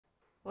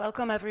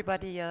Welcome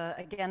everybody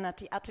again at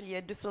the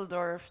Atelier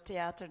Düsseldorf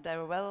Theater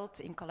der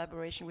Welt in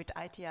collaboration with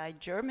ITI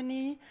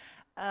Germany.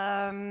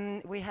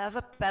 We have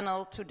a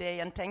panel today,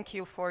 and thank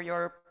you for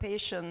your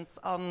patience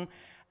on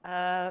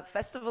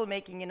festival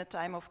making in a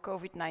time of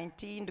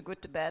COVID-19, the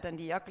good, the bad and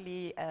the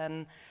ugly,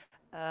 and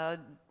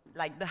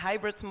like the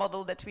hybrid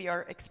model that we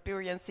are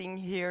experiencing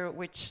here,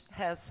 which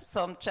has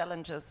some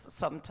challenges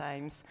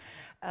sometimes.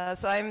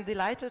 So I'm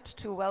delighted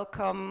to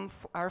welcome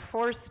our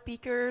four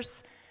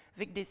speakers.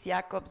 Vigdis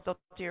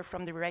Jakobsdottir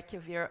from the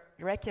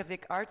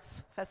Reykjavik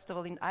Arts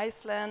Festival in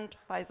Iceland,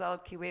 Faisal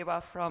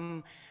Kiwewa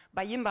from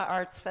Bayimba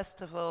Arts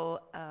Festival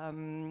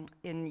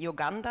in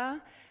Uganda.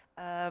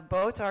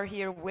 Both are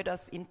here with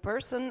us in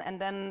person,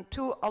 and then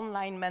two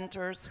online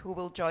mentors who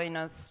will join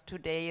us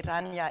today,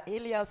 Rania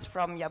Elias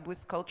from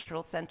Yabus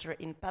Cultural Center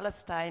in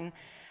Palestine,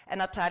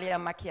 and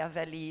Natália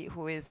Machiavelli,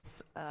 who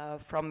is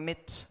from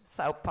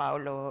Sao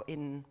Paulo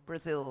in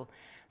Brazil.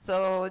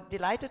 So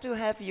delighted to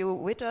have you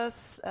with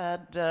us.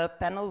 The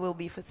panel will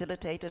be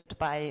facilitated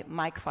by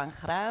Mike van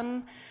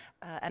Graan,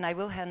 and I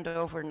will hand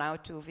over now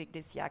to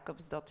Vigdis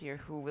Jakobsdottir,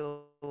 who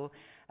will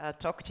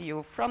talk to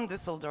you from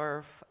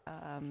Düsseldorf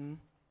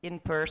in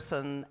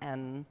person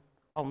and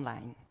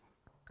online.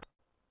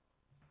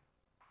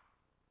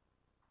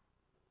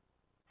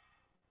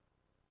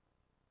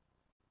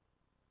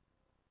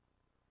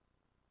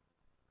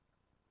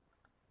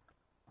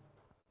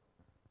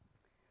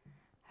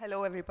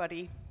 Hello,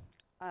 everybody.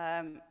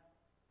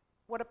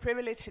 What a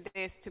privilege it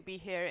is to be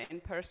here in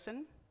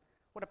person.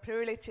 What a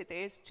privilege it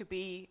is to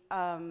be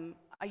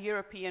a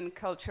European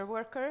culture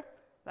worker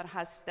that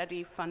has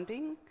steady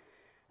funding.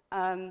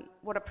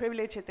 What a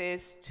privilege it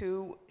is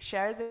to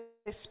share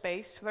this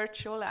space,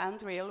 virtual and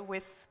real,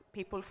 with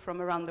people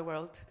from around the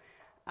world.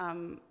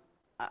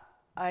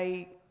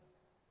 I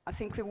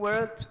think the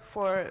word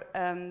for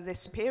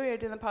this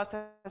period in the past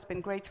has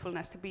been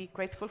gratefulness, to be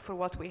grateful for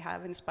what we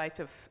have in spite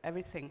of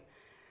everything.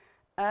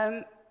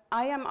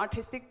 I am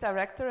artistic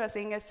director, as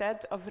Inge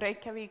said, of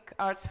Reykjavik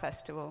Arts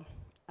Festival.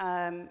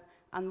 And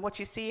what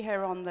you see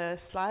here on the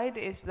slide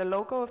is the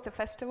logo of the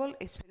festival.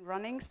 It's been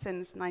running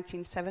since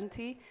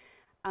 1970,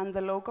 and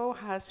the logo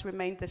has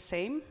remained the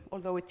same,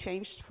 although it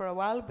changed for a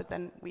while, but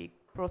then we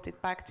brought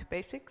it back to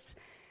basics.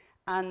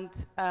 And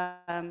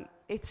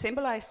it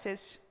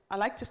symbolizes, I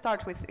like to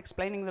start with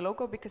explaining the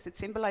logo because it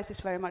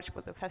symbolizes very much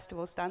what the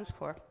festival stands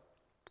for.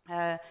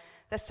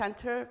 The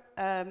center,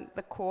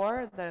 the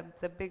core,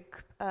 the big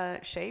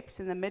shapes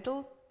in the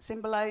middle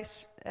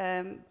symbolize,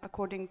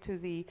 according to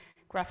the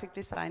graphic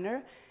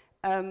designer,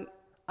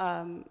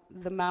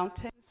 the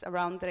mountains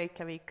around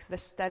Reykjavik, the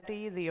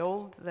steady, the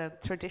old, the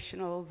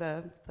traditional,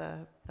 the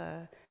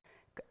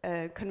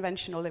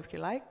conventional, if you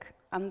like,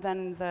 and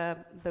then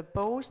the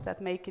bows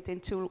that make it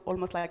into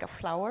almost like a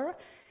flower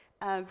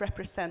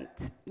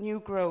represent new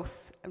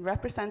growth,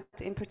 represent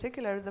in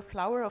particular the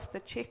flower of the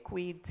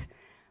chickweed,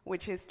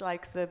 which is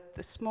like the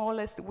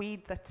smallest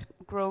weed that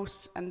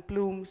grows and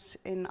blooms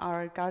in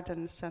our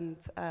gardens and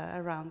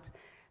around.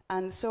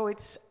 And so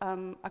it's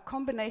a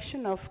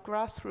combination of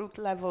grassroots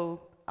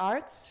level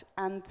arts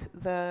and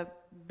the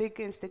big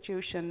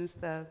institutions,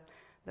 the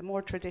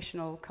more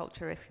traditional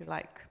culture, if you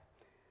like.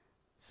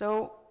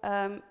 So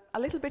a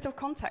little bit of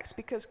context,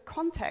 because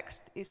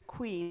context is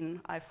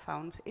queen, I've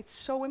found. It's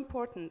so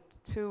important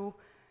to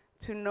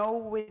know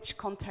which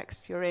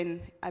context you're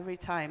in every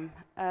time.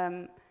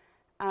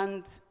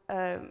 And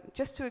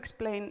just to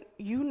explain,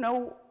 you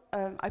know,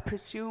 I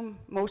presume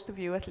most of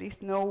you at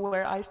least know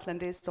where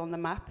Iceland is on the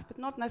map, but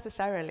not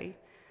necessarily.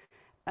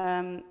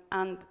 And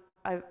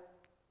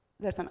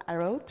there's an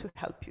arrow to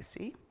help you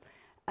see.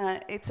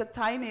 It's a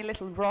tiny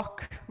little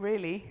rock,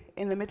 really,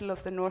 in the middle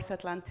of the North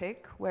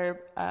Atlantic. We're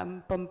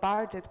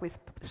bombarded with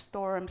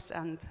storms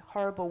and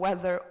horrible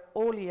weather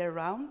all year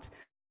round.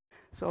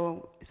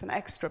 So it's an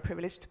extra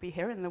privilege to be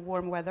here in the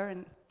warm weather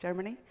in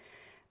Germany.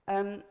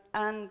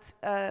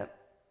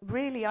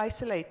 Really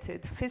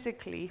isolated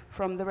physically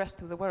from the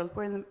rest of the world.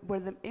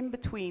 We're in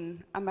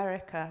between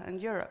America and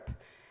Europe.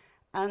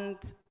 And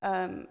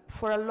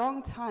for a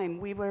long time,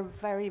 we were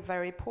very,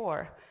 very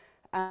poor.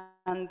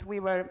 And we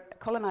were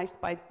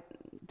colonized by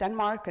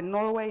Denmark and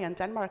Norway and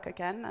Denmark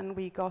again. And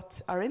we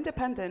got our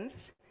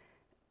independence,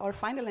 our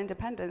final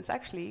independence,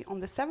 actually, on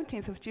the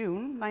 17th of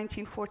June,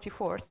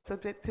 1944. So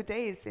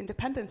today is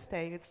Independence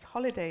Day. It's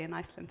holiday in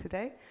Iceland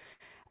today.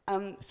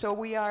 So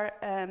we are,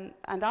 and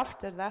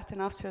after that, and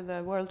after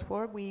the World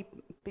War, we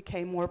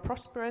became more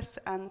prosperous,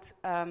 and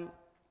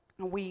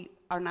we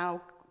are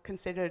now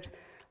considered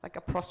like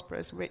a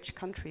prosperous, rich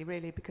country,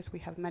 really, because we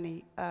have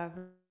many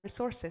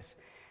resources.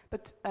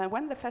 But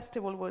when the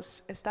festival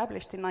was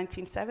established in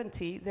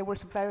 1970, there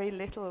was very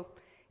little,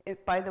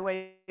 by the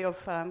way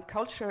of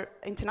culture,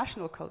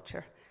 international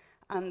culture.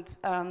 And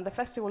the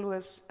festival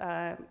was,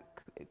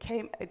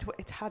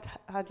 it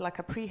had like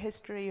a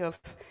prehistory of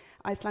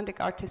Icelandic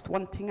artists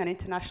wanting an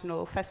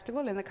international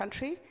festival in the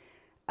country.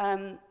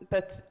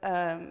 But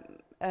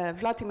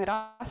Vladimir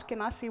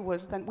Ashkenazy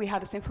was then, we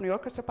had a symphony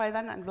orchestra by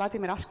then, and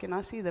Vladimir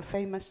Ashkenazy, the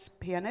famous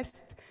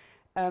pianist,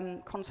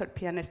 concert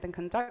pianist and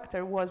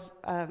conductor, was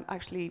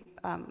actually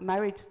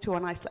married to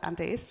an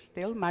Icelandic, is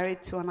still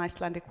married to an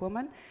Icelandic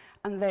woman,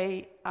 and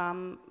they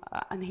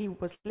and he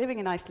was living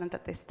in Iceland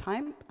at this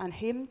time, and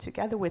him,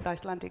 together with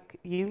Icelandic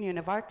Union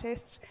of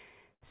Artists,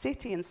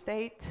 City and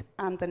State,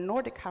 and the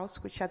Nordic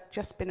House, which had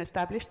just been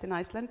established in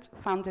Iceland,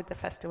 founded the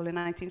festival in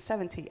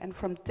 1970. And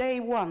from day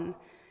one,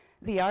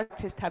 the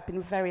artists have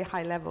been very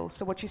high level.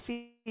 So what you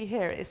see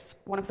here is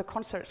one of the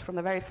concerts from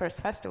the very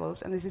first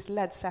festivals, and this is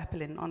Led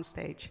Zeppelin on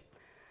stage.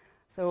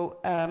 So,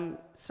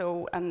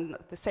 and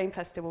the same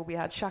festival we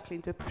had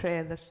Jacqueline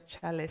Dupré, the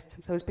cellist.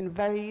 So it's been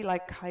very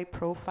like high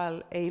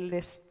profile,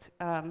 A-list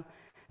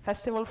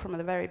festival from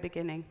the very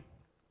beginning.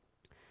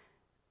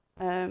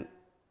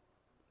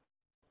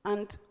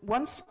 And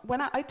once,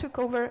 when I took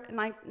over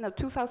in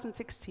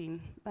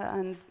 2016,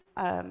 and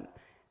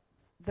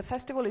the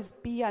festival is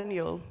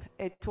biannual.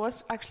 It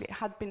was actually, it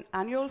had been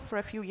annual for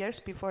a few years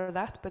before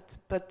that,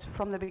 but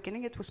from the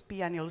beginning it was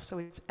biannual, so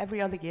it's every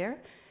other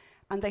year.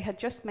 And they had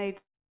just made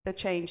the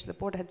change, the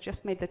board had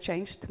just made the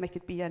change to make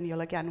it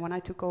biannual again when I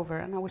took over,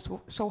 and I was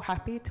so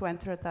happy to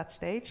enter at that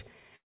stage.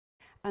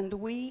 And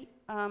we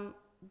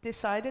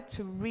decided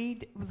to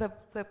read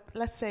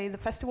let's say the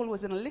festival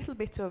was in a little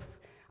bit of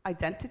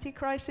identity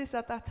crisis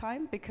at that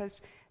time,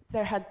 because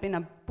there had been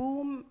a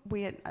boom,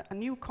 we had a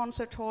new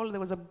concert hall,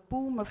 there was a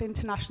boom of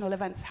international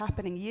events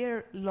happening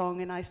year-long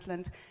in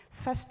Iceland,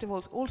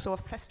 festivals, also a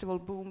festival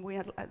boom. We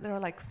had, there are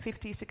like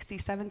 50, 60,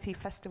 70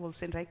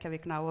 festivals in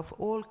Reykjavik now of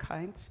all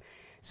kinds.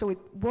 So it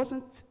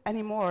wasn't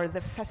anymore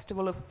the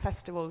festival of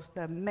festivals,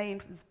 the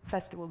main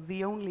festival,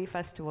 the only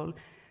festival.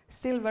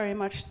 Still very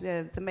much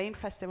the main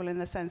festival in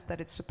the sense that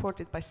it's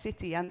supported by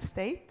city and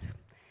state,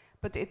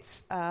 but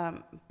it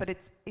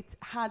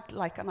had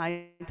like an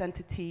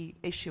identity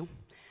issue.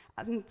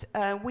 And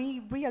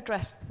we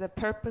readdressed the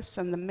purpose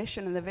and the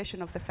mission and the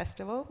vision of the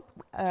festival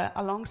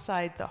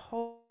alongside the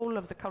whole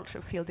of the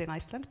cultural field in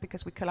Iceland,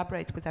 because we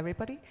collaborate with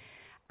everybody.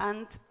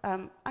 And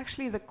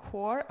actually the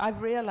core,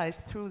 I've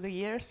realized through the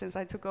years since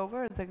I took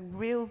over, the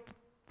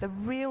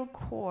real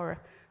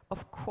core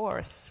of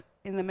course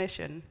in the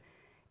mission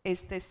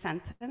is this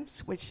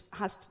sentence which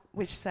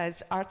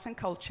says arts and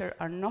culture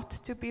are not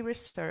to be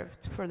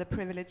reserved for the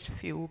privileged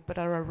few, but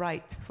are a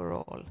right for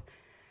all.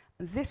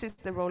 This is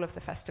the role of the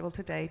festival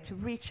today, to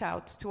reach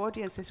out to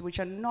audiences which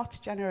are not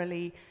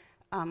generally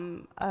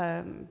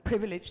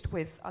privileged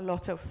with a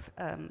lot of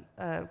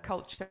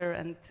culture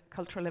and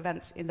cultural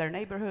events in their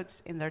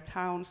neighborhoods, in their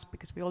towns,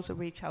 because we also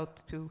reach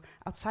out to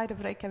outside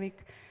of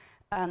Reykjavik,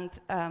 and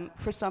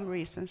for some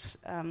reasons,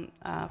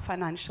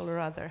 financial or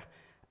other,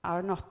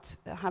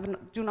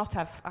 do not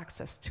have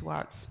access to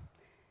arts.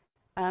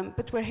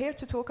 But we're here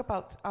to talk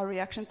about our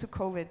reaction to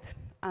COVID,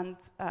 and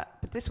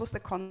but this was the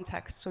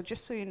context. So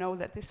just so you know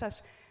that this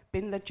has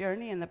been the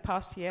journey in the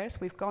past years.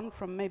 We've gone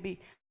from maybe,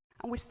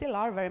 and we still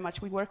are very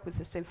much, we work with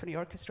the symphony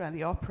orchestra and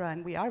the opera,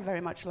 and we are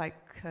very much like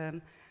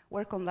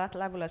work on that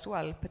level as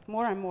well, but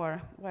more and more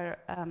we're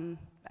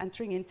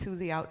entering into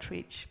the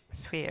outreach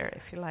sphere,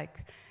 if you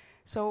like.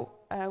 So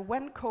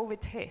when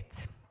COVID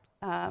hit,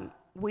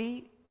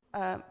 we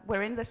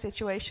were in the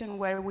situation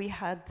where we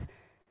had,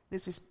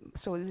 this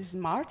is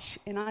March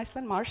in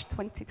Iceland, March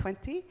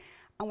 2020,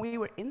 and we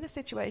were in the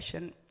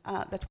situation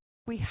that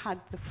we had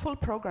the full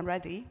program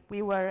ready.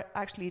 We were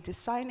actually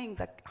designing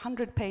the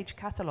 100-page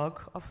catalog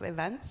of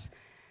events,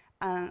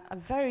 a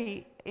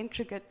very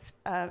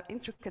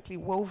intricately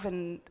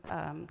woven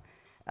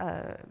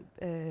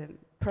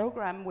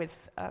program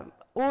with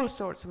all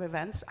sorts of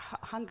events,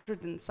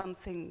 100 and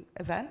something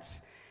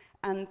events.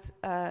 And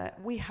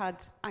we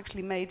had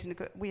actually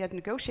we had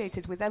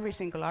negotiated with every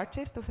single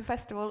artist of the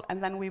festival,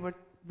 and then we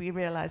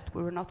realized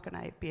we were not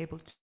going to be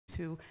able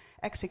to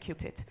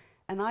execute it.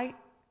 And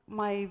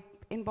my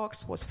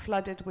inbox was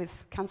flooded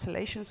with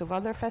cancellations of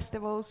other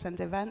festivals and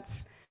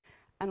events,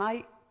 and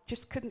I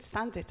just couldn't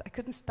stand it. I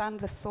couldn't stand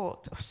the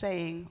thought of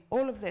saying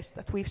all of this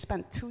that we've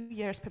spent 2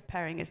 years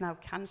preparing is now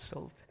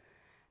cancelled.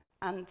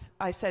 And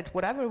I said,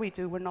 whatever we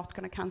do, we're not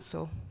going to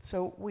cancel.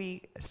 So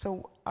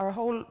our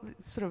whole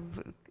sort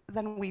of,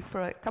 then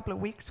for a couple of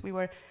weeks, we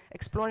were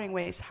exploring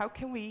ways, how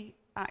can we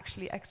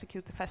actually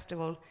execute the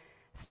festival,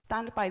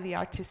 stand by the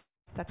artists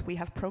that we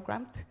have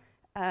programmed,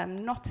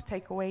 not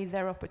take away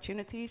their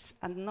opportunities,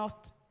 and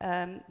not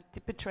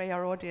betray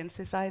our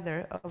audiences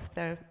either of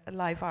their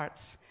live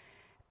arts.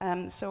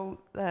 So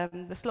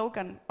the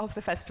slogan of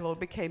the festival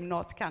became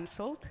 "Not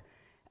Cancelled,"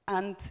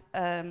 and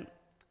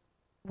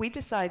we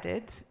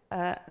decided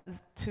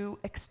to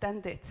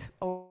extend it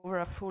over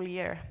a full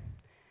year.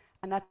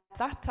 And at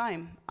that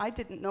time, I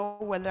didn't know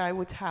whether I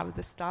would have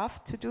the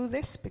staff to do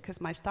this, because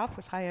my staff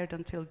was hired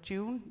until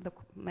June, the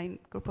main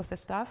group of the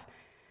staff,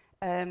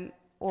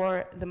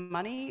 or the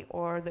money,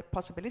 or the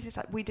possibilities.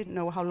 We didn't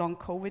know how long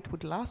COVID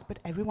would last, but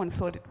everyone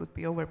thought it would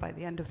be over by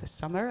the end of the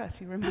summer,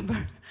 as you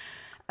remember.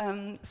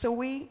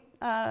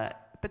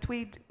 But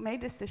we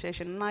made this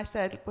decision, and I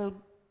said, well,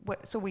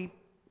 so we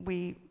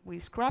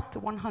scrapped the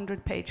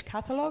 100-page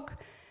catalog,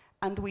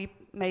 and we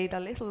made a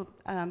little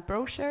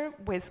brochure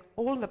with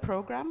all the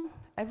program,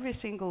 every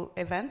single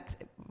event,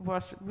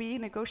 was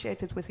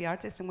renegotiated with the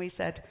artists, and we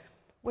said,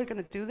 we're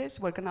going to do this,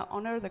 we're going to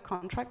honor the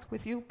contract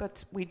with you,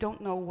 but we don't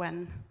know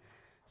when.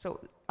 So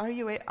are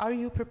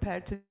you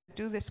prepared to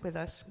do this with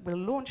us? We'll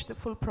launch the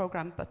full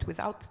program, but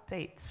without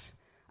dates.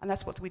 And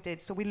that's what we did.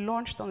 So we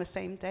launched on the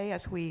same day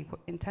as we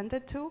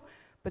intended to,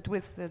 but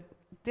with the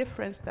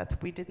difference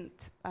that we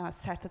didn't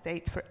set a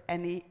date for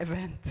any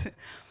event.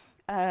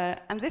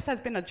 And this has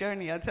been a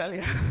journey, I tell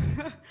you.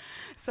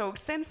 So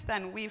since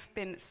then, we've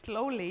been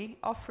slowly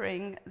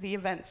offering the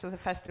events of the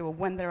festival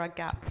when there are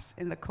gaps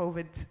in the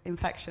COVID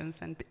infections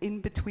and in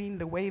between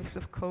the waves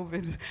of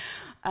COVID.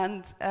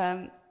 And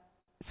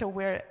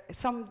so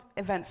some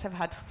events have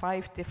had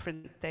 5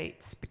 different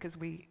dates because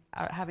we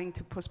are having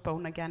to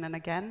postpone again and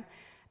again.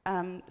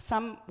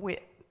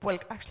 Well,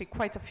 actually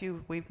quite a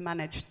few we've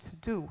managed to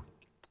do.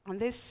 And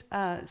this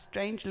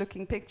strange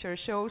looking picture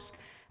shows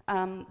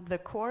the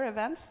core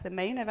events, the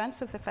main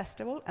events of the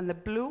festival, and the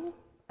blue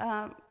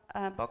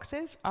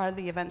boxes are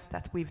the events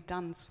that we've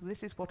done. So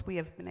this is what we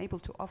have been able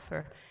to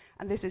offer.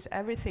 And this is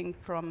everything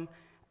from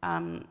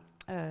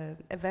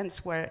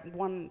events where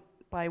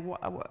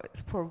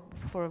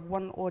for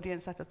one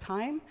audience at a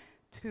time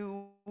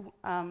to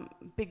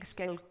big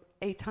scale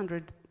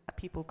 800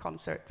 people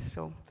concert.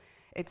 So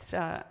it's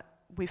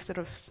we've sort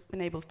of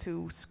been able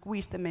to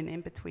squeeze them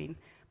in between.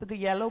 But the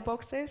yellow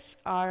boxes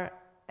are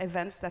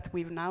events that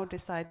we've now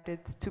decided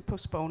to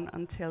postpone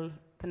until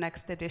the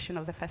next edition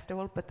of the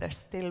festival, but they're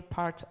still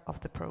part of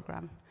the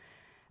program.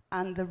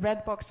 And the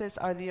red boxes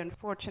are the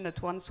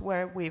unfortunate ones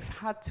where we've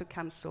had to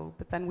cancel,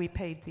 but then we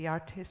paid the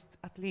artist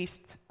at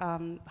least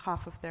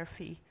half of their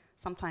fee,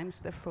 sometimes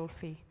the full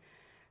fee.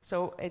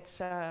 So it's,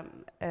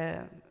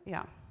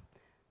 yeah.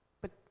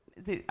 But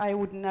I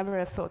would never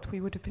have thought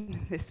we would have been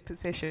in this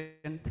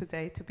position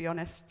today, to be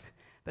honest.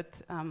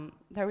 But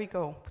there we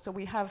go. So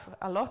we have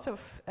a lot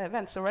of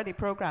events already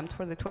programmed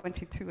for the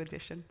 22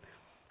 edition.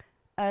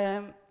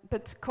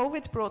 But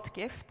COVID brought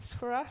gifts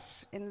for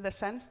us in the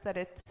sense that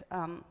it,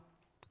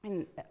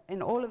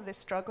 in all of this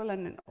struggle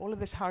and in all of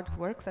this hard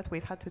work that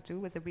we've had to do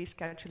with the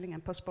rescheduling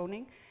and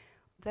postponing,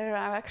 there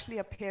have actually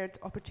appeared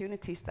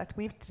opportunities that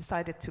we've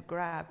decided to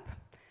grab.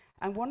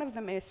 And one of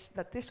them is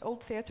that this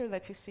old theater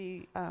that you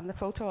see the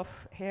photo of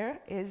here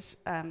is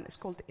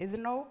called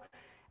Idno.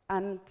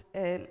 And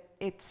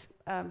it's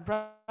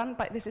run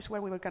by, this is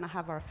where we were going to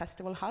have our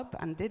festival hub,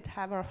 and did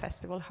have our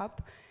festival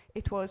hub.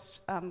 It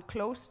was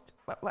closed,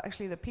 well,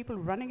 actually the people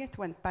running it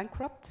went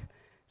bankrupt.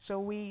 So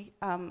we,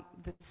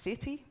 the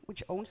city,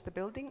 which owns the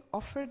building,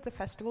 offered the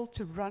festival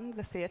to run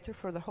the theater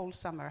for the whole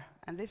summer.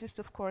 And this is,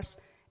 of course,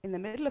 in the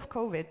middle of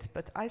COVID,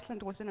 but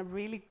Iceland was in a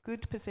really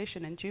good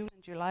position in June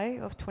and July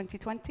of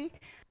 2020,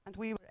 and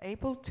we were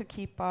able to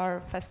keep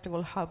our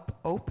festival hub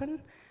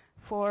open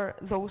for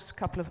those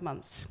couple of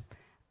months.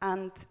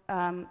 And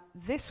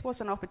this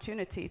was an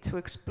opportunity to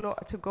explore,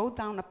 to go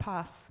down a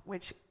path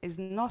which is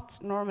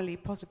not normally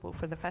possible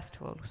for the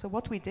festival. So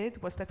what we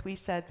did was that we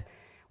said,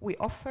 we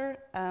offer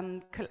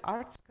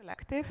arts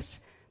collectives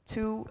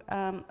to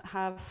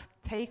have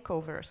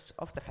takeovers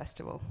of the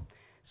festival.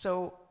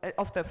 So,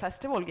 of the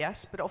festival,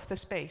 yes, but of the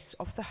space,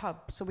 of the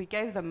hub. So we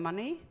gave them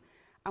money,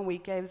 and we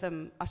gave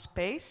them a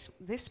space,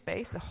 this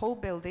space, the whole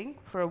building,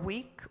 for a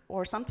week,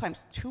 or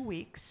sometimes 2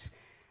 weeks.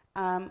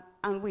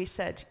 And we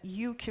said,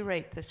 you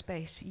curate the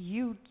space,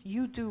 you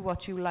do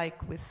what you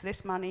like with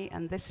this money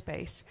and this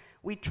space.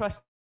 We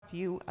trust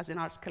you as an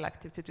arts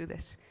collective to do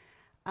this.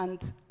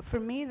 And for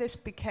me, this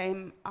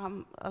became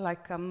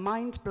like a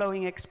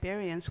mind-blowing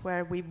experience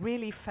where we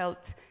really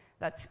felt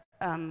that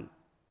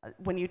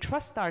when you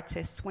trust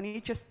artists, when you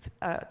just,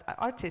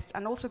 artists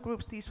and also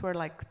groups, these were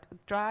like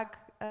drag,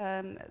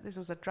 this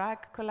was a drag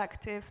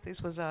collective,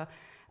 this was a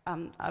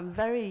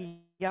very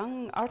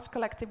young arts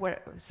collective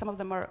where some of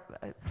them are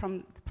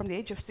from the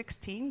age of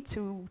 16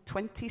 to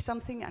 20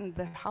 something, and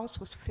the house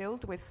was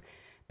filled with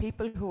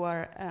people who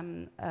are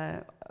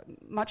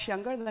much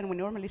younger than we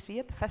normally see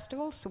at the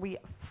festival. So we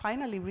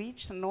finally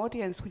reached an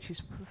audience which is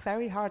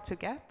very hard to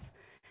get.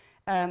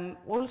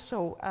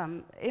 Also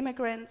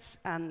immigrants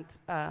and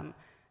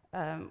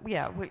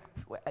yeah,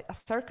 a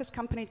circus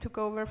company took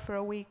over for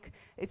a week.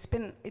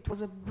 It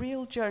was a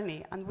real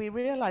journey, and we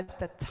realized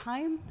that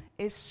time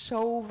is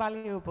so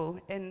valuable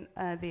in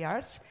the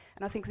arts.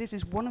 And I think this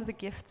is one of the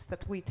gifts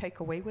that we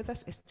take away with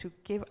us, is to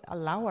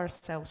allow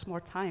ourselves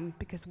more time,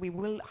 because we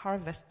will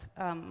harvest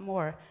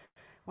more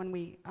when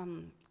we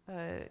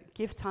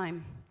give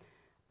time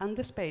and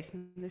the space.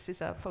 And this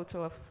is a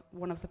photo of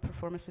one of the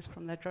performances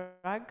from the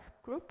drag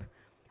group.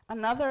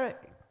 Another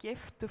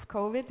gift of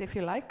COVID, if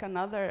you like,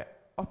 another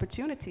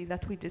opportunity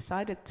that we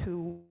decided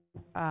to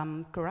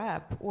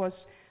grab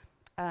was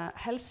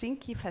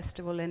Helsinki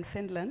Festival in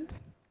Finland.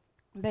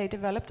 They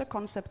developed a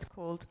concept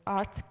called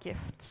Art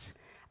Gifts,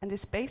 and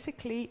it's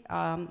basically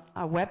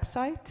a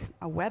website,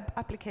 a web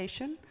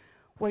application,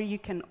 where you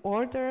can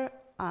order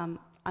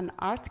an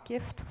art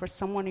gift for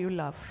someone you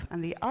love.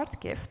 And the art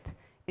gift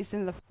is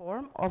in the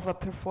form of a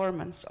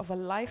performance, of a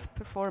live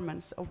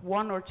performance of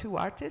 1 or 2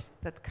 artists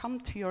that come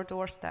to your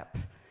doorstep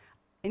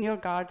in your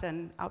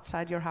garden,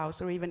 outside your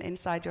house, or even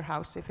inside your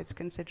house if it's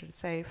considered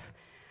safe.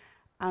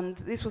 And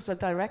this was a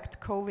direct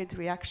COVID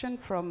reaction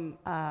from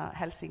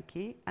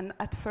Helsinki. And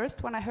at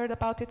first, when I heard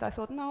about it, I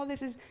thought, no,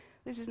 this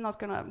is not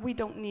gonna, we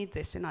don't need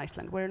this in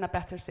Iceland. We're in a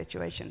better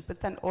situation.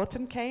 But then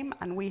autumn came,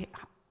 and we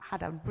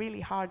had a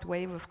really hard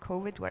wave of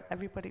COVID where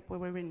we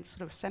were in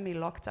sort of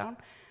semi-lockdown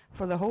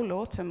for the whole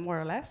autumn, more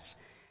or less.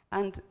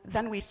 And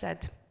then we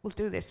said, we'll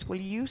do this. We'll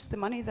use the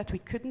money that we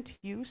couldn't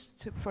use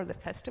for the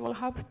festival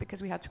hub,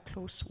 because we had to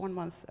close 1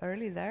 month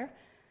early there.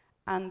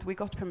 And we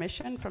got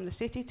permission from the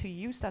city to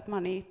use that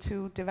money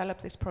to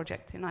develop this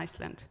project in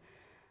Iceland.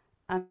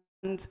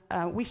 And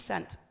we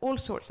sent all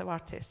sorts of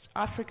artists,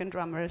 African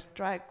drummers,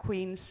 drag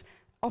queens,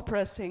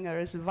 opera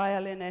singers,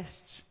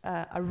 violinists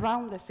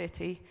around the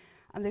city.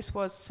 And this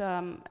was,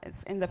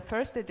 in the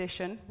first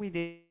edition, we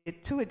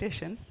did 2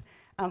 editions.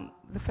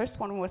 The first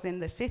one was in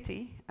the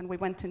city, and we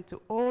went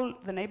into all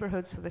the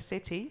neighborhoods of the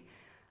city,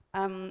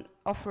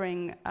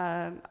 offering,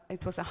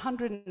 it was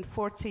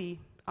 140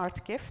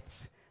 art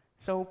gifts.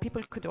 So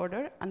people could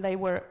order, and they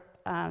were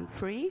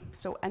free,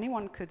 so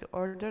anyone could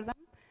order them.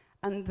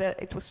 And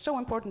it was so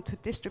important to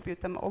distribute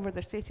them over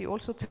the city,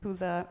 also to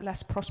the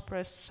less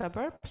prosperous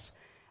suburbs.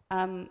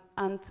 And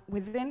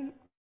within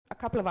a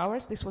couple of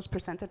hours, this was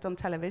presented on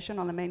television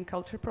on the main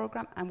culture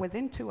program, and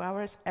within 2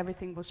 hours,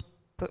 everything was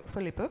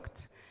fully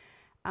booked.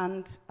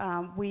 And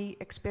we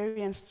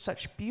experienced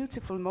such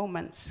beautiful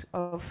moments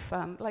of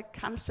like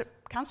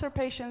cancer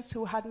patients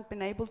who hadn't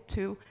been able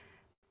to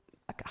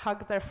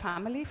hug their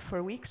family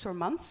for weeks or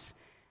months,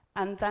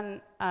 and then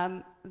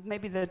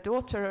maybe the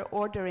daughter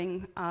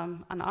ordering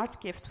an art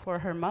gift for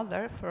her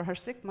mother, for her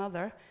sick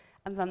mother,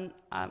 and then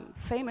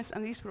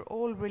and these were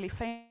all really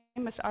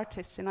famous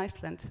artists in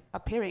Iceland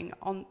appearing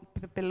on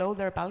below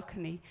their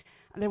balcony.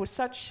 And there were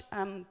such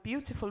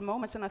beautiful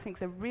moments, and I think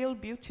the real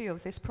beauty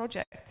of this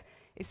project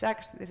is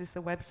actually, this is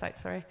the website,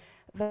 sorry,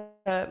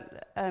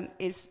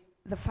 is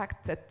the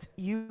fact that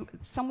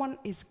someone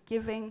is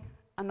giving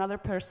another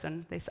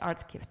person this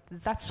art gift.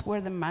 That's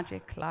where the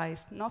magic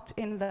lies, not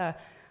in the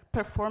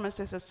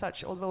performances as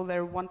such, although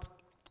they're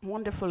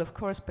wonderful, of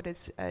course, but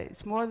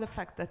it's more the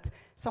fact that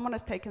someone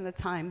has taken the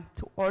time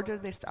to order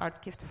this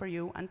art gift for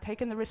you and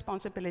taken the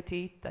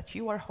responsibility that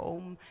you are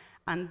home,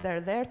 and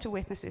they're there to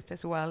witness it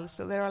as well.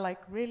 So there are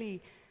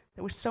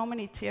there were so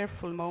many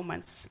tearful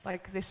moments,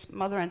 like this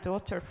mother and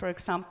daughter, for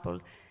example,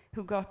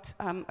 who got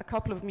a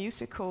couple of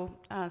musical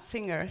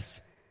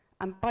singers.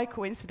 And by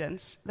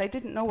coincidence, they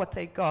didn't know what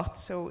they got,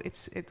 so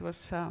it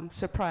was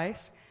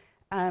surprise.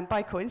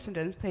 By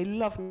coincidence, they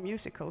love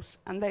musicals,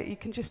 and you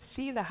can just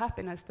see the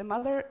happiness. The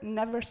mother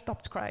never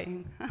stopped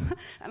crying,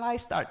 and I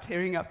start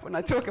tearing up when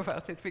I talk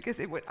about it,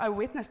 because I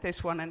witnessed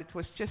this one, and it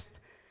was just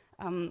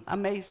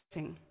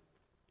amazing.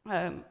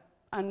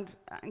 And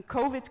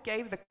COVID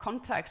gave the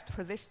context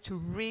for this to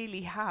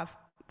really have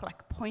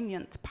like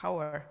poignant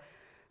power.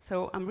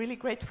 So I'm really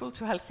grateful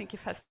to Helsinki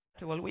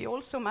Festival. We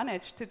also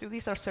managed to do,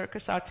 these are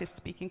circus artists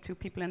speaking to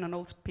people in an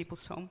old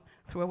people's home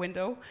through a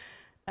window.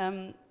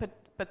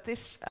 But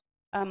this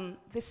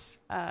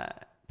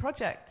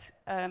project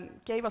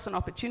gave us an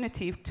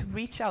opportunity to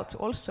reach out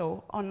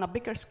also on a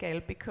bigger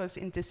scale, because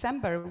in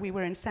December we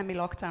were in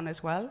semi-lockdown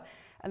as well,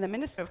 and the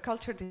Minister of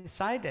Culture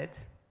decided,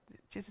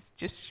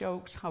 just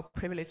shows how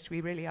privileged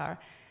we really are,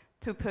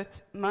 to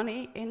put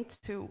money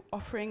into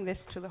offering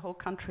this to the whole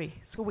country.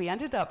 So we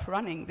ended up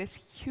running this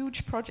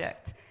huge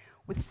project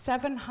with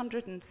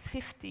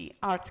 750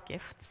 art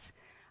gifts,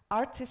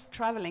 artists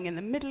traveling in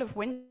the middle of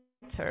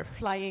winter,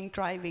 flying,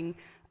 driving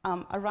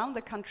around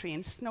the country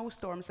in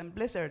snowstorms and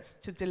blizzards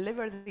to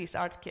deliver these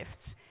art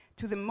gifts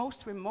to the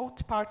most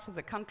remote parts of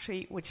the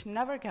country, which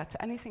never get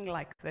anything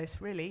like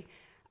this, really.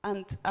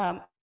 And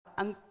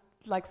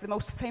like the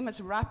most famous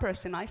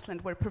rappers in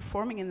Iceland were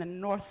performing in the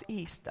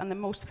northeast, and the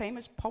most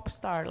famous pop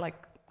star, like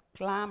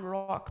glam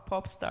rock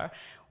pop star,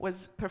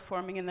 was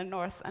performing in the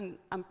north, and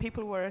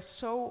people were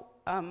so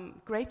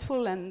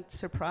grateful and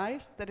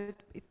surprised that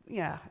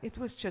it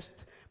was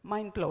just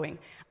mind-blowing.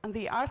 And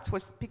the art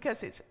was,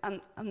 because it's,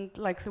 and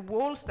like the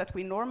walls that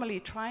we normally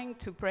trying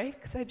to break,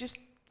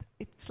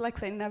 it's like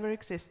they never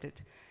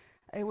existed.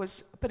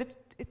 But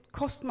it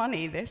cost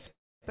money,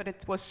 but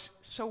it was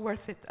so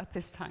worth it at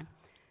this time.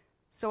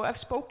 So I've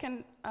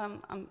spoken,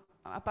 I'm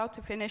about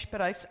to finish,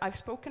 but I've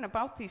spoken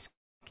about these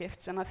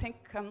gifts, and I think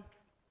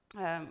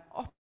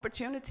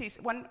opportunities,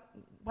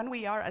 when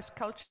we are as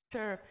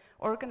culture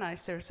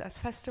organizers, as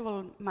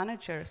festival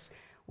managers,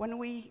 when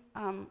we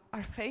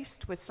are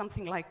faced with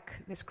something like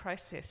this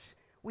crisis,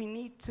 we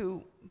need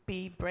to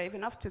be brave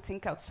enough to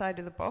think outside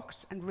of the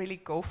box and really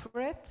go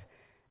for it.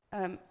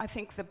 I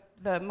think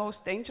the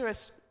most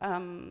dangerous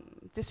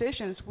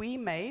decisions we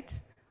made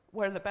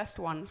were the best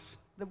ones.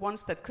 The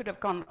ones that could have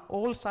gone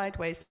all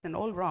sideways and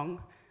all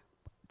wrong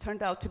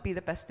turned out to be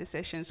the best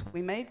decisions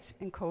we made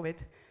in COVID.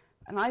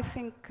 And I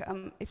think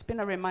it's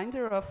been a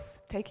reminder of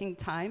taking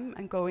time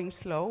and going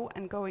slow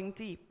and going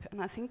deep.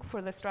 And I think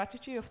for the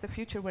strategy of the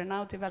future, we're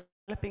now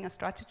developing a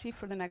strategy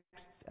for the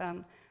next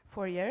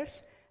 4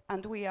 years.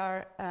 And we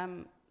are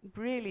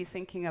really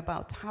thinking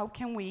about how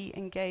can we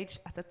engage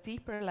at a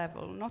deeper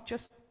level, not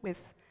just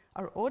with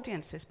our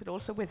audiences, but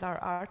also with our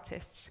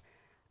artists.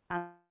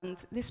 And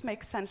this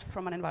makes sense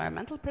from an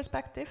environmental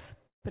perspective,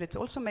 but it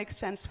also makes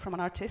sense from an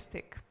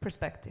artistic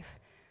perspective.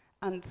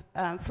 And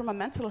from a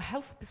mental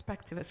health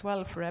perspective as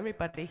well for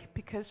everybody,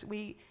 because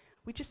we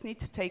just need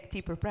to take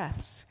deeper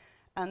breaths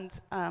and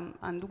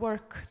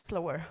work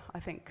slower, I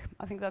think.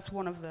 I think that's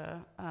one of the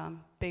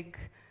big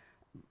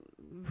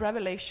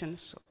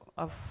revelations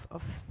of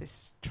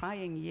this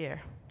trying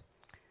year.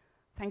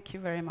 Thank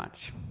you very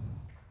much.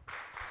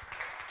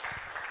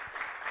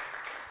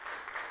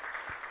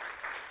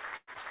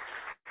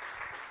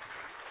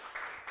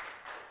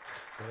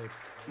 Great.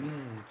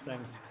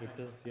 Thanks,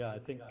 Vigdis. Yeah, I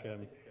think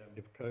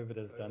if COVID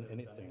has done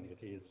anything,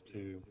 it is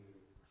to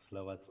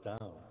slow us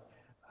down.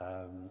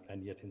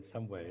 And yet in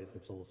some ways,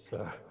 it's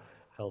also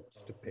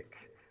helped to pick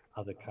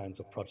other kinds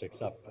of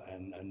projects up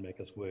and make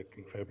us work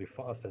incredibly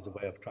fast as a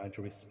way of trying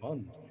to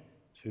respond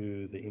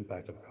to the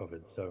impact of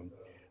COVID. So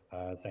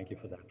thank you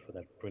for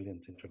that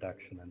brilliant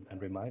introduction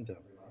and reminder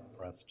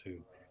for us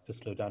to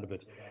slow down a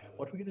bit.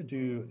 What we're going to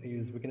do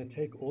is we're going to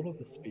take all of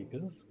the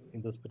speakers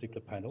in this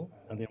particular panel,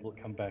 and then we'll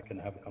come back and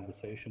have a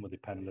conversation with the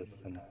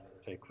panelists and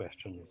take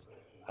questions.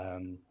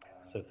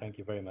 So thank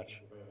you very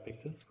much,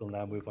 Vigdis. We'll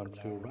now move on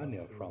to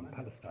Rania from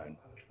Palestine.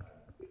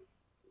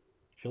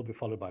 She'll be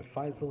followed by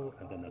Faisal,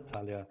 and then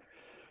Natália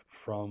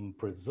from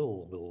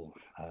Brazil will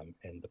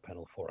end the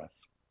panel for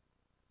us.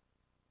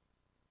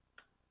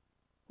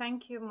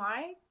 Thank you,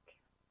 Mike.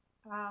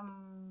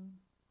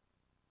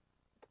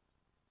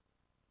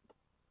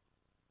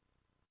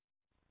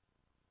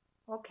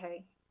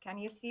 Okay, can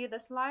you see the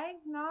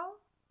slide now?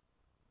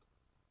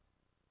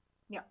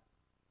 Yeah.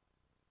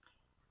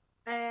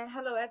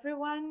 Hello,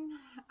 everyone.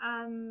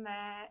 I'm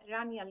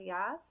Rania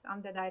Elias.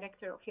 I'm the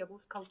director of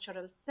Yabuz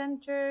Cultural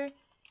Center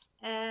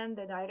and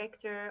the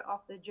director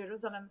of the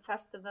Jerusalem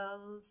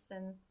Festival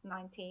since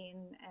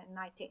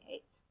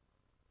 1998.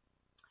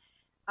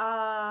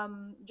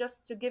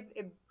 Just to give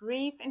a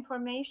brief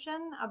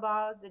information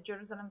about the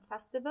Jerusalem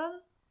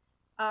Festival.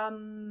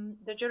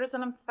 The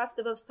Jerusalem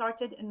Festival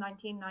started in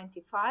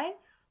 1995.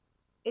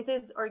 It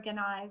is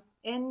organized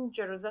in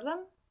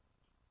Jerusalem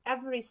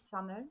every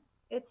summer.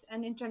 It's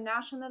an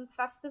international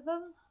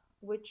festival,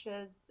 which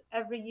is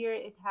every year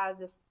it has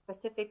a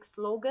specific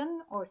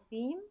slogan or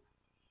theme.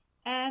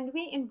 And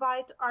we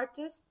invite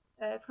artists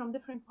from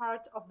different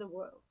parts of the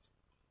world.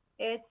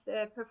 It's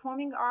a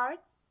performing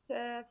arts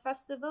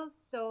festival,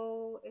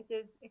 so it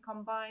is a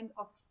combine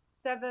of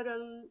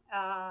several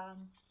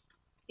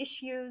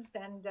issues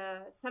and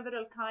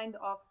several kind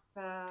of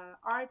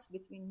arts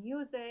between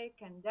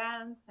music and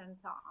dance and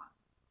so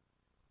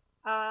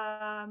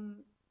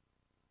on.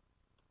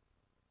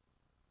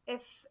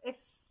 If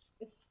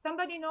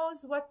somebody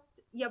knows what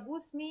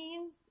Yabuz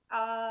means,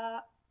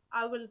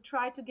 I will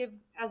try to give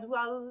as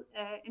well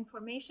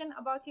information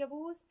about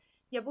Yabuz.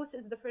 Yabuz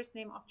is the first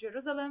name of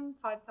Jerusalem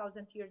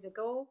 5,000 years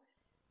ago.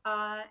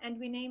 And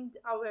we named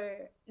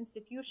our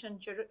institution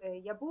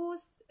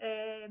Yabuz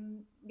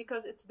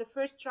because it's the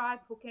first tribe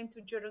who came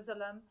to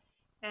Jerusalem,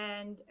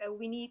 and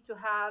we need to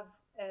have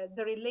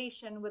the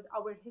relation with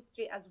our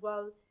history as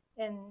well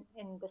in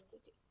the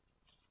city.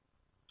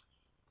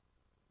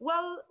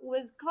 Well,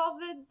 with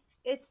COVID,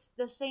 it's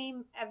the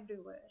same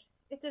everywhere.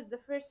 It is the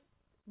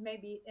first,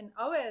 maybe in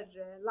our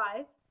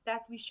life,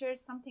 that we share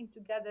something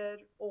together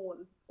all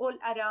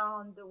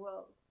around the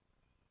world.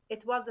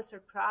 It was a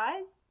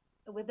surprise.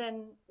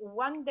 Within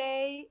one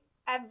day,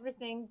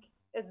 everything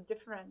is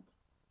different.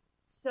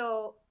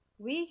 So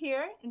we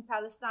here in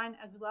Palestine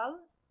as well,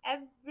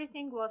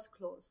 everything was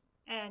closed,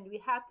 and we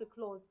had to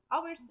close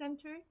our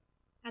center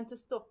and to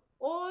stop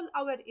all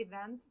our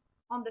events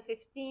on the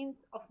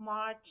 15th of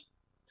March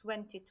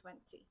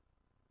 2020.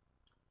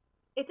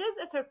 It is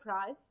a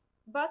surprise,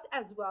 but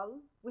as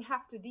well, we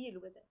have to deal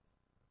with it.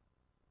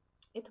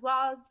 It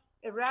was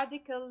a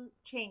radical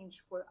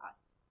change for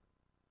us,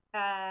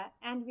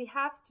 and we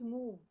have to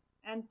move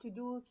and to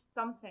do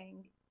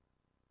something.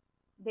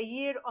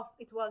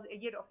 It was a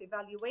year of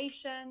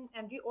evaluation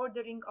and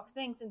reordering of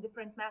things in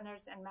different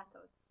manners and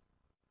methods.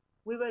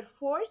 We were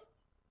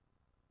forced,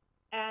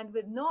 and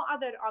with no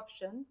other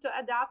option, to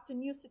adapt to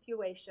new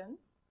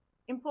situations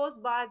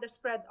imposed by the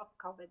spread of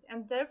COVID.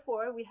 And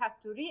therefore, we had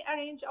to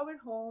rearrange our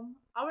home,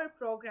 our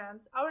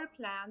programs, our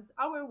plans,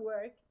 our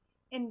work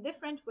in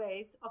different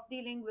ways of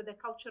dealing with the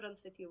cultural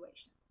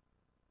situation.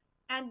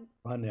 And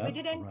Rania, we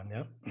didn't...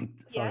 Rania.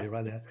 Yes.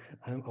 Sorry, Rania.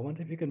 I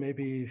wonder if you can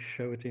maybe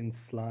show it in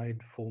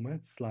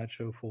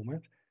slideshow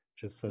format,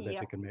 just so that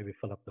you can maybe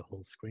fill up the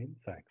whole screen.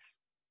 Thanks.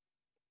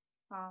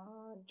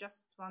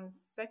 Just 1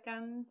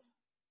 second.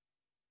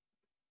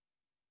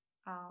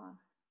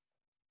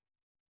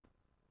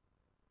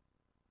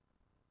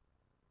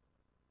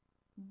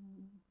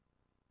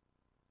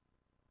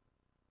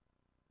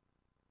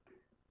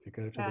 If you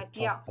go to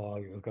the top bar,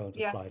 you'll go to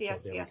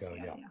slideshow. There we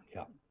go.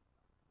 Yeah.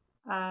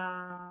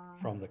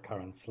 From the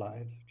current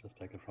slide, just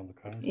take it from the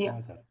current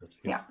slide. That's it.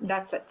 Yeah,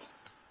 that's it.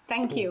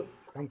 Thank you.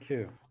 Thank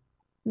you.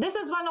 This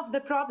is one of the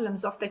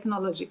problems of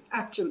technology,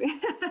 actually.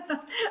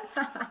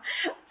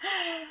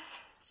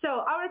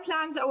 So our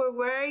plans, our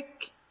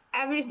work,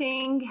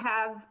 everything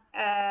have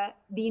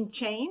been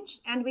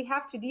changed, and we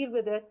have to deal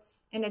with it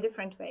in a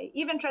different way.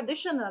 Even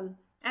traditional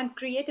and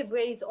creative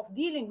ways of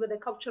dealing with a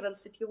cultural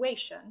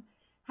situation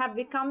have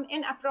become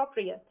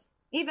inappropriate,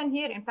 even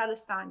here in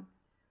Palestine.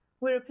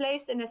 We're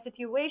placed in a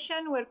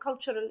situation where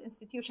cultural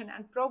institutions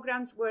and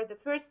programs were the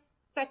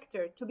first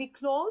sector to be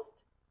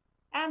closed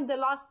and the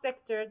last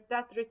sector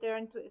that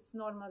returned to its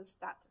normal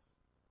status.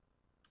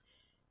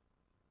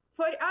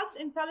 For us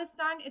in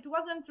Palestine, it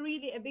wasn't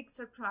really a big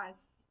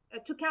surprise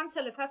to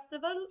cancel a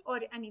festival or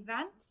an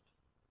event.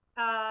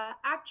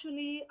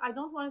 Actually, I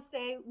don't want to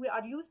say we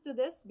are used to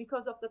this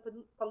because of the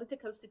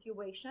political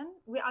situation.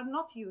 We are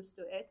not used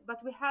to it,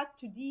 but we had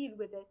to deal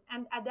with it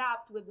and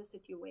adapt with the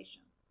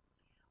situation.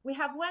 We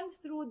have went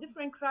through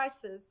different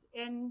crises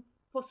in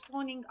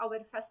postponing our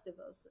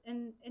festivals.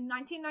 In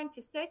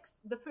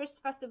 1996, the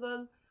first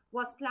festival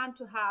was planned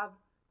to have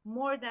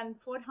more than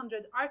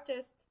 400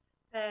 artists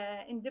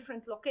in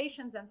different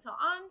locations and so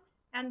on.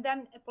 And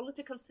then a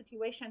political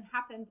situation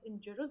happened in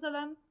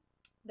Jerusalem.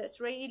 The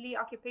Israeli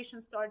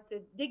occupation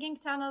started digging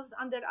tunnels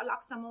under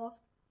Al-Aqsa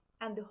Mosque,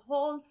 and the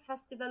whole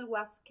festival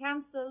was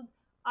canceled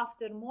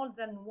after more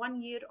than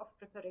 1 year of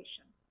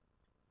preparation.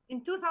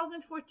 In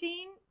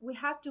 2014, we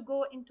had to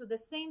go into the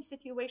same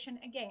situation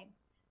again.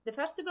 The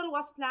festival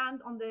was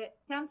planned on the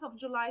 10th of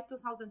July,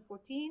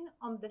 2014.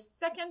 On the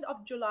 2nd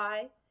of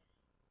July,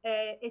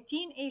 a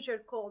teenager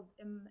called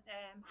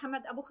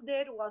Mohammed Abu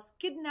Khder was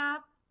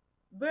kidnapped,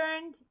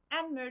 burned,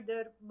 and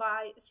murdered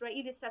by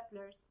Israeli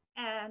settlers,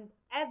 and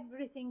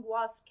everything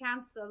was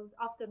canceled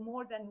after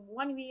more than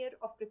 1 year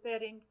of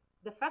preparing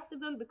the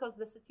festival because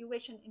the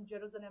situation in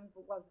Jerusalem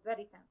was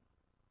very tense.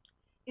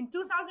 In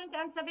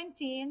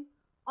 2017,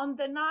 on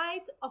the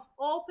night of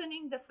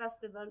opening the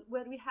festival,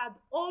 where we had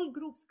all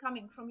groups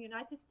coming from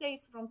United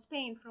States, from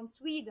Spain, from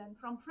Sweden,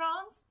 from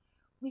France,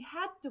 we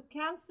had to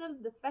cancel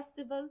the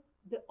festival,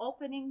 the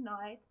opening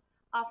night,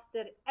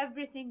 after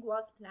everything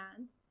was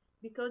planned,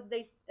 because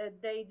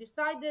they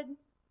decided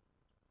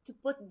to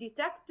put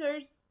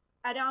detectors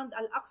around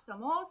Al-Aqsa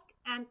Mosque,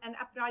 and an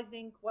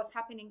uprising was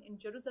happening in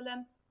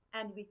Jerusalem,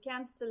 and we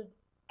canceled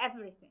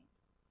everything.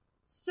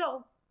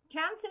 So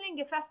canceling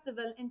a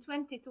festival in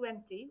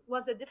 2020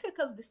 was a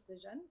difficult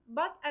decision,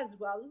 but as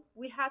well,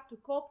 we had to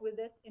cope with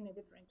it in a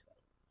different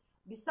way.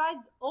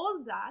 Besides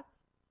all that,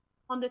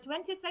 on the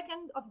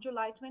 22nd of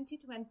July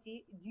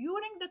 2020,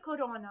 during the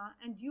corona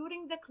and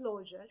during the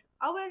closure,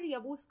 our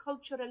Yabus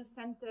Cultural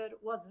Center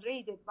was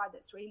raided by the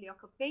Israeli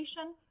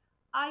occupation.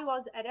 I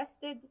was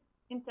arrested,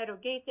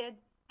 interrogated,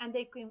 and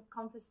they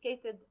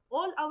confiscated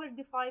all our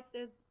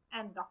devices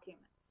and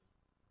documents.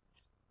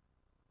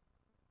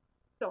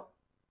 So,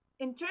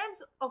 in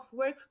terms of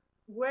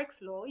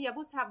workflow,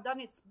 Yabus have done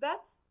its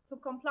best to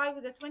comply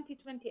with the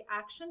 2020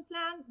 action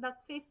plan, but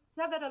faced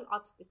several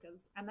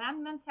obstacles.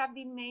 Amendments have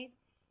been made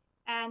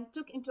and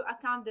took into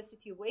account the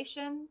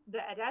situation,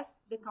 the arrest,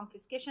 the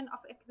confiscation of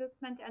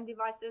equipment and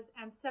devices,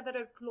 and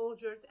several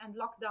closures and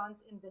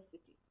lockdowns in the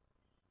city.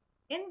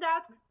 In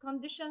that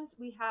conditions,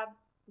 we had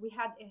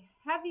a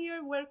heavier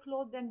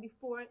workload than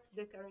before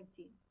the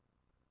quarantine.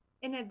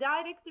 In a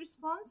direct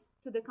response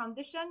to the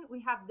condition, we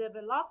have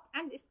developed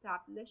and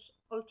established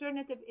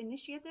alternative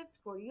initiatives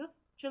for youth,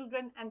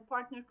 children, and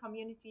partner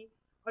community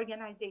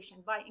organization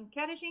by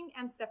encouraging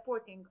and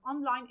supporting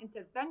online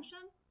intervention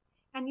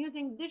and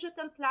using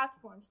digital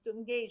platforms to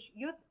engage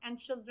youth and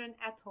children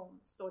at home,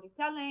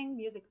 storytelling,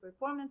 music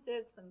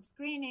performances, film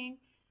screening.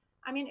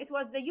 I mean, it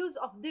was the use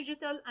of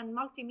digital and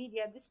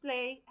multimedia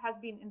display has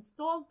been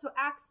installed to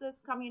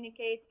access,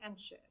 communicate, and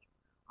share.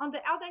 On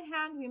the other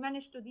hand, we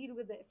managed to deal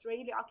with the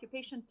Israeli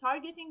occupation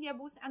targeting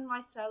Yabus and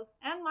myself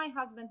and my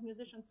husband,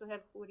 musician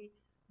Suhail Khouri,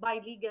 by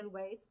legal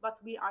ways, but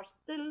we are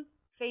still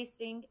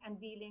facing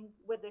and dealing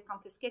with the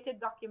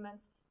confiscated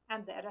documents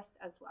and the arrest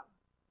as well.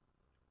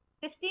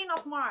 15th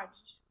of March,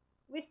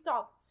 we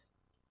stopped.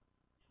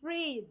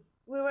 Freeze.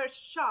 We were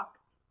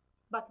shocked,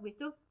 but we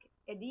took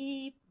a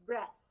deep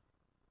breath.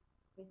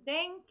 We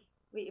think,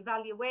 we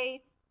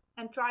evaluate,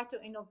 and try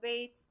to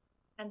innovate,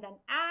 and then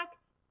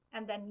act,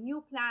 and then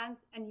new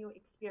plans and new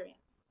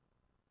experience.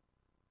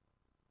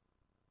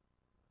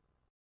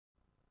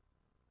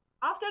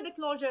 After the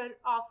closure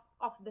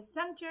of the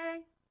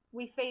center,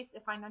 we faced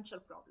financial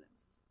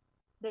problems.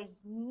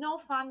 There's no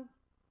fund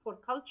for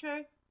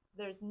culture.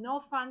 There's no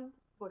fund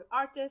for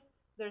artists.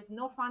 There's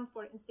no fund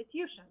for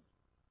institutions.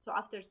 So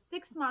after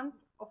 6 months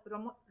of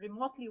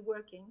remotely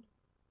working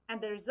and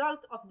the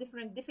result of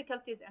different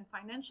difficulties and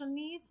financial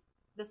needs,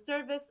 the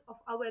service of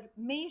our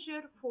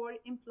major 4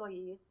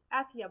 employees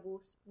at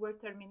Yabus were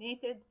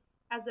terminated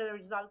as a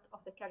result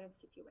of the current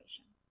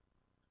situation.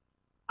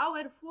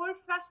 Our 4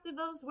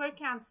 festivals were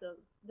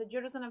canceled: the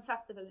Jerusalem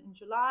Festival in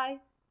July,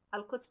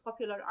 Al-Quds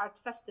Popular Art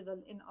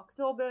Festival in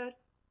October,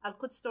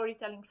 Al-Quds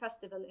Storytelling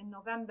Festival in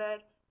November,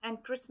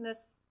 and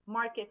Christmas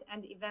market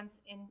and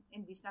events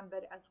in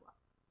December as well.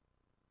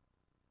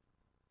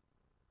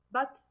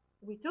 But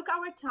we took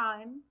our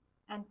time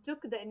and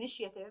took the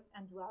initiative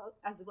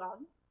as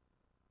well,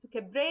 took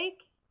a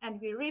break,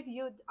 and we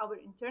reviewed our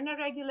internal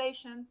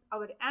regulations,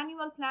 our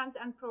annual plans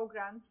and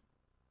programs,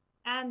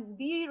 and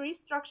the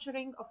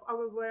restructuring of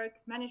our work,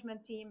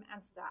 management team,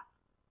 and staff.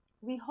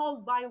 We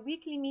hold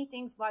bi-weekly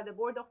meetings by the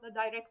board of the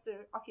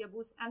director of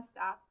Yabus and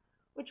staff,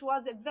 which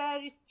was a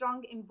very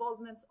strong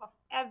involvement of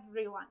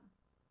everyone.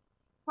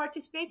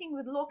 Participating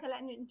with local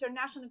and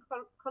international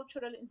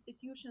cultural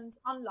institutions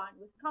online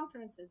with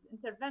conferences,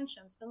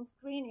 interventions, film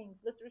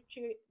screenings,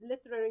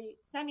 literary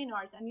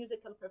seminars, and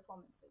musical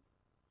performances.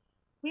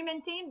 We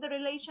maintained the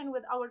relation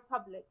with our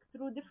public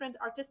through different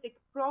artistic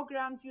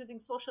programs using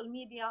social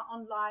media,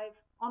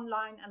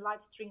 online, and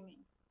live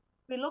streaming.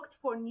 We looked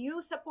for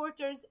new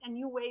supporters and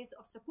new ways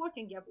of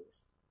supporting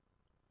Yabus.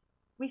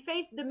 We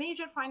faced the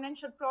major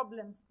financial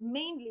problems,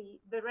 mainly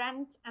the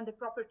rent and the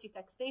property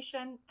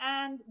taxation,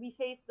 and we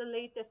faced the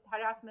latest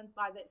harassment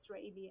by the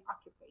Israeli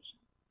occupation.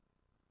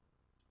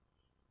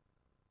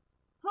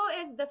 Who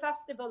is the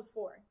festival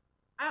for?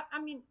 I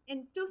mean,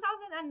 in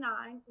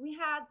 2009, we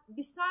had,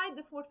 beside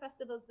the 4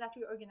 festivals that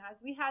we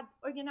organized, we had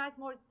organized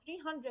more than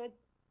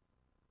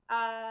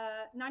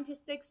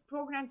 396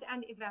 programs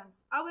and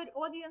events. Our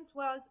audience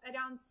was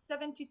around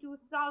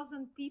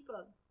 72,000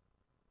 people.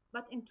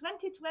 But in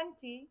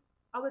 2020,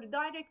 our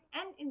direct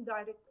and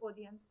indirect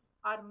audience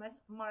are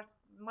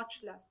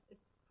much less.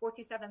 It's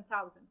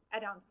 47,000,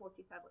 around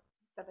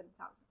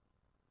 47,000.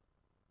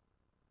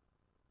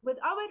 With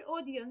our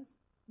audience,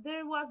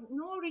 there was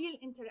no real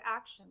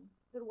interaction.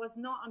 There was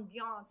no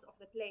ambiance of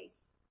the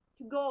place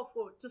to go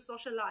for, to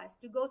socialize,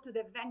 to go to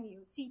the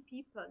venue, see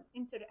people,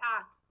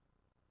 interact.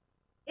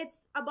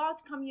 It's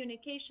about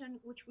communication,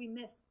 which we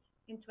missed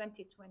in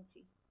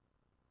 2020.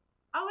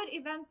 Our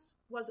events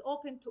was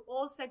open to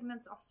all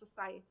segments of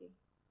society.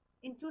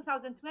 In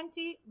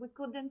 2020, we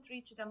couldn't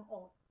reach them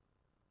all,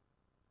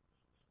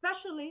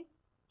 especially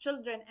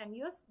children and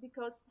youth,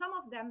 because some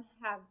of them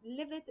have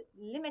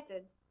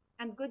limited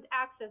and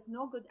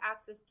no good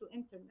access to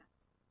internet.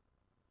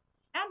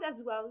 And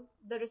as well,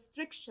 the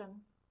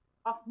restriction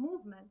of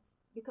movement,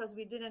 because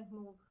we didn't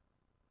move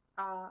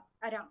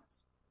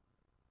around.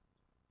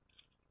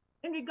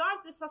 In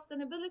regards to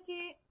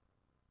sustainability,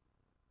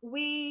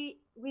 we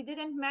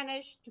didn't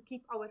manage to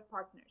keep our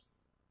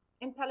partners.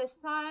 In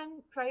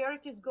Palestine,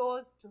 priorities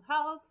goes to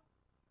health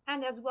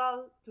and as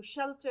well to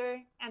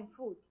shelter and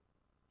food.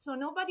 So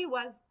nobody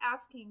was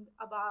asking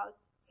about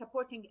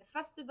supporting a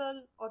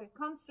festival or a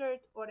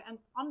concert or an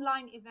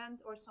online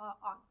event or so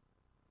on.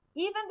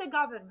 Even the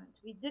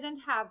government, we didn't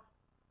have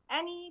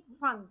any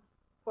fund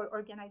for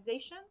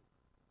organizations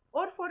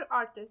or for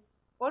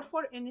artists or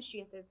for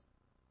initiatives.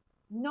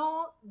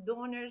 No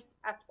donors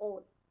at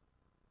all.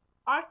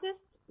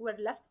 Artists were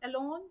left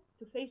alone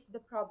to face the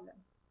problem.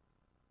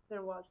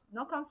 There was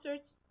no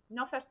concerts,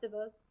 no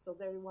festivals, so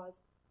there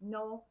was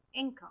no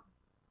income.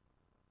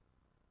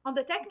 On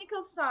the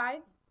technical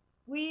side,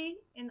 we,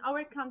 in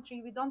our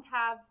country, we don't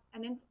have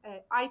an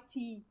a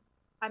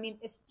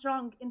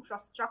strong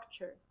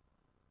infrastructure.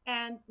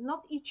 And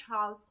not each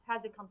house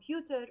has a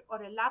computer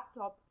or a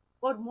laptop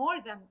or more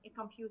than a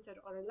computer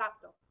or a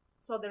laptop.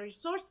 So the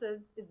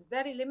resources is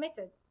very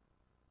limited.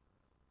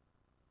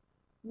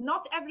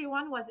 Not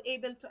everyone was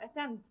able to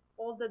attend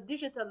all the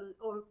digital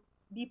or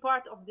be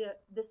part of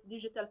this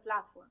digital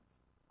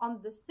platforms.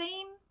 On the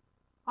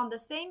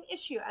same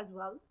issue as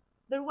well,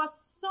 there was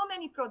so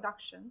many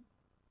productions,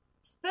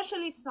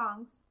 especially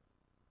songs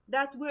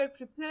that were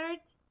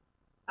prepared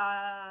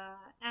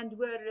and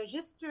were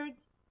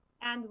registered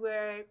and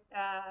were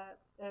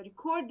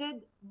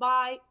recorded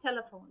by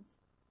telephones.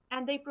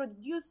 And they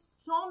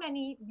produced so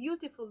many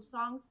beautiful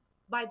songs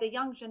by the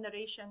young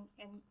generation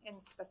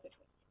in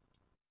specific.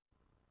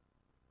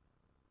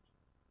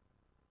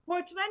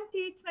 For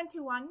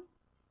 2021,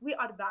 we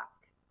are back.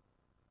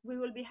 We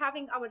will be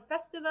having our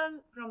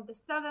festival from the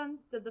 7th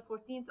to the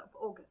 14th of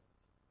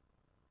August.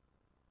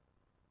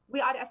 We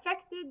are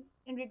affected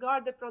in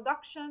regard to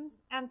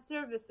productions and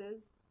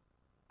services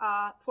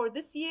for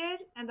this year,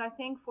 and I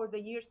think for the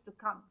years to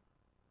come.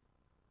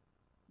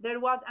 There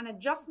was an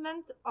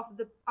adjustment of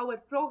our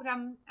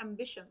program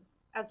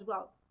ambitions as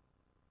well.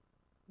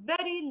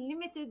 Very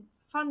limited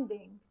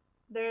funding.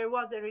 There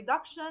was a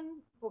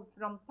reduction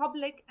from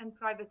public and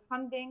private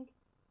funding,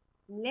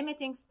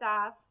 limiting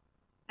staff,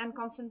 and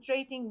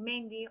concentrating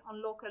mainly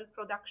on local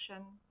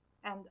production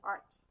and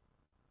arts.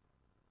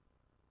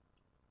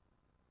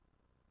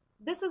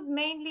 This is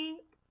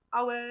mainly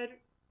our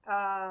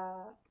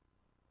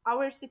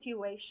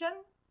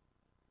situation.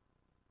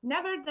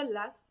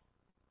 Nevertheless,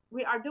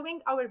 we are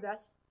doing our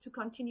best to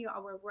continue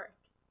our work.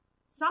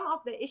 Some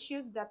of the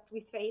issues that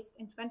we faced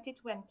in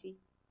 2020,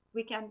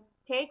 we can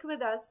take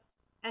with us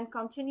and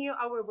continue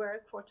our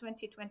work for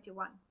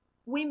 2021.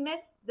 We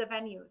missed the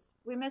venues.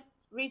 We missed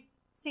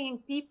seeing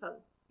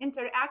people,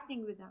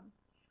 interacting with them.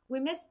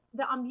 We missed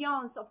the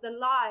ambiance of the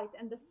light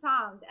and the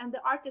sound and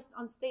the artist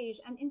on stage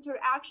and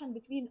interaction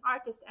between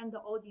artist and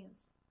the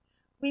audience.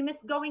 We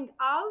missed going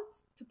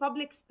out to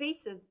public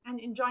spaces and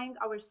enjoying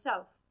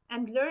ourselves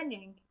and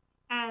learning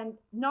and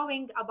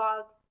knowing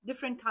about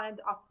different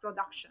kind of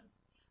productions.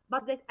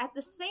 But that at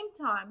the same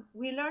time,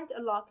 we learned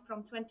a lot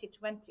from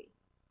 2020.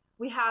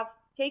 We have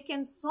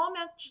taken so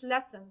much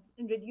lessons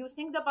in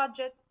reducing the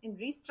budget, in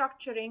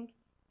restructuring,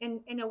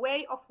 in a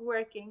way of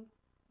working,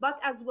 but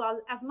as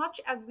well, as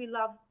much as we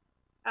love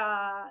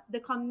the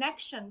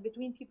connection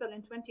between people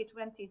in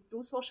 2020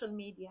 through social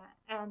media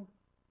and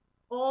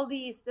all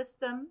the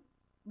system,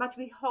 but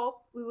we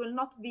hope we will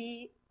not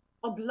be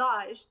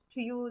obliged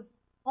to use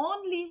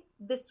only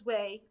this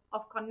way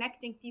of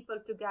connecting people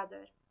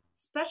together,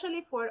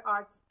 especially for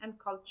arts and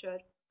culture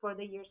for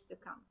the years to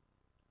come.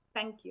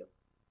 Thank you.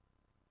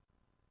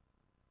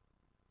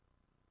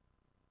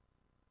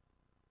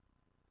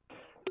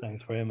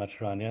 Thanks very much,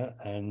 Rania.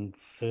 And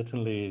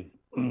certainly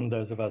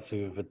those of us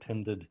who have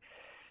attended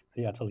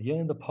the Atelier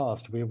in the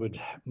past, we would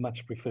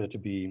much prefer to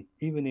be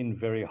even in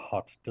very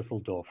hot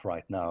Düsseldorf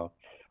right now,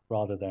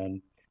 rather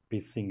than be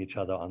seeing each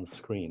other on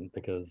screen,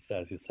 because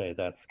as you say,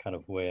 that's kind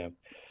of where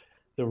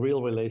the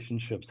real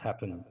relationships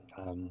happen.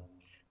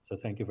 So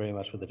thank you very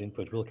much for that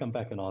input. We'll come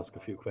back and ask a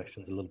few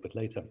questions a little bit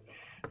later.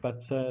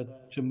 But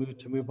to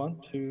move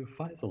on to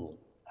Faisal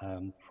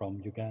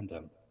from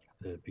Uganda,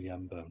 the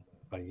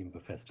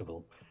Bayimba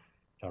Festival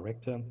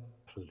Director,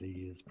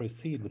 please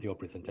proceed with your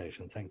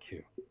presentation. Thank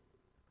you.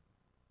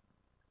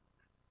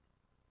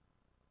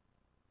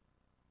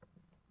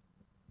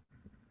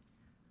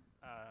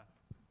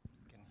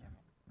 Can you hear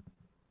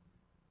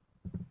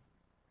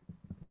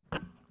me?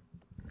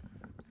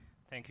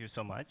 Thank you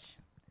so much.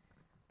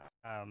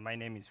 My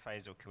name is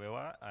Faisal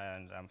Kiwewa,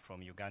 and I'm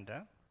from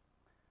Uganda.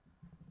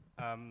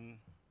 I'm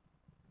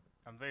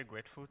very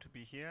grateful to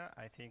be here.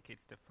 I think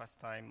it's the first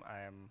time I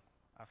am,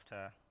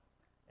 after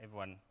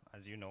everyone,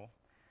 as you know,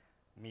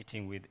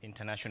 meeting with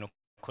international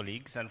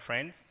colleagues and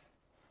friends.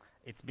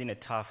 It's been a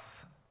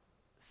tough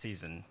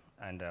season,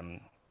 and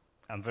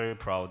I'm very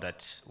proud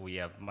that we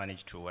have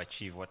managed to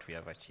achieve what we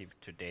have achieved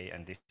today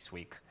and this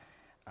week,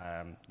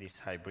 this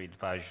hybrid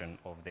version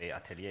of the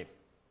Atelier.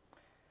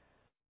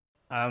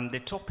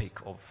 The topic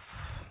of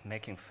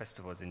making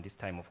festivals in this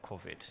time of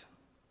COVID,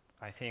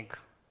 I think,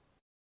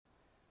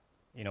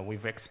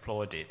 we've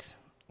explored it,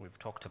 we've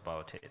talked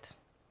about it.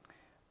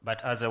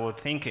 But as I was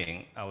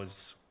thinking, I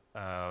was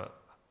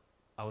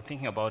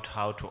thinking about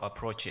how to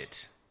approach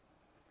it,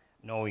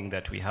 knowing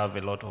that we have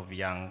a lot of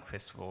young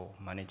festival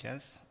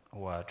managers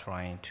who are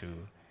trying to,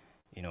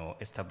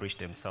 establish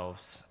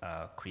themselves,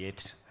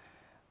 create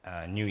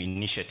new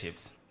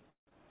initiatives.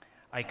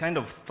 I kind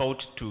of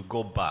thought to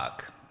go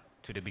back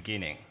to the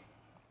beginning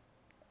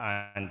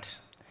and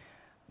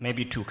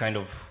maybe to kind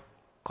of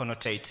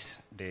connotate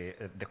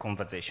the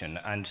conversation.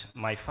 And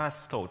my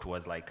first thought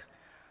was like,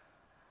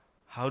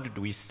 how did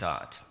we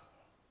start?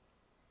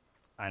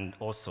 And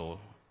also,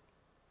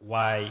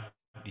 why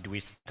did we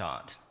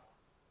start?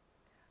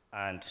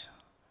 And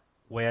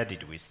where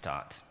did we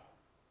start?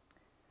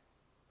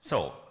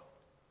 So,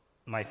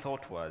 my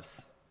thought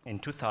was, in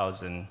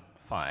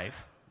 2005,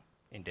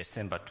 in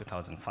December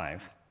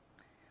 2005,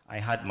 I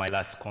had my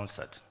last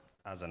concert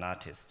as an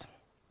artist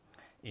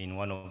in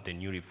one of the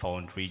newly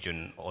found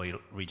oil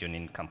region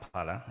in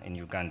Kampala, in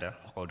Uganda,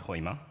 called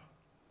Hoima.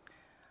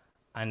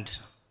 And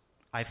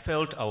I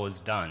felt I was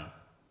done.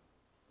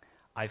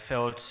 I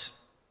felt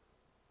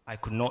I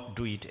could not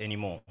do it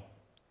anymore.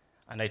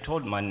 And I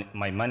told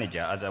my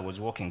manager as I was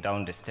walking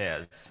down the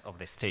stairs of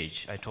the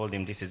stage, I told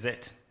him, this is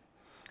it.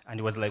 And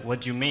he was like,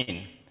 what do you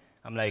mean?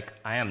 I'm like,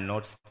 I am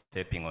not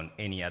stepping on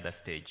any other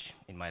stage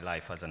in my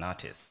life as an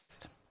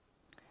artist.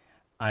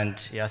 And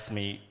he asked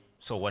me,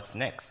 so what's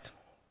next?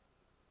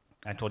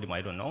 I told him,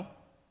 I don't know,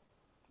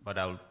 but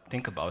I'll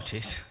think about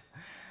it.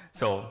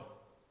 So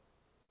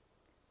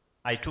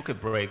I took a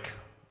break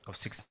of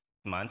 6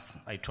 months.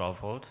 I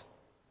traveled.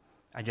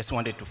 I just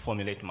wanted to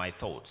formulate my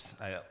thoughts,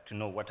 to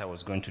know what I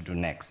was going to do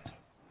next.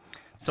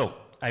 So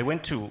I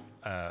went to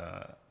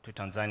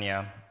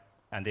Tanzania,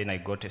 and then I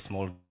got a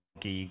small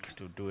gig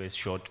to do a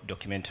short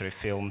documentary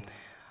film,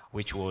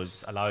 which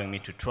was allowing me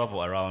to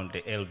travel around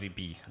the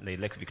LVB, the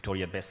Lake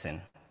Victoria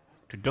Basin,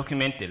 to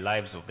document the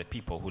lives of the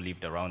people who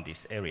lived around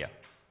this area.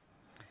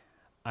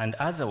 And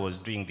as I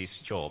was doing this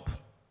job,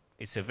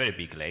 it's a very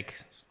big lake,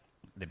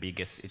 the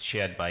biggest. It's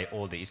shared by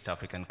all the East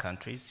African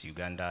countries,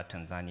 Uganda,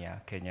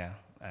 Tanzania, Kenya,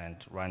 and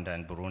Rwanda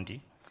and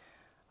Burundi.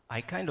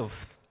 I kind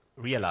of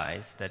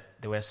realized that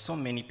there were so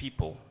many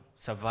people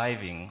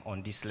surviving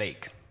on this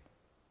lake,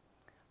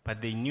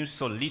 but they knew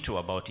so little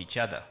about each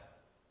other.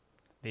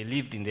 They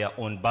lived in their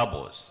own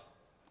bubbles.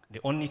 The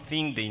only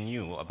thing they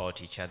knew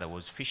about each other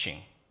was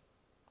fishing,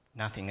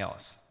 nothing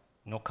else.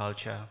 No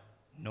culture,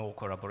 no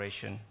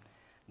collaboration,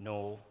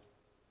 no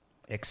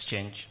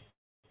exchange.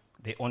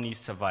 They only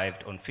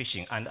survived on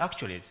fishing. And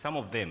actually, some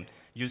of them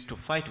used to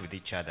fight with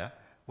each other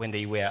when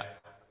they were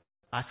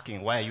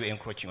asking, why are you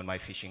encroaching on my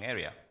fishing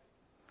area?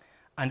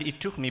 And it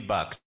took me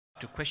back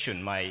to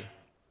question my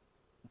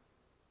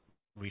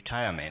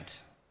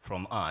retirement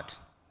from art.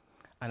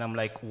 And I'm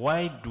like,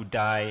 why did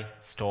I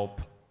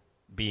stop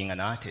being an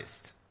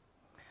artist?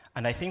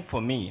 And I think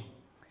for me,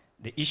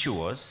 the issue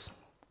was,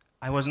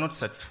 I was not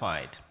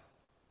satisfied.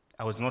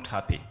 I was not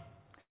happy.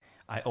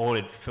 I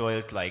always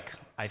felt like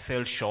I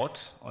fell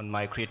short on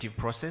my creative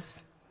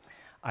process.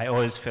 I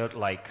always felt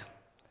like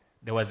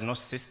there was no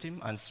system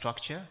and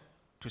structure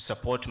to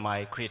support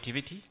my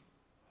creativity.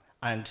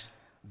 And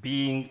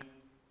being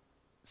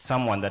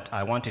someone that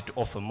I wanted to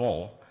offer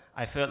more,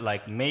 I felt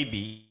like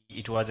maybe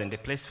it wasn't the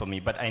place for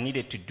me, but I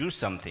needed to do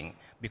something,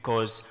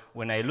 because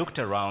when I looked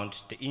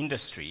around the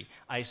industry,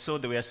 I saw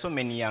there were so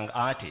many young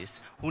artists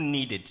who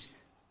needed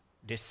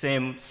the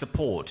same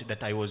support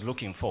that I was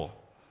looking for.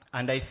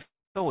 And I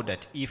thought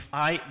that if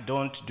I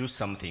don't do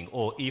something,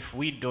 or if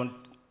we don't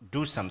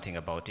do something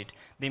about it,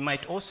 they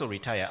might also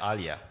retire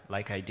earlier,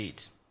 like I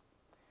did.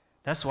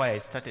 That's why I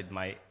started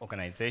my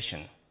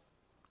organization,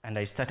 and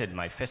I started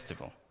my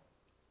festival.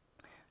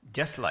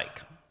 Just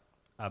like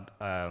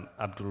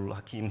Abdul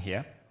Hakim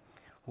here,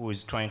 who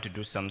is trying to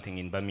do something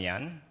in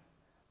Bamiyan,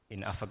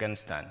 in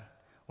Afghanistan.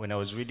 When I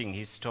was reading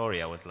his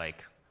story, I was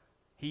like,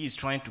 he is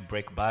trying to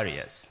break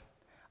barriers.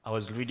 I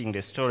was reading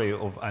the story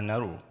of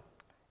Anaru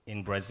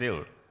in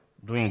Brazil,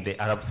 during the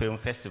Arab Film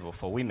Festival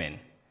for women.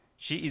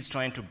 She is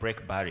trying to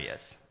break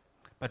barriers.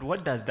 But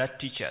what does that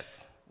teach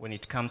us when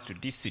it comes to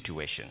this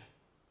situation?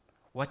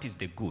 What is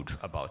the good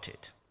about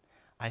it?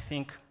 I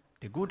think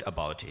the good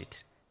about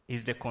it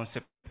is the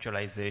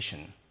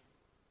conceptualization.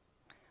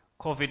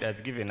 COVID has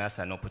given us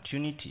an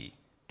opportunity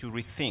to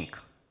rethink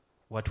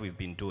what we've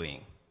been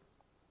doing.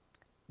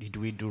 Did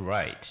we do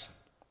right?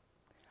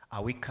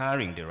 Are we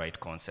carrying the right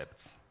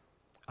concepts?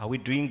 Are we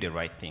doing the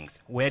right things?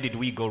 Where did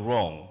we go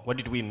wrong? What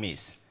did we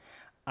miss?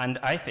 And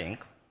I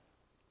think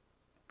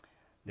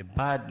the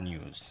bad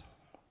news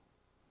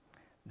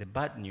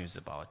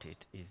about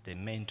it is the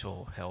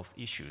mental health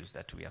issues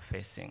that we are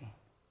facing.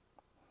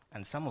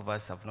 And some of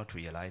us have not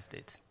realized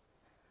it,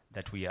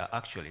 that we are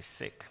actually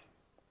sick.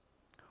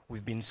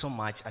 We've been so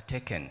much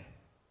taken,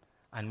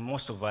 and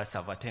most of us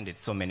have attended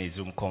so many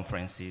Zoom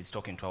conferences,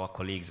 talking to our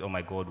colleagues, oh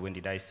my God, when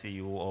did I see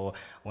you, or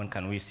when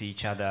can we see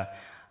each other?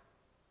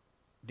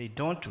 They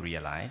don't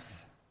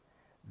realize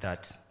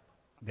that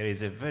there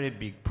is a very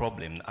big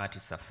problem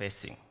artists are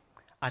facing,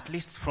 at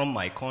least from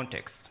my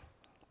context,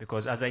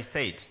 because as I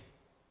said,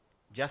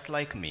 just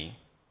like me,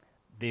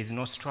 there is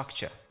no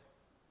structure.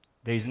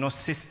 There is no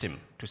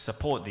system to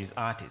support these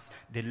artists.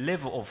 The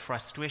level of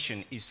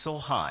frustration is so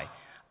high.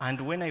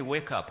 And when I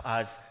wake up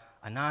as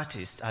an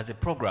artist, as a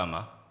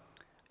programmer,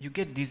 you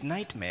get these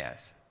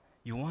nightmares.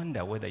 You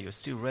wonder whether you're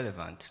still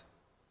relevant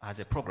as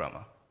a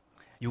programmer.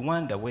 You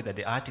wonder whether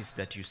the artist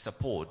that you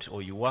support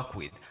or you work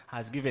with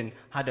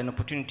had an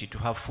opportunity to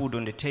have food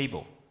on the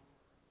table.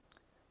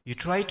 You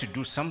try to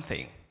do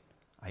something.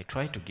 I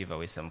try to give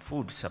away some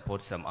food,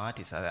 support some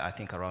artists. I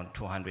think around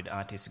 200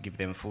 artists, give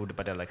them food,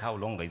 but like, how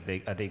long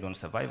are they going to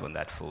survive on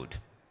that food?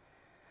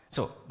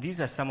 So these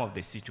are some of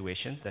the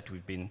situations that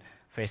we've been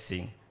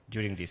facing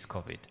during this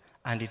COVID,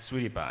 and it's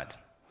really bad.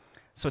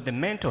 So the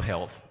mental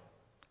health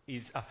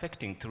is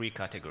affecting three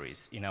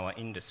categories in our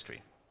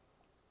industry.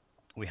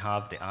 We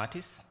have the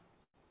artists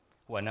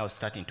who are now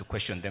starting to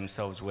question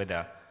themselves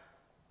whether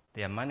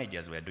their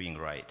managers were doing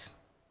right.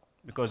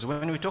 Because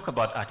when we talk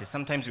about artists,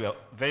 sometimes we are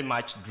very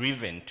much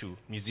driven to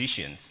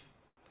musicians.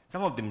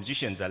 Some of the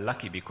musicians are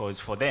lucky because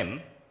for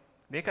them,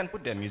 they can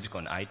put their music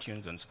on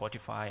iTunes, on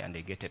Spotify, and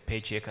they get a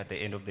paycheck at the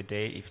end of the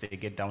day if they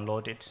get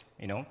downloaded,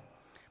 you know.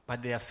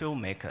 But they are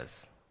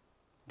filmmakers,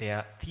 they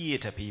are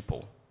theater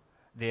people,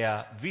 they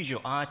are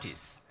visual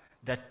artists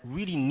that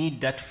really need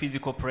that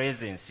physical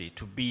presence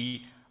to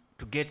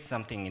get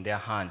something in their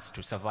hands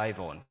to survive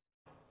on.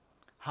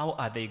 How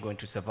are they going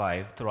to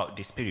survive throughout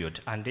this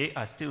period? And they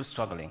are still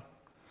struggling.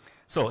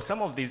 So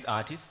some of these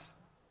artists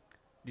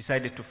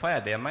decided to fire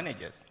their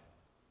managers.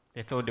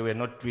 They thought they were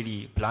not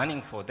really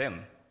planning for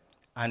them.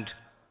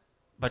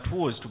 But who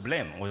was to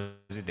blame?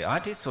 Was it the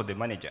artist or the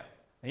manager?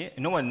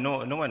 No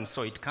one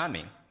saw it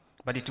coming,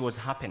 but it was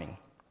happening.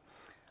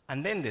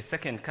 And then the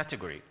second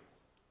category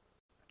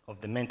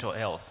of the mental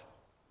health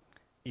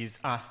is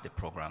us, the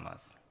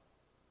programmers.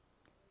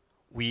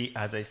 We,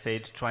 as I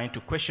said, trying to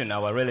question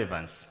our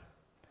relevance.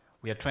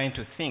 We are trying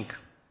to think,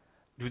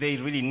 do they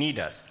really need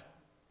us?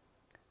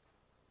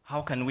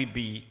 How can we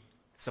be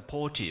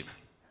supportive?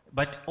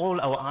 But all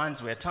our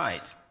hands were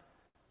tied.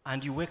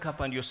 And you wake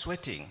up and you're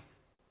sweating.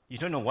 You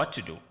don't know what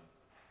to do.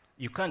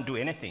 You can't do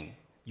anything.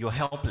 You're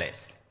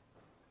helpless.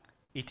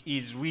 It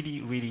is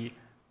really, really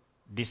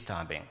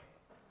disturbing.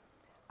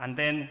 And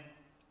then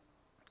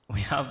we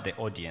have the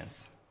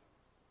audience.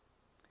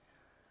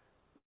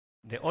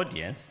 The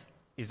audience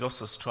is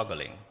also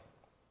struggling.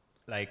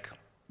 Like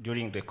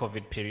during the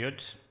COVID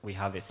period, we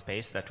have a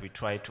space that we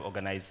try to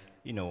organize,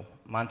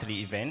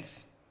 monthly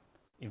events,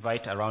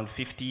 invite around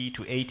 50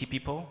 to 80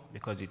 people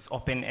because it's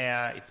open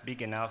air, it's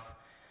big enough.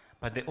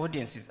 But the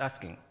audience is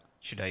asking,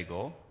 should I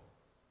go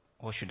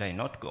or should I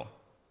not go?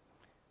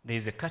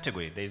 There's a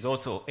category, there's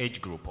also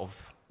age group of,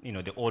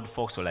 the old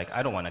folks who are like,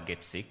 I don't want to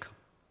get sick.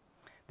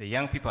 The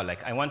young people are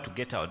like, I want to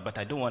get out, but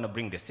I don't want to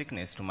bring the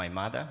sickness to my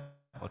mother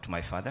or to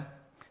my father.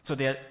 So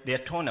they're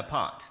torn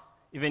apart.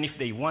 Even if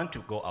they want to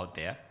go out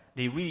there,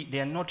 they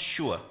are not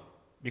sure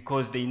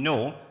because they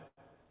know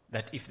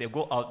that if they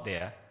go out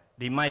there,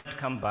 they might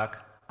come back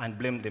and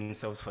blame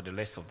themselves for the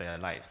rest of their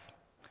lives.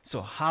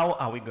 So how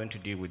are we going to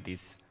deal with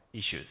these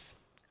issues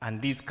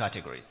and these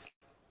categories?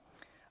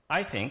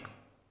 I think,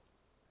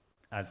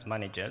 as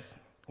managers,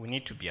 we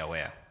need to be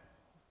aware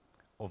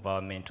of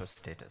our mental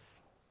status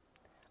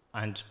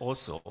and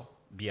also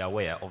be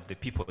aware of the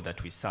people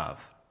that we serve,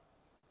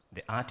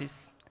 the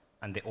artists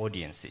and the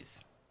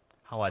audiences.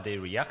 How are they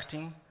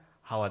reacting?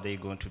 How are they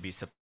going to be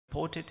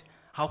supported?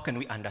 How can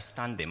we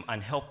understand them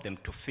and help them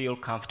to feel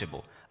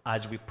comfortable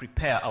as we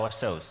prepare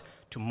ourselves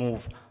to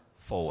move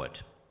forward?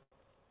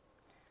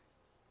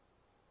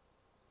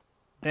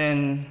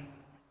 Then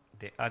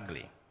the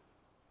ugly.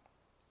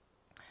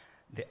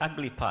 The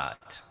ugly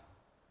part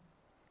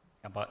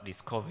about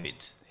this COVID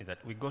is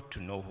that we got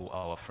to know who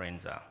our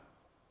friends are.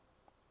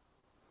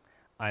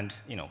 And,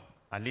 you know,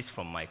 at least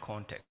from my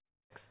context,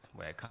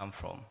 where I come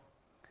from,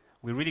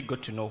 we really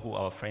got to know who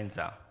our friends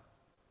are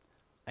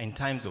in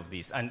times of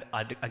this. And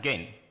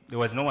again, there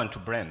was no one to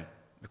blame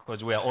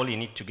because we are all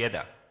in it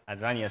together.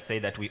 As Rania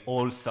said, that we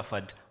all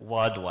suffered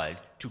worldwide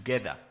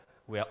together.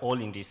 We are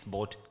all in this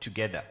boat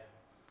together.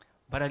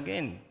 But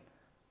again,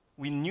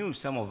 we knew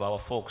some of our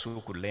folks who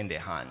could lend a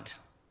hand,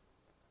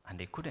 and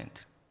they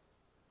couldn't.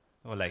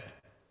 They were like,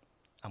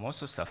 I'm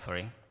also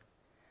suffering.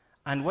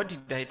 And what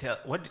did I tell?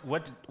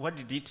 What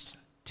did it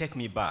take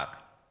me back?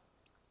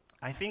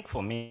 I think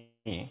for me,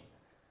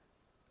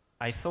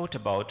 I thought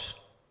about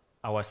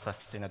our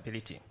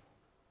sustainability.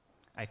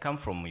 I come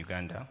from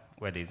Uganda,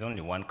 where there is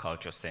only one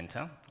culture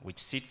center, which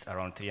sits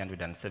around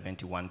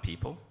 371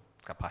 people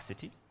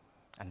capacity,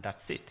 and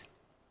that's it.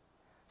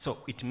 So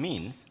it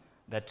means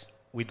that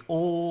with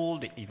all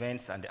the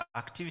events and the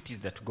activities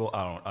that go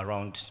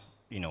around,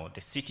 you know,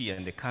 the city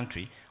and the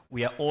country,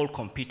 we are all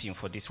competing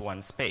for this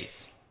one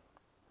space.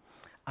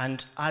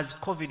 And as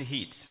COVID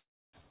hit,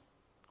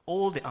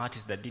 all the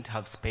artists that didn't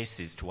have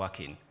spaces to work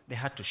in, they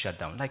had to shut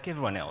down, like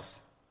everyone else.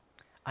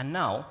 And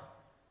now,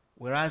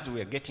 whereas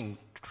we are getting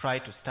to try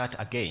to start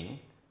again,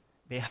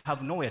 they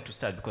have nowhere to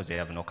start because they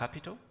have no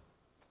capital,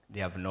 they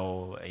have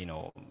no, you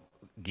know,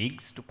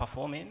 gigs to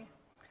perform in,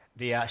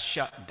 they are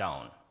shut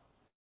down.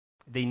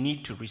 They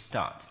need to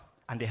restart,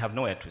 and they have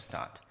nowhere to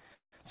start.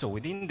 So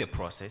within the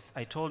process,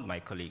 I told my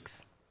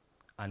colleagues,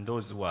 and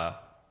those who are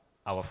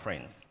our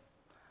friends,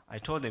 I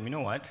told them, you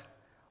know what,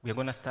 we're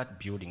going to start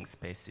building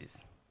spaces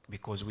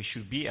because we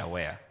should be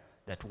aware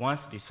that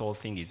once this whole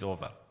thing is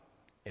over,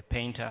 a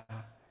painter,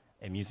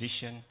 a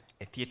musician,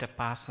 a theater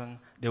person,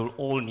 they will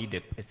all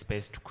need a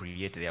space to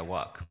create their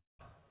work.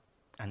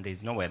 And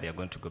there's nowhere they're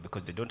going to go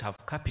because they don't have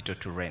capital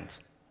to rent.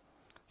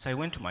 So I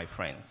went to my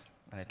friends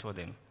and I told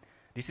them,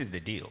 this is the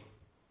deal.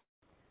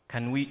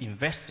 Can we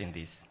invest in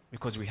this?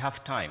 Because we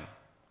have time,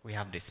 we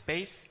have the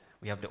space,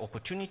 we have the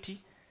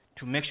opportunity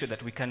to make sure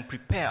that we can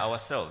prepare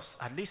ourselves.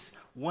 At least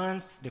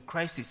once the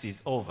crisis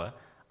is over,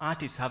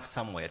 artists have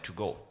somewhere to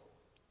go.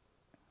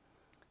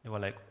 They were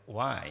like,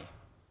 why?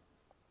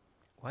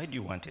 Why do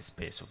you want a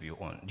space of your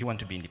own? Do you want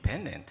to be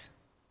independent?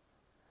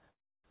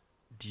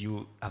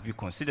 Have you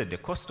considered the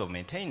cost of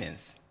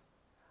maintenance?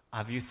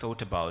 Have you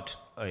thought about,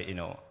 you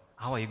know,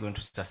 how are you going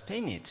to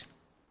sustain it?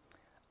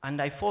 And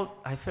I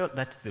felt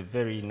that's a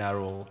very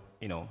narrow,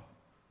 you know,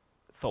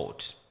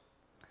 thought.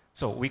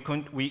 So we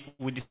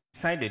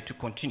decided to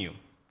continue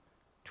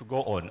to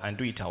go on and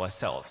do it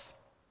ourselves.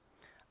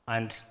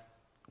 And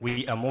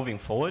we are moving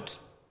forward.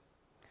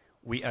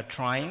 We are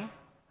trying.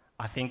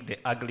 I think the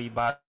ugly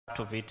part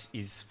of it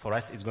is, for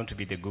us, is going to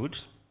be the good.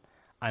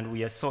 And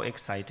we are so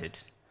excited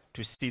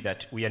to see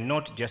that we are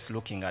not just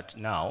looking at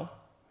now,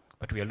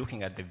 but we are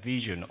looking at the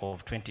vision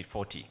of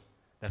 2040,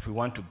 that we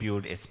want to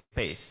build a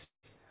space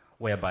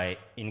whereby,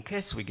 in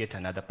case we get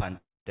another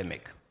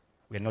pandemic,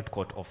 we are not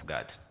caught off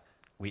guard.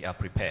 We are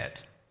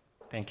prepared.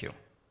 Thank you.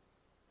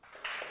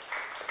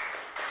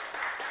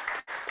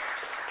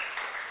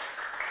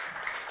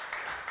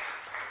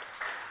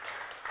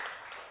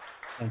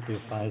 Thank you,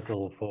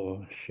 Faisal,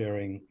 for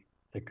sharing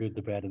the good,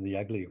 the bad, and the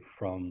ugly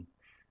from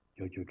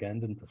your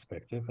Ugandan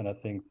perspective. And I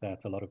think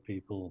that a lot of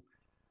people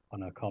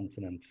on our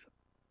continent,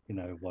 you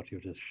know, what you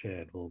just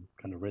shared will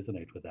kind of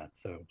resonate with that.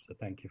 So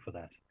thank you for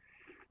that.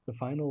 The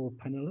final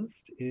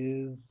panelist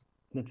is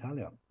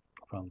Natália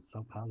from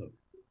Sao Paulo.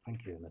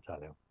 Thank you,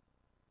 Natália.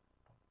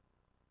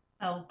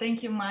 Oh,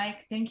 thank you,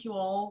 Mike. Thank you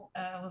all.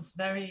 It was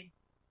very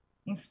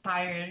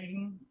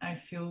inspiring. I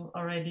feel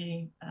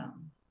already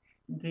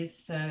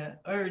this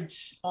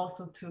urge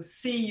also to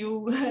see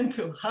you and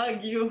to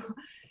hug you.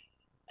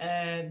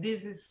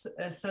 This is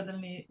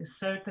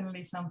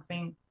certainly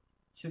something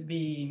to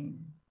be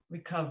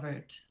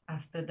recovered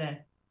after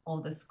that,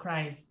 all this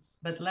crisis.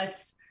 But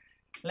let's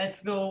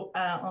go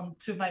on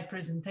to my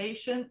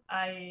presentation.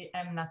 I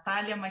am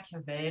Natália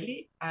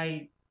Machiavelli.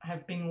 I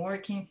have been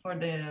working for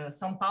the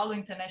São Paulo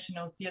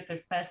International Theatre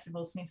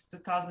Festival since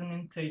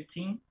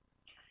 2013.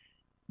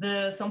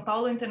 The São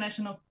Paulo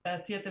International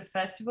Theatre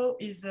Festival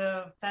is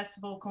a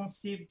festival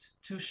conceived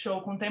to show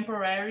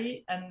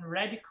contemporary and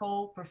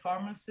radical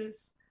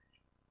performances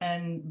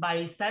and by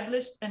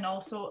established and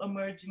also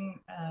emerging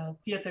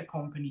theatre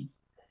companies.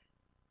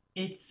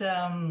 it's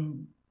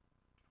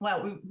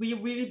well, we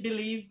really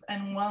believe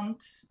and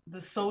want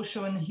the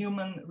social and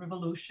human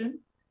revolution,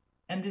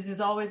 and this is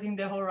always in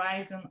the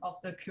horizon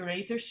of the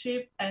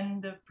curatorship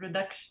and the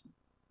production.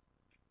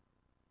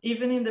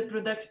 Even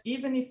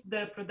if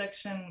the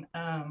production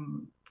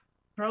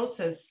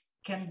process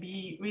can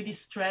be really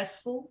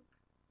stressful,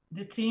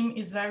 the team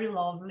is very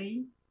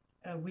lovely.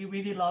 We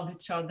really love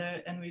each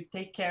other and we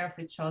take care of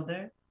each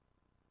other.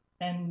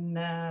 And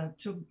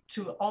to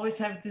always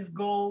have this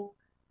goal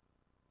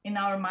in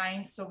our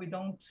minds so we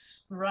don't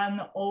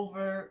run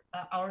over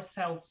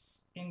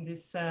ourselves in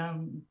this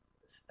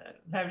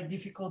very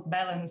difficult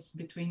balance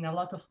between a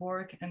lot of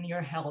work and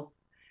your health.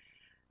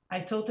 I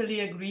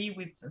totally agree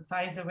with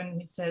Faisal when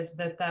he says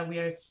that we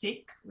are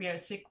a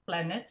sick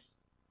planet.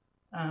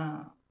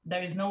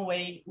 There is no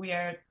way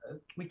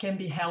we can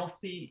be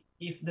healthy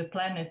if the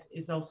planet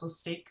is also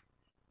sick.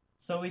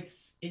 So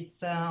it's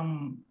a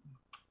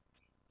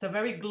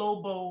very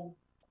global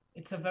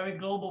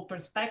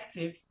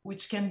perspective,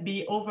 which can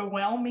be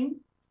overwhelming.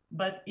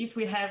 But if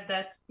we have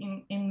that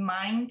in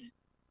mind,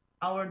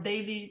 our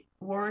daily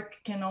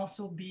work can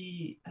also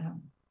be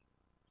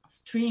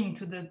streamed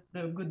to the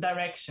good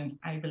direction,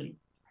 I believe.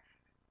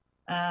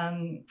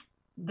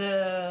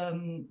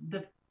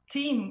 The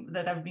team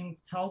that I've been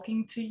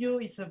talking to you,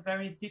 it's a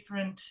very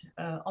different,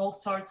 all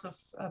sorts of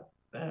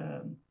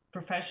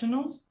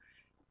professionals.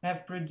 We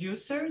have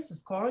producers,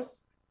 of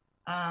course,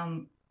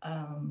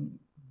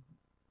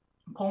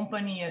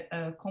 company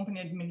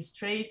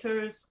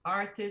administrators,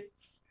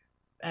 artists,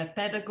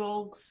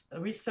 pedagogues,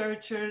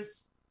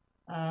 researchers,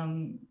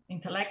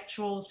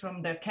 intellectuals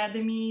from the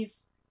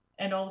academies,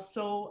 and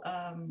also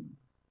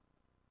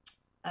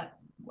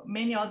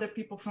many other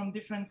people from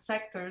different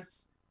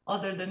sectors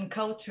other than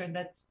culture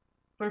that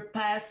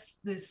surpass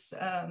this,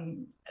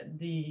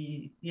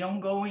 the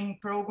ongoing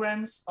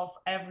programs of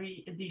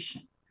every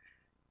edition.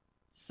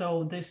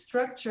 So the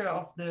structure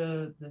of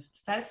the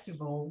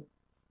festival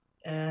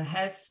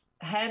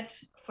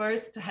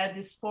first had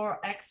these 4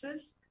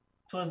 axes.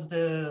 It was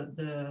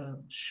the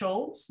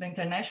shows, the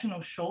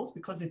international shows,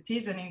 because it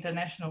is an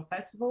international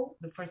festival.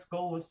 The first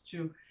goal was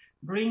to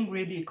bring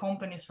really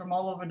companies from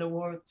all over the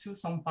world to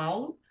São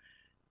Paulo.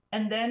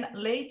 And then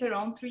later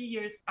on, 3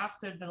 years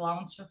after the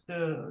launch of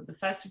the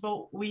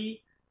festival,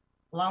 we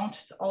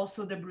launched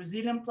also the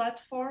Brazilian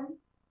platform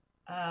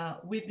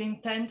with the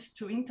intent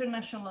to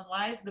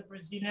internationalize the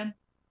Brazilian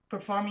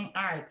performing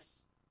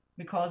arts,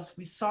 because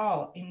we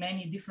saw in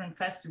many different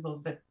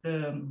festivals that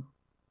the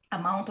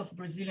amount of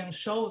Brazilian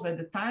shows at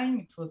the time,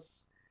 it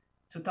was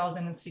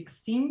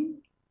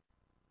 2016,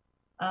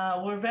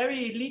 were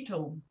very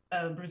little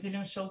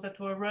Brazilian shows that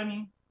were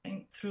running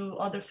through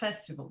other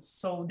festivals.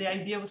 So the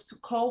idea was to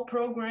call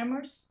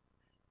programmers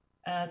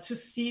to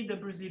see the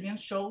Brazilian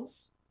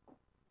shows,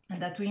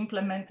 and that we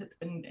implemented,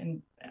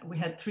 and we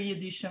had 3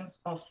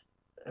 editions of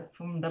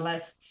from the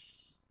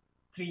last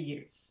 3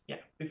 years,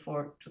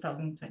 before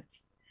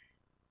 2020.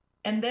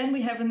 And then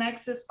we have an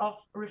axis of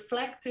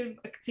reflective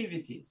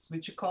activities,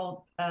 which are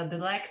called the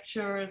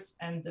lectures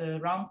and the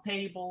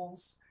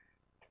roundtables.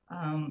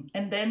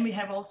 And then we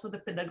have also the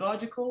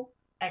pedagogical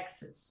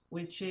axis,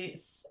 which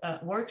is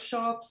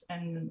workshops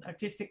and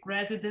artistic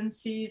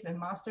residencies and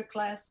master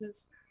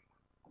classes.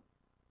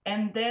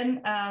 And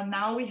then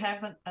now we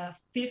have a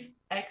 5th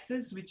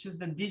axis, which is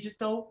the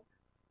digital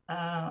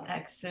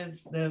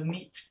axis, the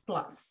Meet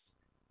Plus,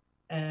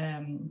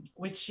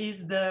 which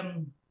is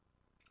the,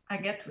 I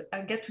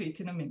get to it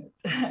in a minute.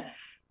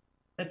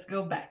 Let's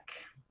go back.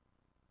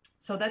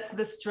 So that's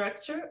the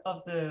structure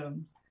of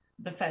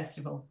the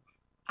festival.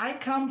 I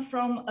come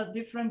from a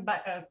different,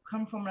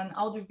 come from an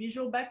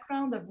audiovisual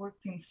background. I've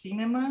worked in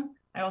cinema.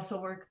 I also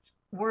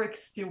work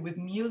still with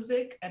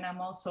music, and I'm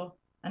also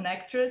an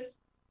actress.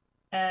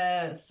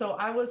 So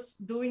I was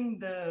doing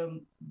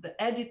the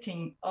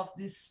editing of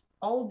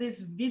all this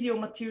video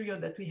material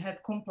that we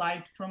had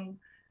compiled from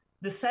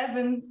the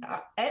 7.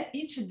 At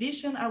each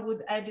edition, I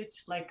would edit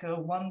like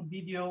one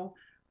video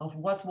of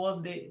what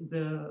was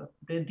the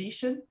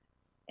edition.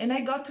 And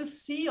I got to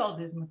see all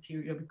this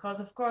material because,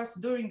 of course,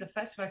 during the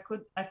festival,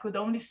 I could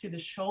only see the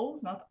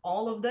shows, not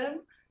all of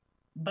them,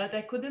 but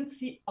I couldn't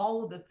see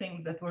all the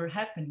things that were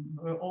happening.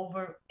 There were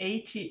over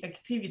 80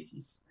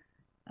 activities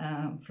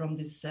from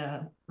this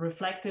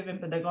reflective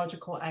and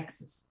pedagogical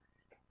axis.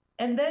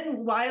 And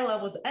then while I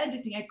was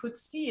editing, I could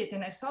see it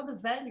and I saw the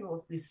value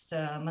of this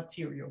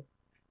material.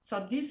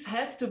 So this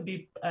has to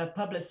be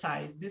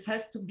publicized. This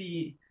has to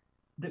be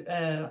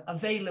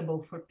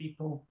available for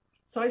people.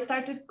 So I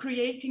started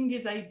creating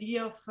this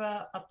idea of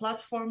a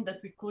platform that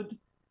we could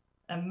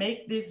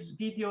make this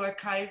video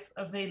archive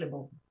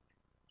available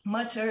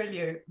much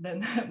earlier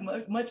than,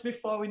 much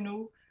before we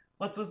knew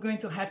what was going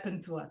to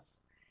happen to us.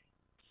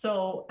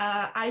 So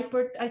I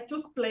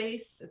took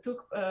place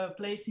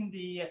in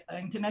the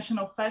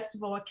International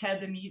Festival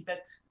Academy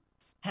that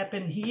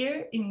happened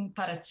here in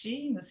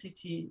Paraty, in the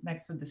city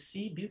next to the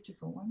sea,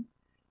 beautiful one,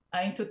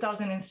 in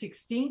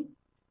 2016.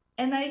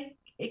 And I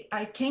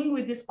I came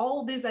with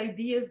all these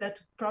ideas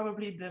that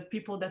probably the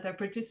people that are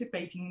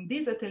participating in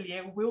this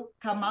atelier will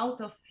come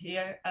out of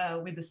here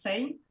with the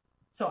same.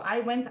 So I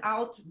went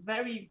out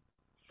very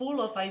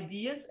full of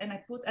ideas, and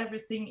I put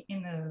everything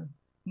in a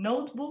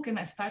notebook, and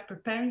I started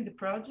preparing the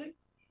project,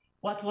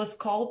 what was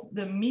called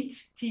the Meet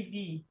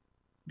TV.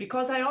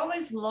 Because I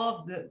always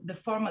loved the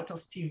format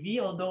of TV,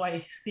 although I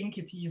think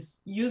it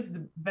is used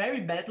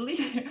very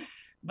badly.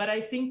 But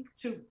I think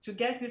to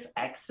get this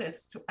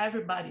access to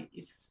everybody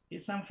is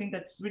something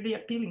that's really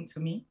appealing to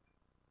me.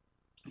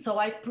 So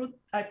I put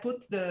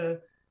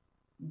the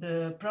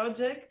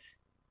project,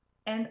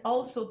 and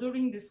also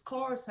during this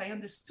course, I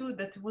understood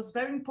that it was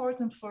very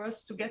important for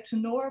us to get to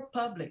know our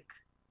public,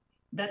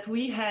 that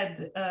we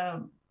had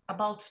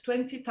about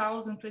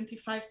 20,000,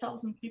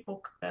 25,000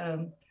 people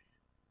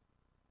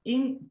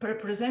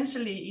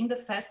presentially in the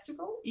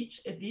festival,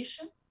 each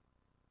edition.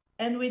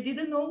 And we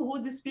didn't know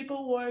who these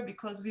people were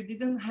because we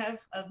didn't have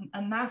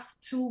enough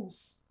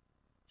tools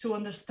to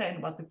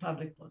understand what the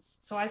public was.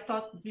 So I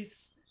thought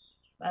this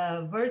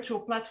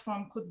virtual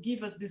platform could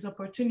give us this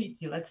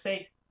opportunity, let's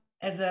say,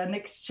 as an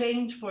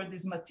exchange for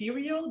this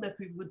material that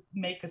we would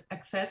make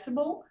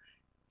accessible,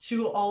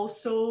 to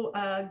also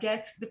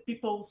get the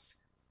people's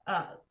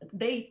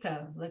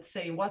data, let's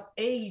say, what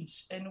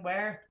age and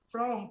where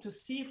from, to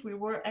see if we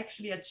were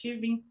actually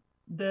achieving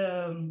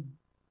the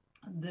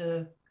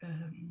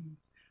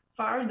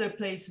farther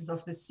places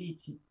of the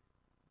city,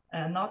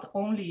 not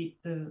only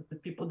the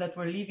people that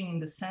were living in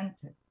the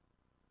center.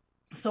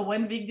 So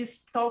when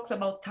Vigdis talks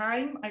about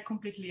time, I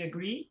completely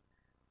agree.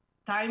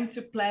 Time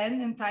to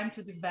plan and time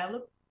to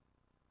develop,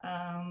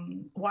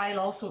 while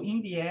also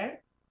in the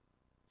air.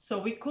 So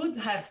we could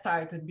have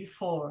started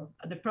before.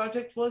 The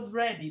project was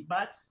ready,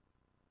 but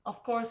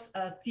of course,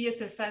 a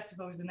theater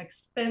festival is an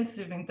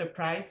expensive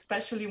enterprise,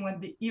 especially when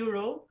the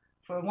euro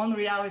for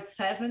 €1 is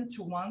 7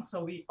 to 1.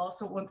 So we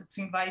also wanted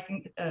to invite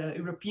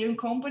European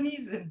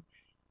companies, and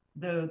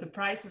the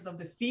prices of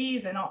the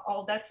fees and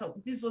all that. So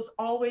this was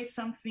always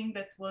something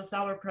that was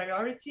our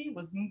priority,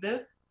 was in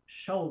the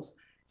shows.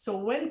 So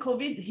when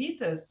COVID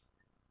hit us,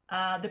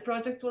 the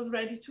project was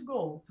ready to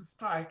go, to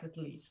start at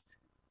least.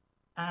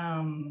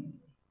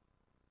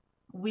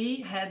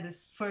 We had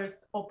this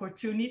first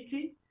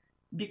opportunity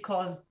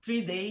because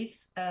 3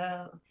 days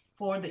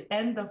for the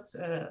end of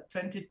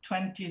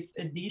 2020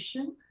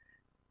 edition,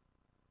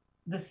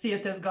 the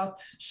theaters got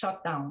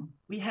shut down.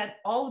 We had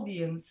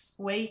audience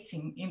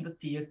waiting in the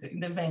theater, in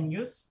the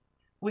venues.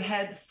 We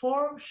had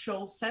 4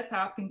 shows set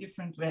up in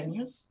different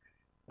venues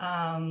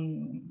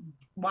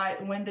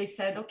when they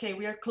said, okay,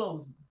 we are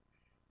closed.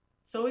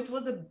 So it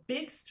was a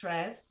big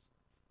stress.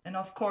 And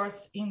of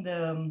course,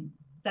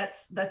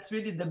 that's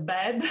really the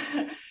bad.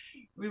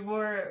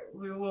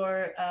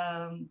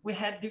 We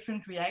had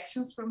different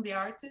reactions from the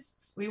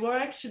artists. We were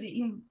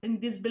actually in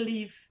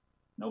disbelief.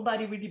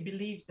 Nobody really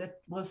believed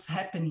that was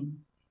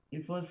happening.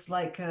 It was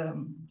like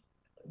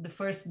the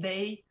first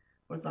day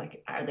was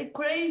like, are they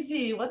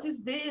crazy? What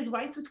is this?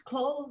 Why to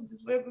close?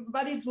 This where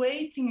everybody's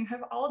waiting. You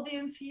have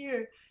audience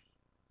here.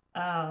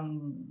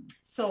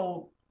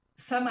 So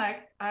some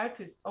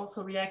artists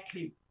also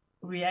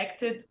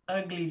reacted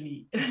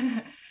uglily.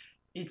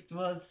 It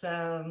was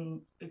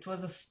and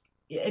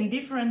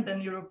different than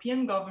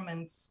European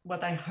governments.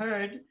 What I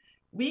heard,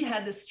 we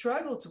had a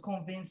struggle to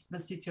convince the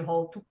city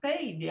hall to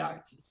pay the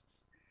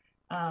artists.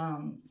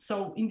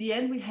 So in the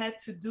end, we had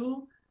to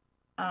do.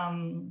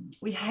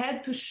 We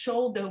had to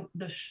show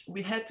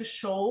we had to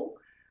show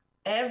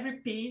every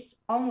piece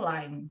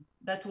online.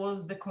 That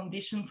was the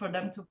condition for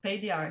them to pay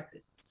the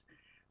artists.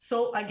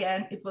 So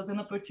again, it was an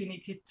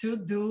opportunity to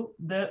do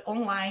the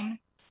online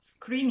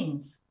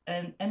screenings.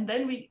 And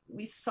then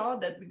we saw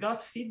that we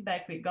got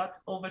feedback. We got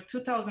over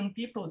 2,000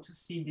 people to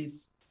see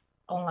these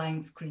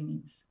online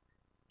screenings.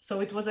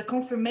 So it was a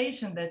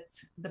confirmation that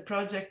the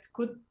project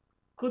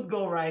could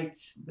go right.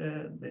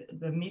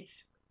 The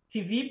Meet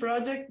TV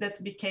project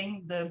that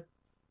became the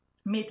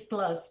Meet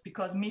Plus,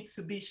 because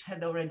Mitsubishi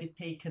had already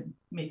taken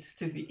Meet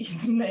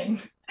TV name.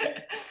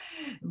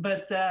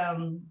 But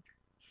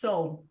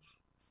so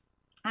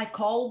I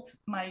called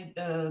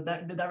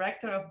the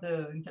director of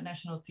the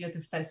International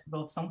Theatre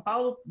Festival of São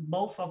Paulo,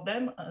 both of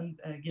them,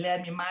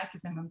 Guilherme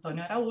Marques and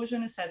Antônio Araújo,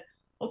 and I said,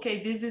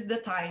 okay, this is the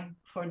time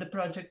for the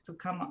project to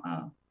come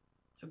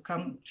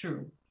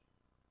true.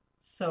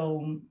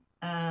 So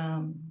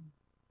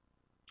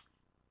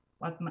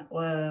what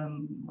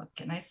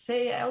can I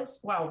say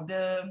else? Wow,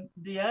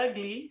 the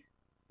ugly,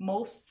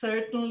 most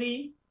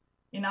certainly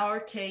in our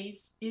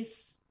case,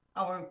 is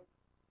our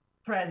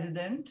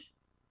president,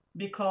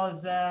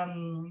 because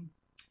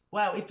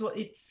well,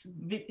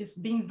 it's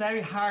been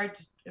very hard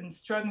and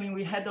struggling.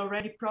 We had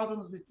already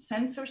problems with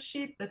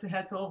censorship that we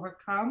had to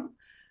overcome,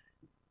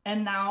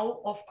 and now,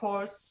 of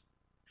course,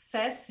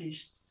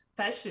 fascists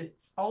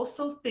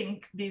also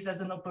think this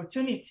as an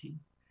opportunity,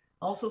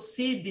 also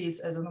see this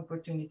as an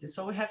opportunity.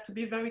 So we have to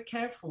be very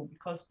careful,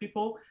 because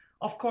people,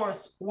 of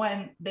course,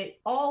 when they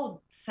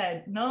all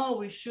said, no,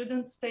 we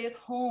shouldn't stay at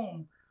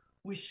home,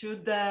 we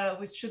should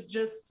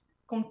just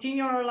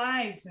continue our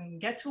lives and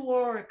get to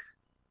work,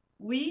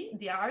 we,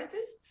 the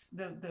artists,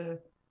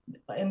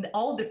 and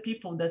all the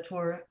people that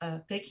were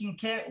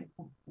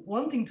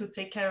wanting to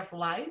take care of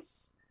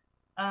lives,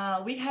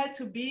 we had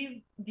to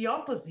be the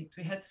opposite.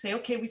 We had to say,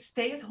 okay, we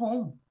stay at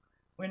home.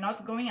 We're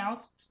not going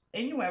out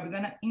anywhere. We're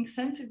going to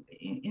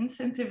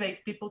incentivize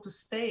people to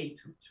stay,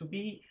 to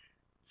be.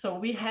 So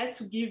we had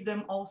to give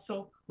them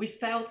also, we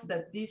felt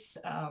that this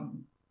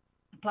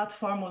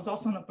platform was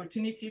also an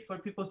opportunity for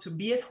people to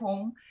be at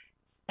home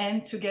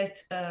and to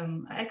get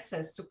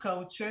access to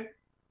culture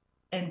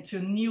and to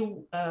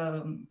new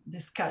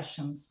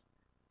discussions.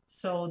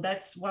 So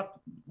that's what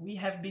we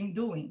have been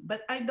doing.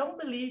 But I don't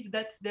believe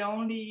that's the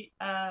only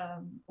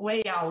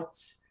way out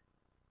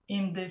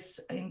in this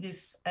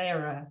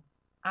era.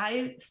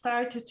 I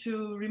started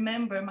to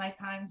remember my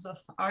times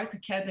of art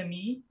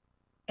academy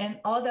and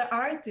other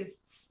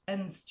artists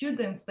and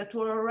students that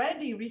were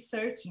already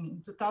researching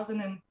in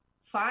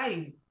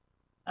 2005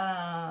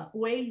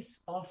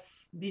 ways of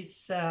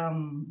this,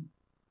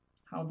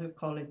 how do you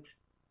call it?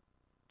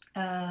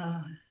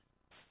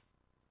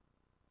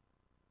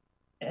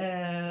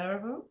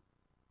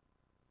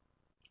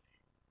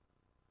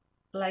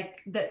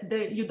 Like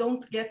you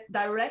don't get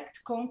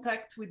direct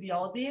contact with the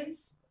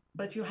audience,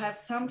 but you have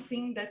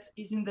something that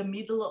is in the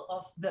middle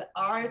of the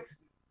art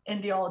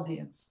and the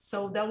audience.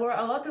 So there were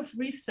a lot of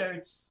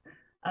research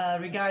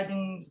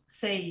regarding,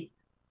 say,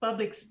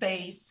 public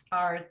space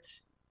art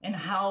and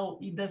how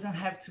it doesn't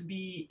have to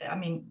be, I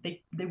mean,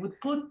 they would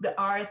put the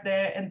art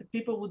there and the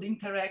people would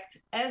interact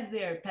as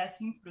they're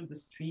passing through the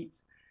street.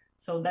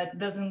 So that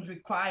doesn't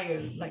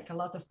require like a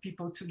lot of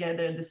people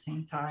together at the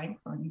same time,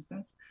 for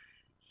instance.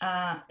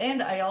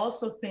 And I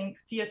also think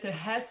theater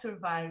has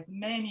survived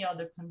many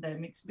other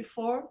pandemics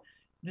before.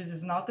 This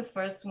is not the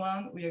first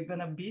one. We are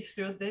gonna be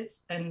through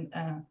this. And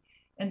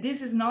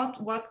this is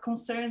not what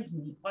concerns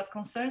me. What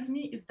concerns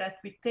me is that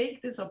we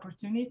take this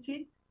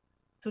opportunity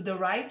to the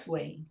right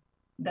way,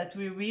 that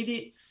we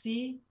really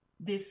see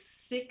this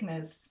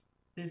sickness,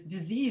 this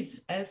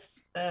disease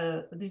as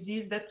a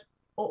disease that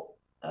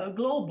a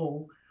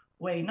global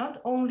way, not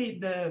only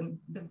the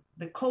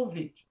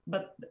COVID,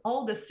 but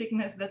all the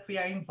sickness that we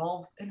are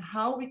involved and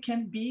how we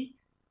can be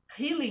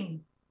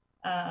healing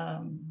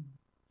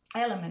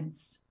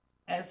elements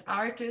as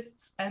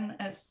artists and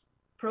as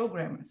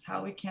programmers,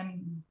 how we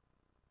can,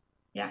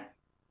 yeah,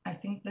 I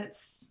think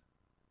that's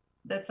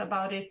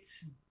about it.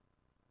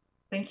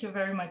 Thank you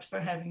very much for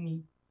having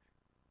me.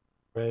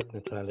 Great,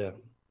 Natália.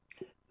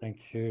 Thank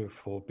you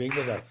for being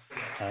with us.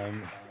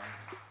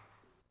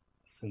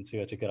 Since you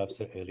had to get up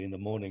so early in the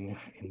morning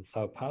in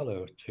Sao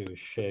Paulo to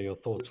share your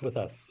thoughts with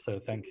us. So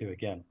thank you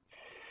again.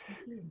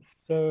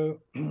 So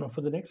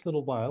for the next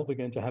little while, we're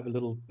going to have a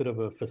little bit of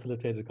a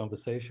facilitated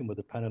conversation with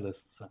the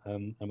panelists,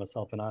 and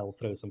myself and I will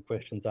throw some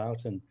questions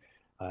out and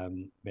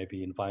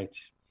maybe invite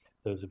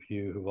those of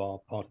you who are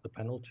part of the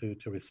panel to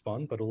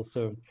respond, but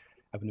also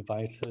I've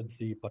invited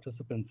the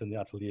participants in the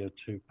atelier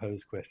to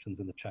pose questions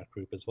in the chat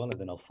group as well, and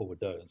then I'll forward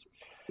those.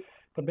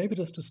 But maybe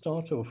just to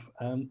start off,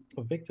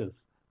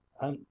 Vigdis,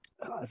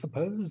 I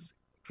suppose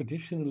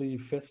traditionally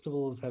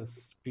festivals have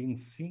been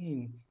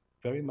seen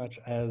very much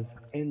as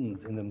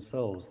ends in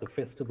themselves. The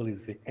festival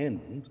is the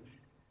end,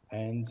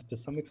 and to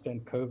some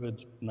extent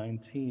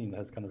COVID-19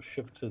 has kind of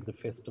shifted the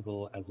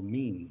festival as a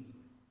means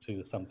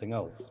to something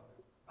else.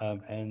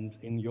 And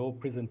in your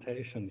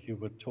presentation, you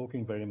were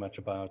talking very much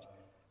about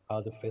how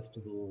the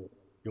festival,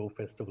 your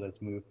festival,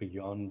 has moved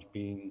beyond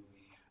being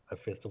a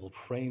festival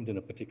framed in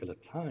a particular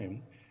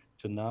time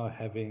to now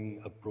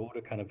having a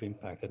broader kind of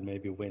impact that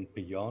maybe went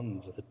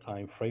beyond the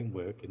time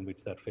framework in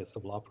which that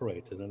festival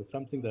operated. And it's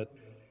something that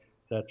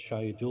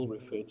Shahidul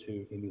referred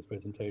to in his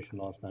presentation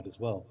last night as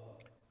well.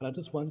 And I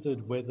just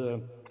wondered whether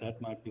that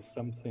might be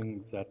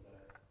something that,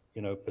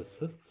 you know,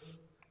 persists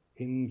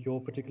in your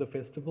particular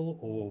festival,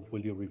 or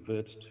will you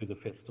revert to the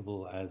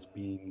festival as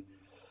being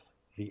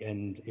the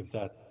end, if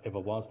that ever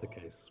was the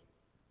case?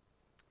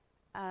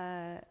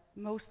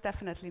 Most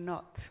definitely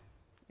not,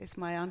 is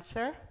my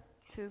answer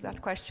to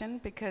that question,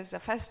 because a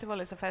festival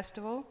is a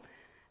festival,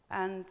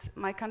 and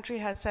my country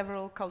has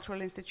several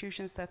cultural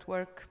institutions that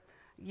work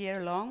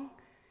year-long.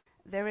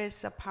 There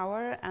is a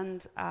power,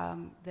 and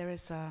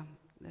there's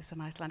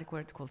an Icelandic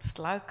word called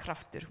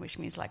slagkraftur, which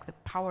means like the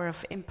power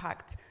of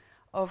impact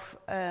of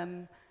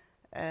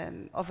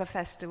a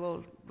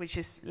festival, which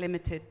is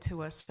limited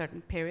to a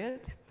certain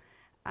period.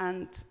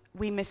 And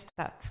we missed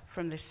that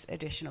from this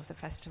edition of the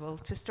festival.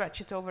 To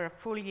stretch it over a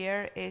full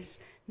year is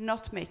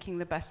not making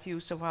the best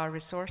use of our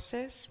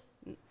resources,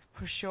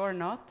 for sure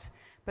not,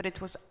 but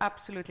it was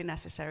absolutely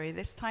necessary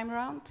this time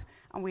around,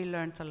 and we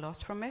learned a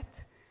lot from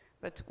it.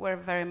 But we're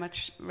very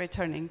much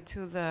returning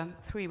to the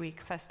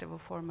 3-week festival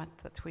format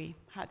that we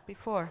had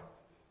before.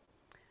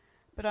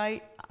 But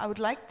I would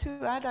like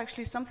to add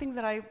actually something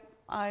that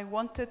I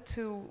wanted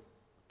to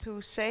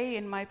say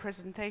in my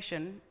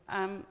presentation,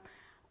 and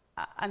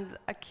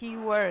a key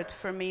word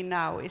for me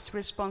now is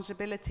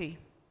responsibility.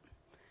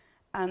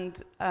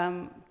 And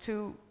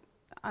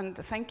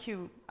thank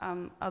you,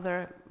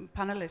 other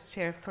panelists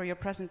here, for your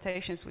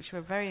presentations, which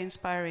were very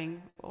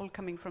inspiring, all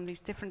coming from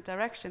these different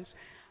directions.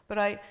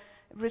 But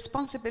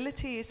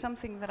responsibility is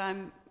something that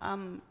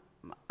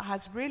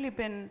has really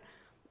been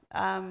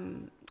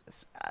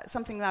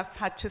something that I've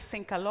had to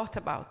think a lot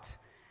about.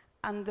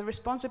 And the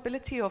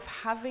responsibility of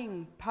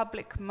having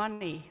public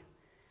money,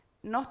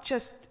 not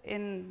just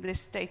in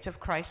this state of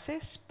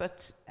crisis,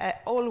 but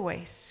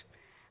always.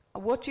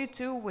 What you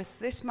do with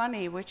this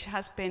money, which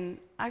has been,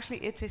 actually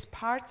it is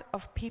part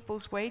of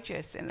people's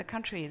wages in the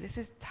country. This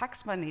is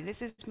tax money,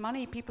 this is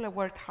money people have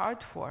worked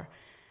hard for.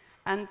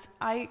 And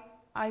I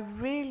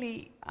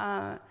really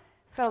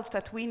felt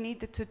that we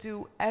needed to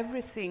do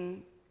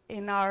everything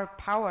in our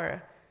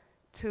power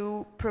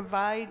to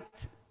provide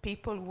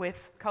people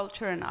with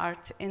culture and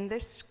art in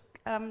this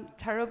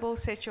terrible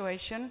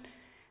situation.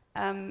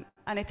 And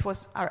it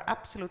was our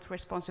absolute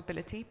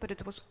responsibility, but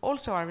it was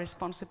also our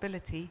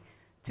responsibility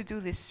to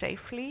do this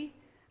safely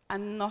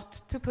and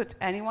not to put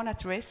anyone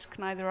at risk,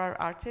 neither our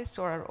artists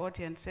or our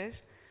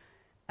audiences.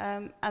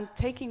 And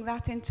taking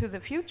that into the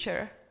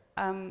future,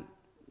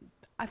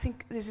 I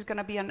think this is going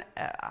to be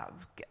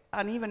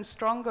an even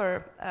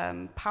stronger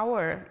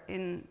power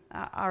in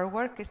our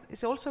work.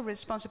 Is also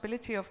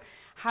responsibility of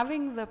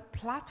having the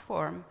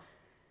platform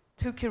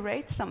to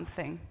curate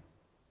something.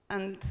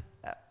 And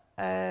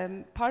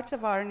part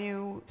of our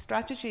new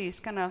strategy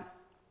is going to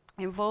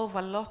involve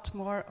a lot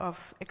more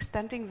of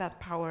extending that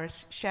power,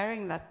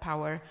 sharing that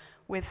power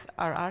with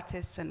our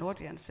artists and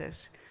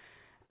audiences.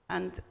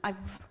 And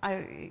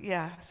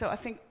so I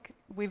think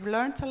we've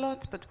learned a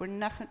lot, but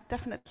we're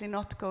definitely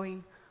not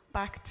going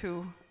back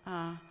to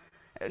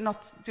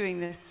not doing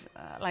this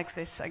like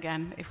this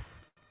again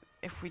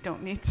if we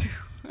don't need to.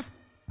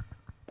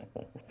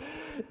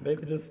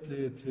 Maybe just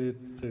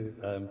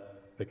to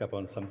pick up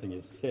on something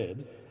you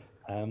said,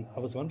 I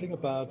was wondering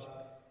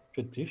about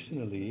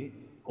traditionally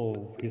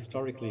or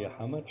historically,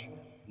 how much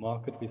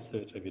market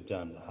research have you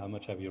done? How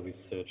much have you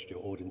researched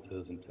your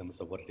audiences in terms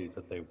of what it is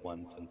that they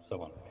want and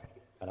so on?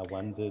 And I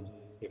wondered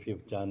if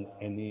you've done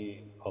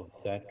any of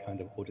that kind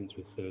of audience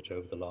research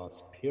over the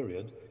last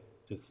period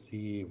to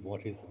see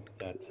what is it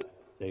that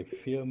they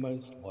fear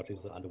most,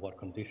 under what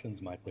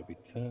conditions might they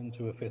return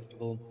to a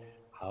festival,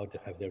 how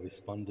have they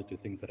responded to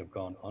things that have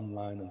gone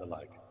online and the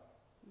like?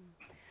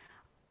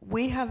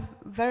 We have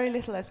very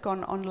little has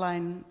gone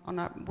online.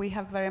 We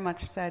have very much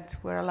said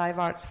we're a live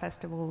arts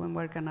festival and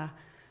we're going to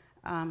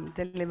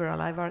deliver a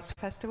live arts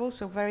festival,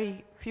 so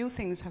very few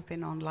things have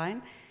been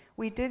online.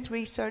 We did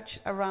research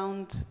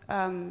around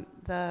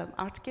the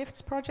Art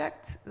Gifts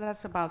project.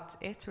 That's about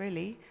it,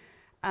 really.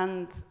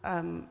 And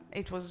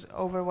it was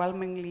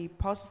overwhelmingly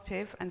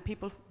positive, and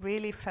people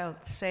really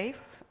felt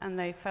safe, and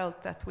they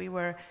felt that we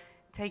were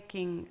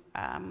taking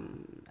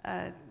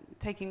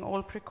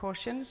all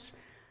precautions.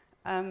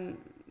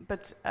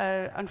 But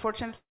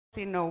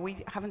unfortunately, no,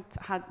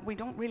 we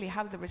don't really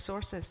have the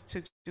resources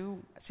to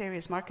do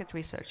serious market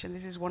research, and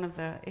this is one of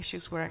the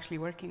issues we're actually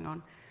working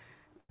on.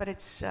 But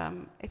it's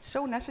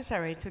so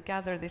necessary to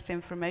gather this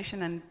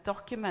information and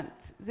document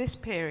this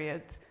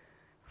period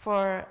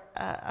for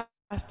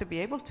us to be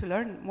able to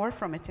learn more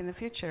from it in the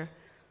future.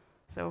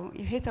 So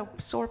you hit a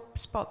sore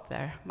spot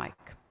there, Mike.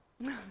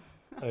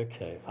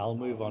 Okay, I'll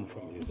move on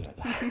from you then.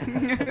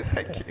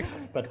 Thank you.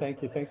 But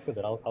thank you for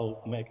that.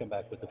 I'll may come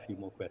back with a few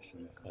more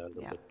questions a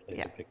little bit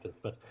later, Vigdis.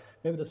 But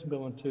maybe just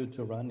go on to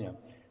Rania.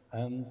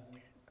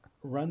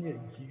 Rania,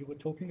 you were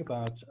talking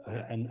about,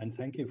 and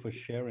thank you for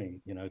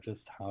sharing,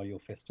 just how your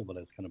festival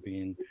has kind of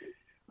been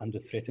under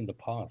threat in the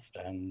past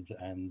and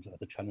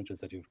the challenges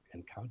that you've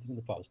encountered in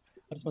the past.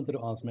 I just wanted to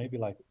ask maybe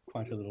like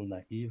quite a little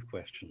naive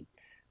question.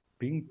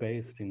 Being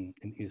based in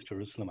East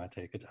Jerusalem, I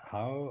take it,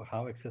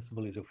 how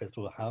accessible is your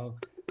festival? How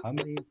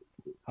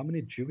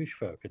many Jewish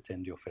folk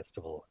attend your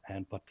festival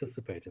and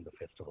participate in the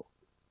festival,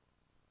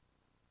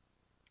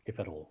 if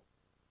at all?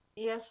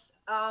 Yes,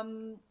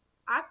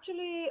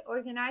 actually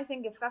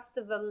organizing a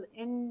festival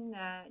in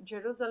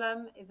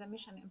Jerusalem is a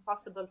mission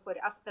impossible for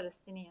us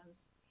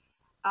Palestinians.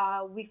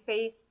 We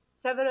face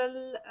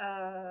several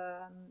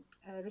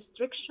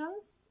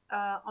restrictions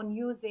on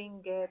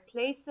using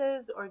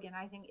places,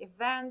 organizing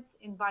events,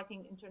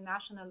 inviting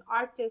international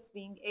artists,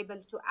 being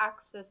able to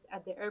access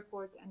at the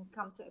airport and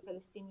come to a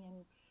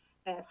Palestinian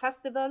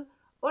festival,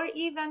 or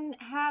even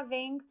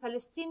having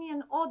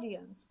Palestinian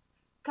audience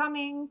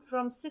coming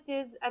from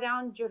cities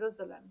around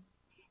Jerusalem.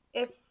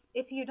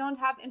 If you don't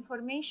have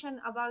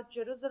information about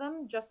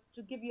Jerusalem, just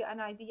to give you an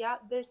idea,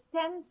 there's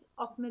tens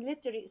of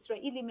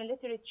Israeli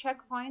military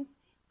checkpoints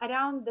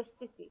around the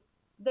city.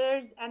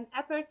 There's an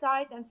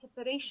apartheid and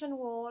separation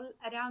wall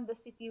around the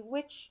city,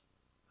 which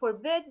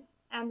forbid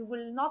and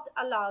will not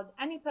allow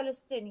any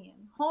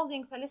Palestinian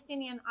holding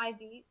Palestinian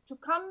ID to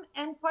come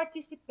and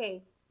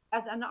participate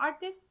as an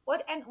artist or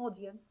an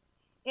audience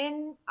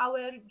in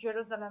our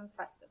Jerusalem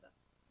festival.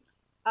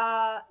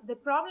 The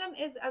problem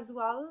is as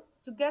well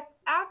to get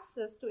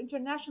access to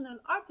international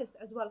artists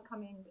as well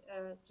coming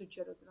to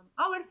Jerusalem.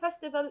 Our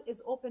festival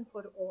is open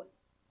for all.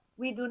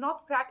 We do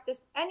not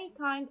practice any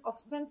kind of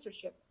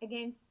censorship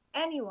against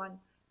anyone,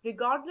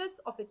 regardless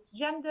of its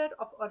gender,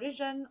 of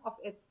origin, of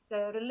its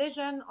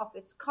religion, of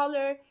its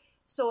color.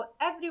 So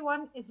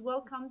everyone is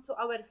welcome to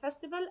our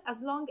festival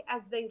as long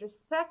as they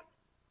respect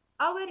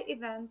our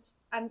event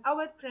and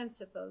our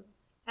principles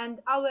and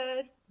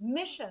our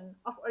mission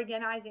of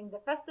organizing the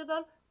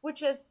festival,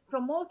 which is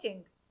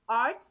promoting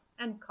arts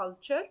and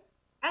culture,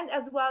 and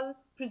as well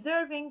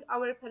preserving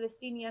our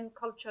Palestinian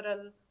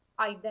cultural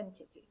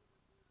identity.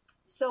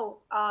 So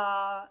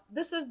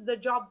this is the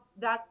job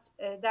that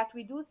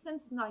we do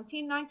since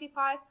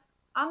 1995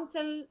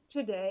 until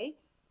today.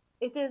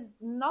 It is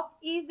not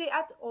easy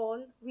at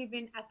all. We've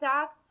been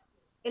attacked.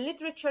 A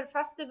literature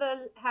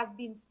festival has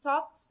been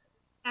stopped,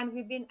 and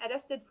we've been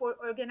arrested for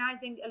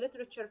organizing a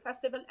literature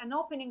festival. An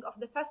opening of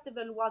the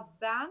festival was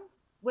banned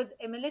with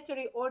a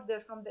military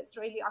order from the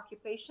Israeli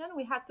occupation.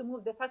 We had to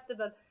move the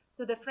festival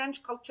to the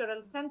French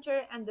Cultural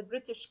Center and the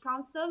British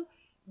Council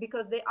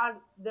because they are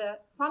the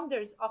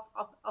funders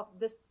of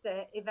this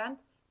event.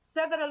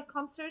 Several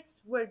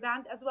concerts were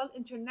banned as well.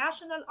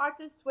 International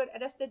artists were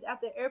arrested at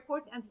the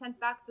airport and sent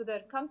back to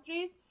their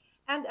countries.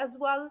 And as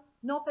well,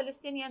 no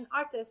Palestinian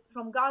artist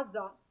from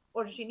Gaza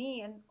or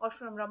Jenin or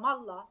from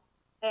Ramallah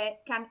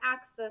can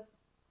access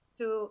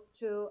to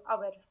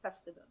our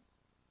festival.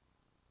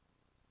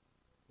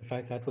 In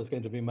fact, that was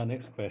going to be my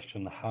next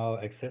question. How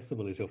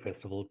accessible is your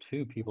festival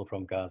to people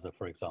from Gaza,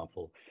 for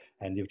example?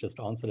 And you've just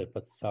answered it,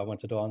 but so I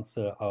wanted to ask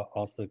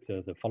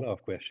the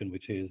follow-up question,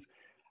 which is,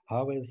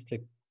 how has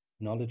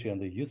technology and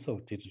the use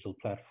of digital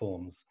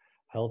platforms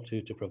helped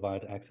you to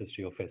provide access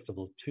to your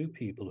festival to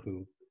people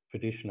who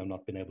traditionally have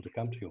not been able to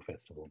come to your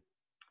festival?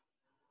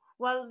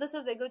 Well, this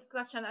is a good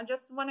question. I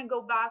just want to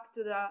go back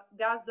to the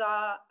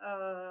Gaza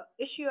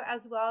issue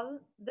as well.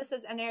 This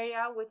is an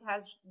area which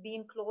has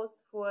been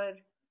closed for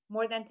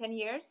more than 10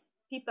 years.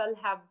 People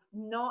have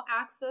no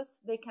access.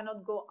 They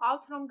cannot go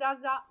out from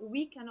Gaza.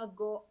 We cannot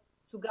go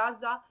to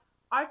Gaza.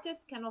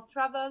 Artists cannot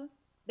travel.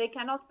 They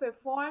cannot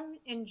perform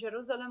in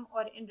Jerusalem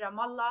or in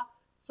Ramallah.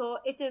 So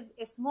it is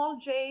a small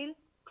jail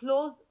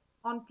closed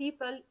on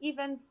people,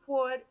 even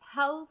for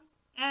health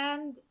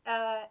and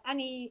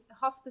any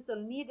hospital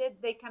needed.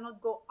 They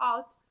cannot go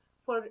out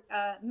for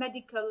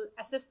medical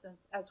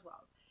assistance as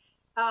well.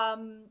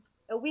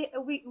 We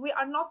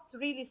are not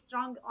really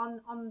strong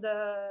on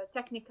the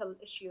technical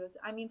issues.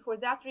 I mean, for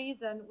that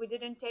reason, we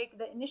didn't take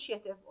the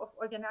initiative of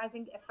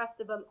organizing a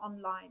festival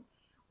online.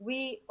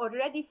 We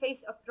already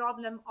face a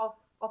problem of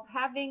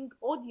having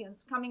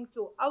audience coming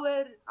to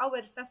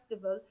our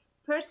festival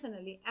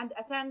personally and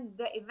attend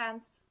the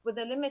events with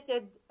the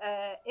limited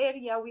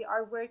area we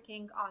are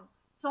working on.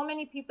 So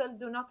many people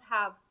do not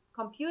have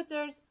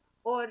computers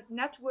or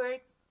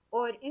networks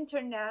or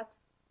internet.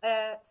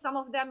 Some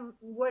of them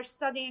were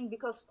studying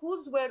because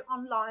schools were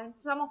online.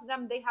 Some of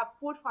them, they have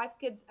 4 or 5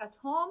 kids at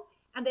home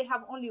and they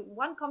have only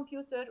one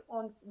computer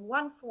on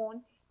one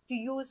phone to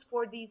use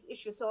for these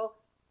issues. So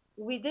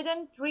we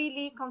didn't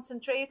really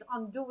concentrate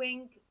on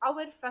doing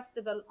our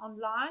festival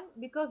online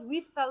because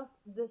we felt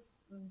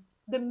this,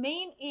 the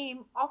main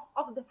aim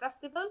of the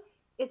festival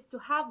is to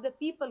have the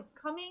people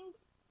coming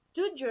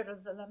to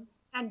Jerusalem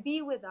and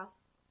be with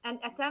us and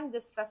attend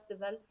this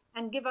festival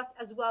and give us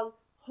as well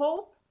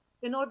hope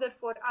in order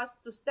for us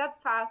to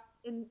steadfast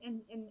in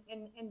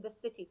the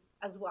city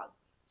as well.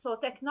 So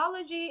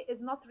technology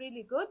is not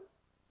really good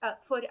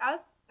for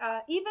us.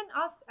 Even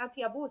us at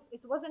Yabus,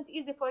 it wasn't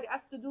easy for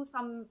us to do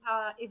some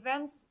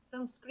events,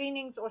 film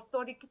screenings or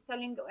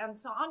storytelling and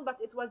so on, but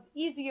it was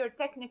easier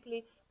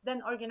technically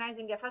than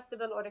organizing a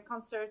festival or a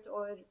concert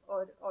or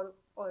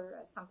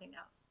something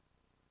else.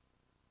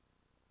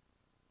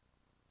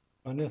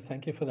 Rania,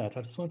 thank you for that.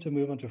 I just want to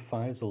move on to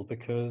Faisal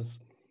because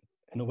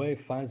in a way,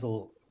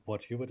 Faisal,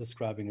 what you were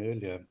describing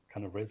earlier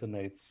kind of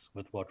resonates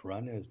with what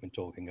Rania has been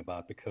talking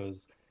about,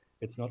 because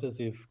it's not as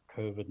if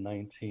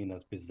COVID-19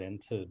 has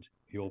presented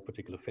your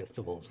particular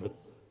festivals with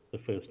the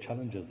first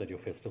challenges that your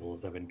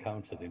festivals have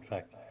encountered. In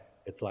fact,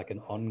 it's like an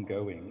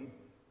ongoing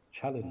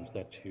challenge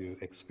that you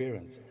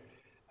experience.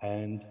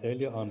 And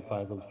earlier on,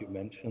 Faisal, you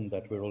mentioned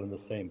that we're all in the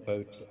same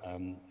boat.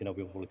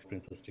 We've all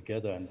experienced this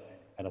together.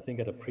 And I think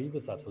at a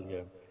previous atelier,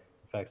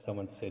 in fact,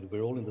 someone said,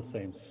 we're all in the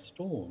same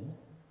storm,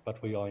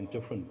 but we are in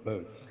different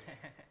boats.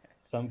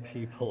 Some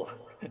people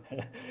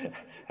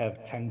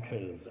have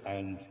tankers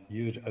and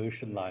huge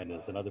ocean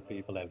liners, and other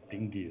people have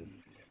dinghies.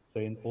 So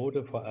in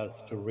order for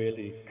us to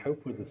really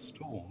cope with the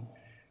storm,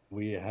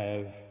 we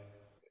have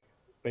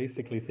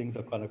basically things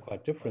are kind of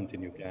quite different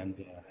in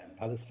Uganda and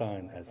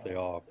Palestine as they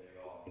are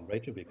in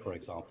Reykjavik, for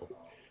example.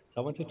 So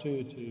I wanted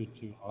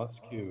to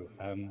ask you,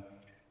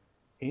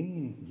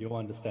 in your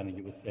understanding,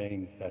 you were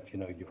saying that, you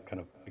kind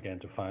of began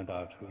to find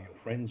out who your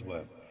friends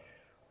were.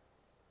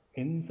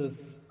 In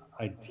this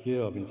idea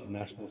of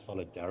international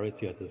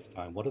solidarity at this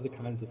time, what are the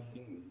kinds of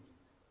things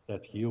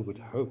that you would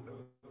hope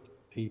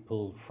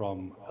people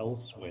from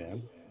elsewhere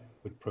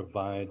would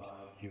provide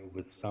you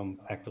with some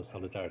act of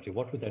solidarity?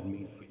 What would that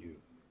mean for you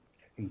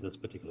in this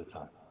particular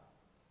time,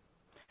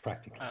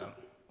 practically?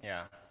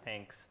 Yeah,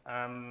 thanks.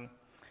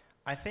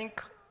 I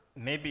think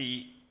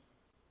maybe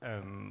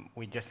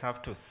we just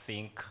have to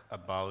think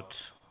about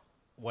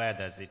where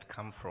does it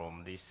come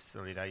from, this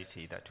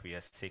solidarity that we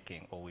are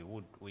seeking or we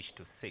would wish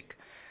to seek.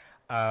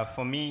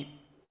 For me,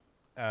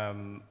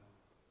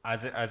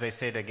 as I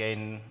said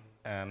again,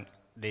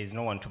 there is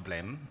no one to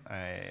blame,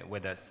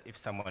 whether if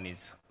someone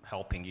is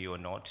helping you or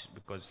not,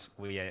 because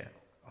we are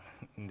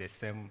in the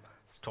same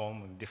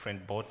storm, in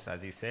different boats,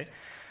 as you said.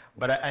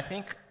 But I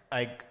think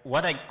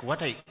what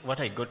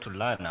I got to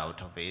learn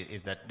out of it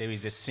is that there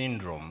is a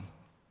syndrome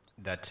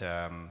that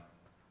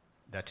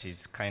that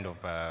is kind of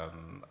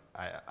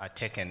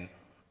taken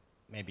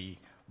maybe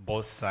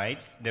both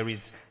sides. There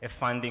is a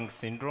funding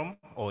syndrome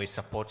or a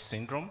support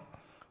syndrome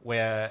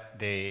where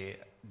the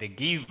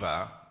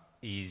giver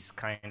is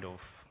kind of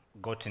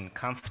gotten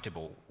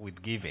comfortable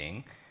with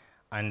giving,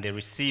 and the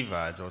receiver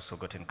has also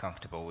gotten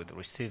comfortable with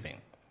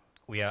receiving.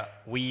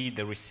 We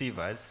the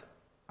receivers,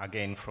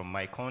 again from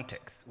my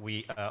context,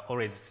 we are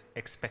always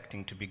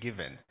expecting to be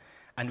given,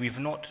 and we've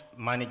not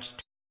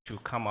managed to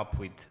come up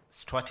with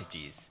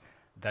strategies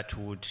that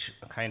would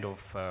kind of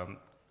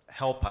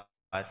help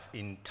us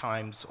in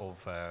times of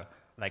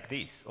like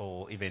this,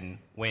 or even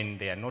when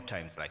there are no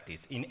times like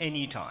this, in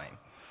any time.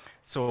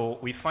 So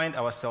we find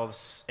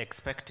ourselves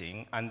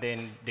expecting, and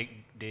then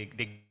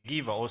the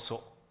giver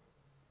also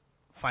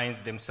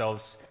finds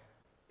themselves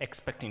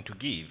expecting to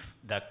give.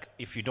 That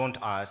if you don't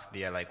ask,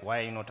 they are like,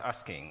 why are you not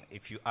asking?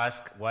 If you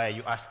ask, why are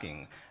you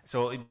asking?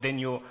 So then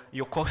you're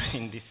caught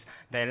in this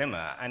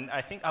dilemma. And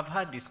I think I've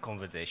had these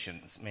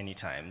conversations many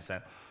times.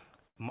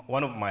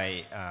 One of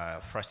my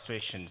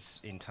frustrations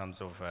in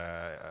terms of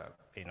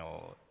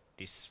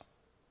this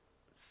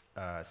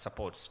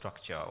support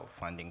structure or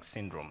funding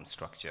syndrome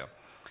structure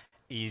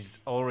is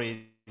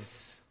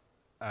always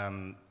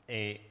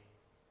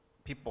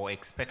people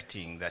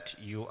expecting that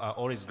you are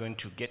always going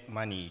to get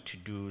money to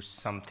do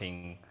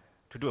something,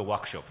 to do a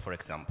workshop, for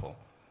example,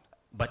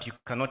 but you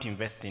cannot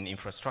invest in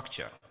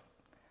infrastructure,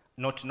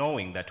 not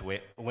knowing that where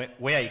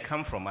I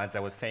come from, as I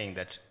was saying,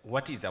 that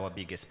what is our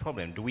biggest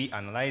problem? Do we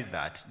analyze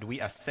that? Do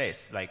we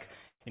assess, like,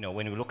 you know,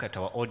 when we look at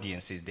our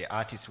audiences, the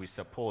artists we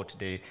support,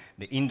 the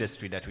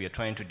industry that we are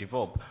trying to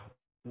develop,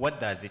 what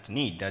does it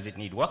need? Does it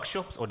need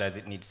workshops or does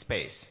it need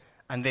space?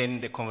 And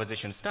then the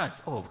conversation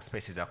starts, oh,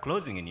 spaces are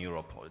closing in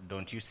Europe.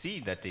 Don't you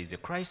see that there is a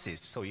crisis?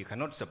 So you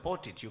cannot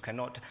support it, you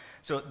cannot.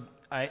 So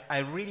I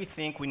really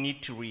think we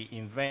need to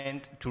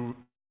reinvent,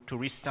 to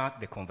restart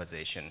the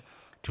conversation,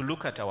 to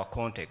look at our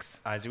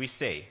context. As we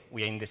say,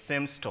 we are in the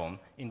same storm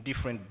in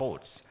different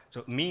boats.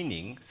 So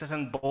meaning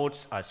certain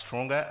boats are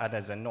stronger,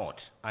 others are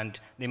not. And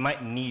they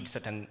might need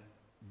certain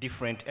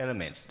different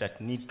elements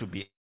that need to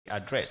be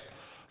addressed.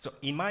 So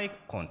in my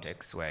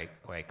context, where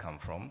I come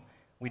from,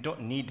 we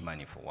don't need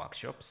money for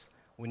workshops.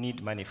 We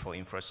need money for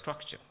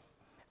infrastructure.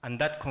 And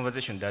that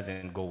conversation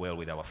doesn't go well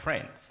with our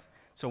friends.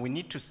 So we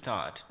need to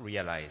start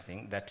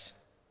realizing that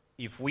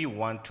if we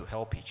want to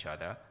help each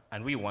other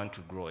and we want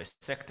to grow a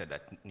sector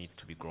that needs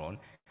to be grown,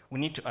 we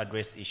need to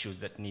address issues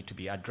that need to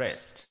be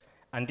addressed.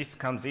 And this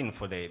comes in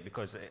for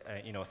because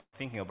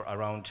thinking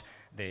around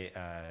the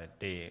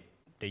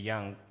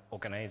young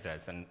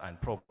organizers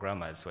and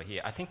programmers who are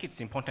here, I think it's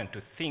important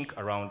to think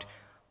around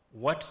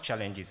what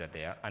challenges are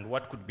there and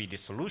what could be the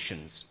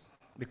solutions,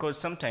 because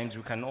sometimes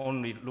we can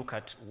only look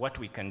at what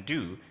we can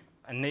do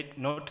and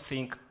not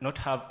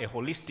have a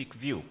holistic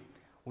view.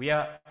 We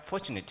are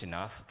fortunate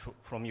enough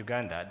from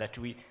Uganda that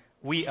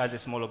we as a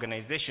small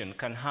organization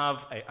can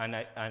have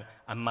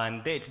a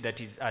mandate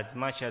that is as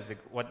much as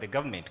what the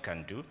government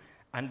can do,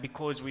 and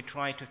because we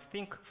try to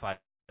think further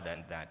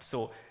than that.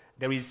 So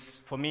there is,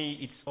 for me,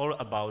 it's all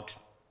about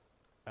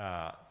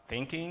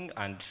thinking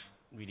and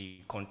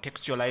really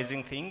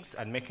contextualizing things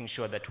and making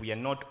sure that we are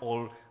not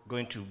all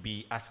going to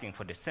be asking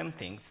for the same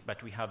things,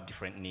 but we have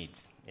different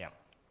needs. Yeah.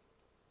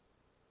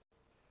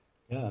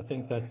 Yeah, I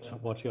think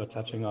that what you're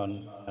touching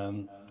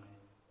on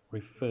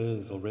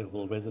refers or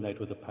will resonate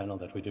with the panel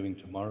that we're doing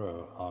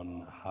tomorrow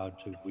on how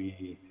do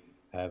we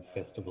have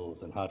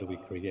festivals and how do we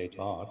create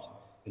art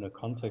in a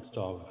context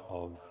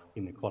of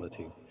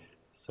inequality.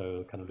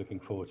 So kind of looking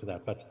forward to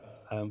that. But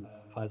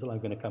Faisal, I'm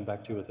going to come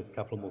back to you with a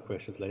couple more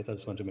questions later. I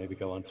just want to maybe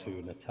go on to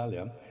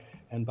Natália.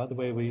 And by the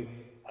way, we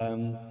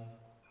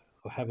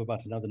have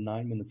about another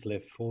 9 minutes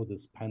left for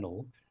this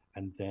panel.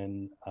 And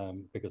then,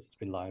 because it's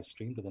been live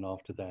streamed, and then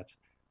after that,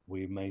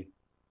 we may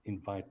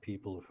invite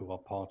people who are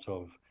part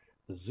of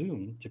the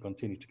Zoom to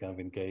continue to kind of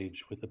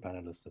engage with the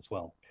panelists as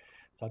well.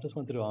 So I just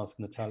wanted to ask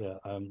Natália,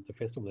 the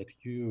festival that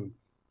you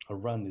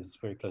run is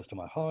very close to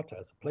my heart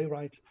as a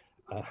playwright.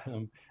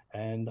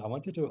 And I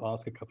wanted to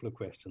ask a couple of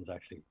questions,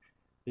 actually.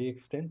 The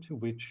extent to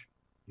which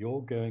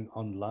you're going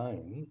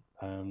online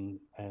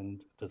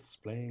and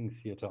displaying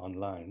theatre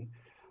online,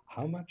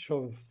 how much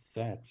of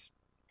that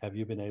have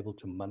you been able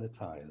to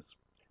monetize?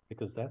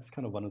 Because that's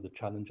kind of one of the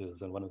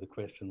challenges and one of the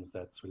questions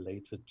that's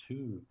related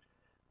to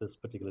this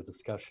particular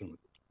discussion.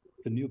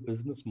 The new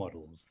business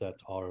models that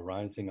are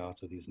arising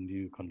out of these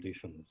new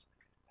conditions,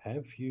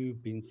 have you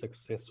been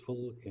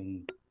successful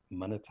in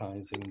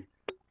monetizing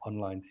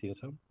online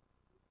theatre?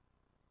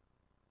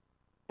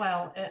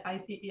 Well,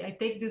 I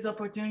take this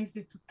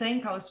opportunity to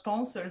thank our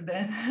sponsors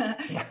then,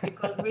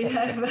 because we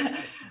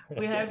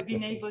have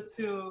been able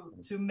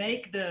to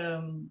make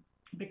the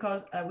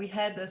because we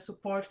had the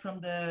support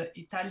from the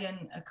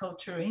Italian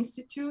Culture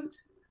Institute,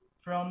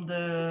 from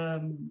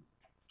the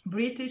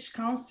British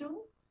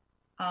Council,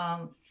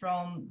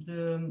 from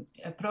the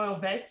Pro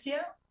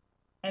Helvetia,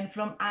 and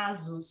from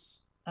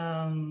ASUS,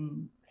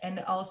 and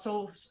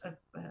also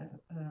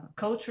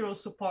cultural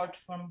support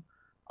from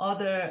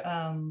other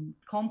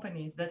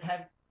companies that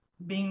have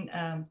been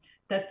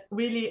that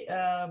really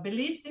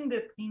believed in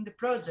the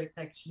project,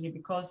 actually,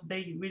 because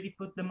they really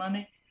put the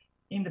money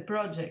in the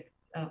project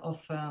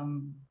of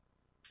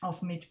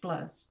Meet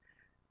Plus.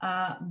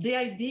 The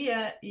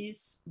idea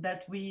is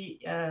that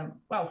we,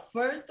 well,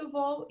 first of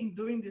all,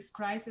 during this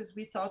crisis,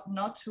 we thought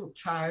not to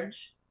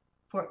charge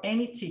for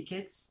any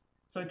tickets.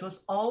 So it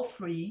was all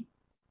free,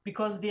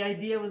 because the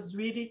idea was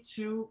really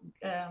to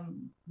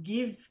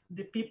give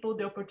the people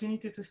the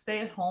opportunity to stay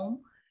at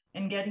home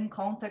and get in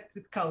contact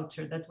with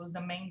culture. That was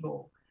the main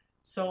goal.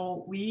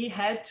 So we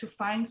had to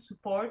find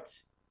support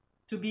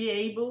to be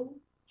able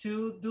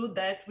to do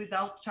that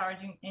without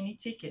charging any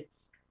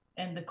tickets.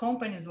 And the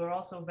companies were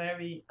also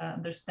very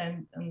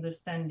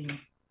understanding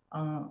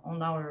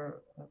on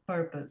our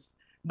purpose.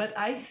 But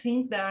I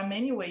think there are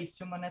many ways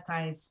to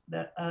monetize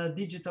the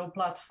digital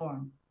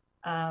platform.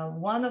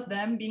 One of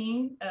them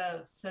being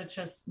such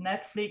as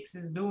Netflix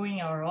is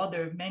doing, or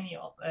other many.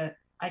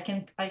 I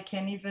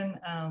can even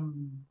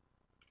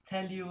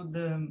tell you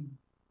the.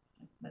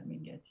 Let me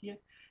get here.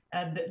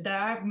 There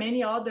are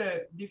many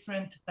other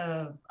different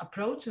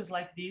approaches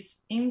like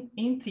this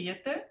in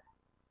theater.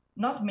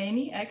 Not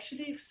many,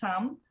 actually,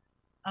 some.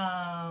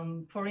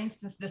 For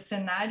instance, the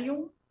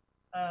Scenarium.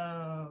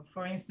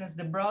 For instance,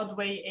 the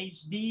Broadway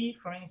HD.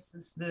 For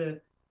instance,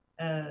 the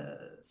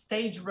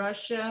Stage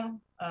Russia.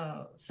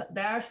 So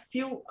there are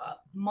few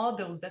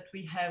models that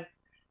we have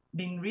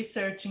been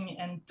researching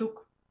and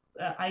took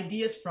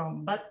ideas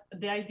from, but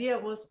the idea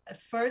was at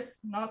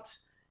first not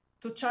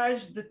to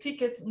charge the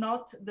tickets,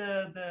 not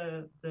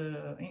the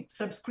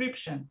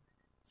subscription.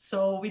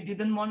 So we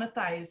didn't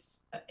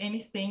monetize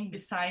anything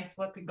besides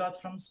what we got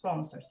from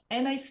sponsors.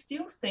 And I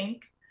still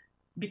think,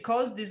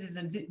 because this is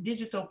a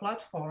digital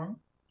platform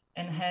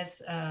and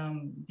has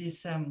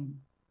this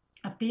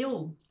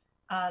appeal,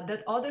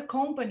 that other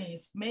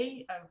companies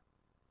may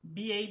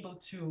be able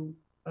to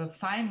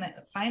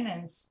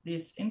finance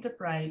this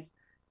enterprise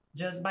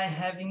just by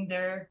having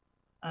their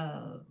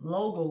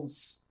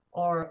logos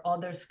or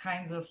other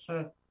kinds of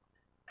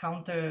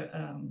counter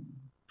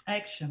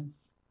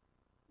actions.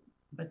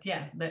 But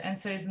yeah, the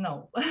answer is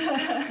no.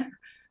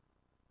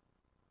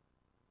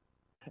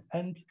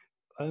 And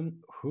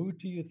who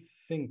do you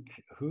think,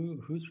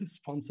 whose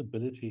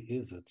responsibility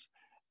is it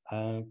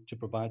to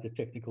provide the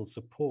technical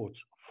support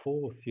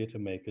for theatre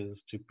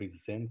makers to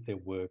present their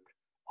work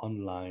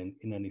online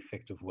in an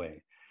effective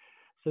way?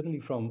 Certainly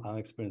from our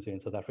experience here in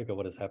South Africa,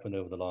 what has happened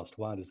over the last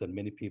while is that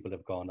many people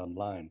have gone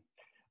online,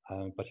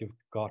 but you've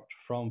got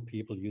from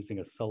people using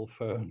a cell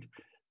phone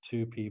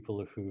to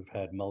people who've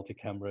had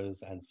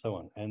multi-cameras and so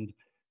on. And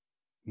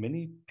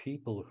many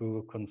people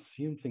who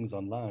consume things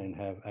online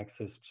have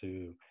access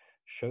to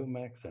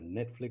Showmax and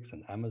Netflix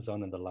and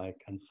Amazon and the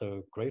like, and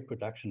so great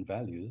production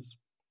values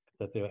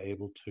that they're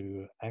able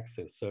to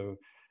access. So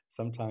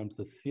sometimes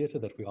the theatre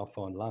that we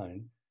offer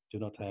online do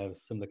not have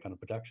similar kind of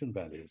production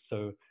values.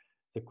 So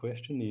the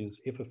question is,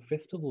 if a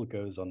festival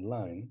goes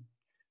online,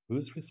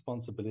 whose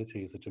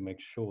responsibility is it to make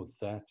sure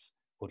that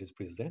what is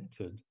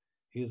presented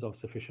is of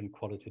sufficient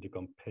quality to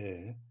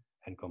compare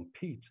and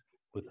compete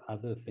with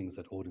other things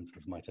that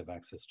audiences might have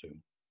access to?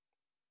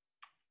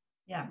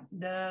 Yeah,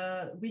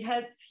 we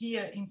have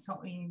here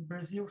in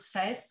Brazil,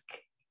 SESC.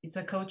 It's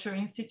a culture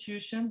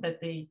institution that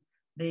they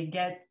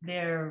get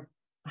their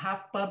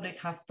half public,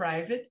 half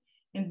private,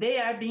 and they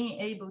are being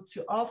able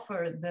to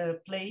offer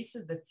the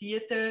places, the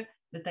theater,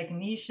 the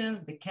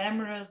technicians, the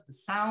cameras, the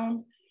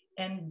sound,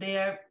 and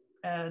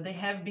they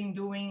have been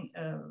doing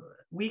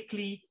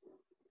weekly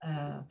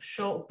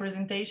show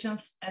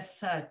presentations as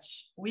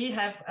such. We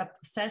have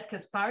SESC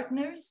as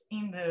partners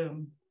in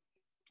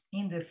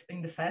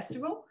the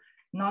festival,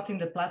 not in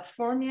the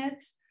platform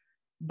yet.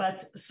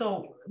 But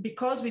so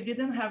because we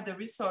didn't have the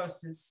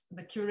resources,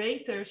 the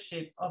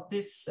curatorship of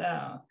this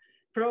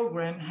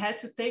program had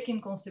to take in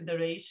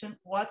consideration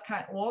what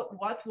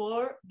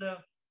were the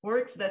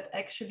works that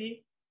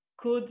actually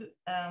could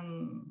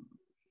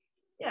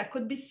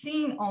be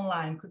seen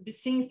online, could be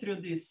seen through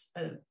this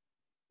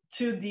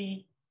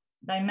 2D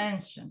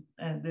dimension,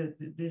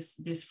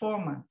 this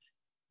format,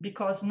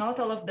 because not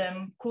all of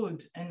them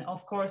could. And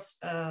of course,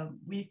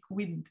 we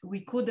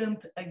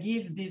couldn't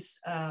give this,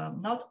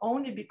 not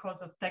only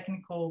because of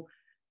technical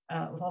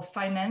or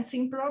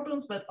financing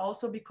problems, but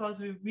also because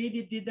we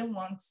really didn't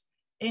want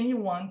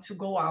anyone to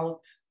go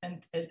out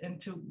and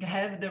to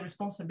have the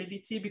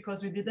responsibility,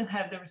 because we didn't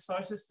have the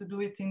resources to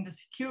do it in the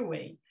secure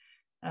way,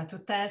 to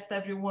test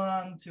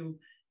everyone, to,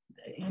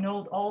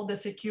 all the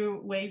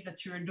secure ways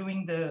that you're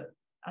doing the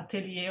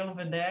atelier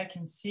over there, I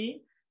can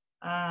see.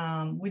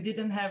 We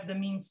didn't have the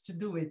means to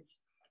do it.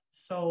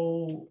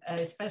 So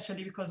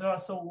especially because we're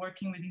also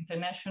working with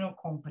international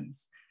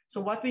companies.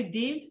 So what we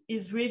did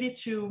is really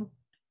to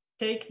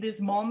take this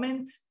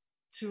moment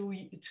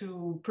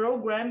to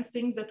program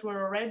things that were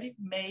already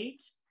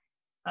made,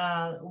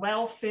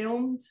 well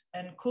filmed,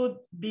 and could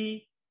be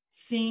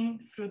seen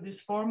through this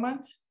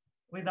format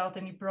without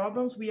any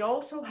problems. We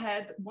also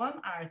had one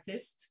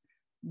artist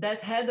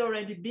that had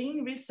already been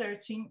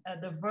researching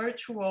the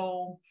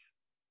virtual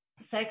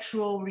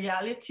sexual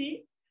reality,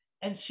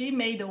 and she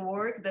made a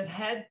work that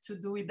had to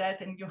do with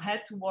that, and you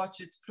had to watch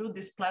it through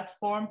this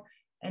platform,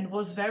 and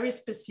was very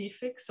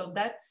specific. So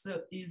that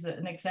is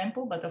an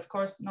example, but of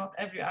course not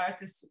every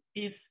artist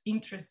is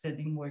interested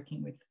in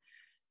working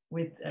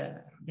with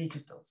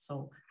digital. So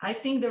I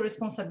think the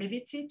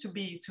responsibility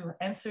to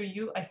answer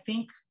you, I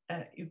think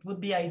it would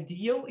be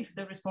ideal if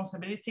the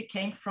responsibility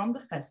came from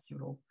the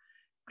festival,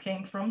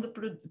 came from the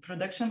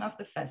production of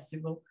the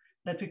festival,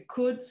 that we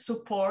could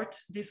support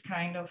this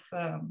kind of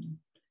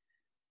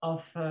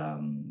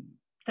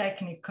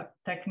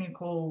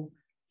technical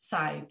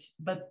side.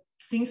 But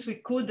since we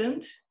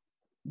couldn't,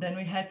 then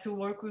we had to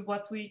work with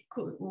what we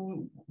could,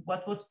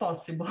 what was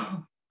possible.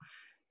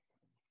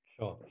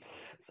 Sure.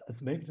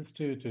 So maybe just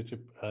to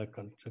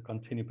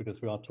continue,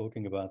 because we are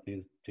talking about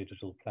these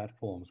digital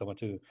platforms, I want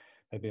to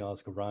maybe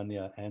ask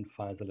Rania and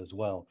Faisal as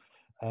well.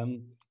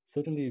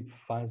 Certainly,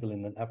 Faisal,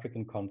 in an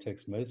African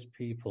context, most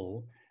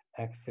people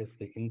access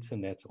the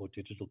internet or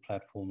digital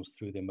platforms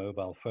through their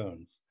mobile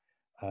phones.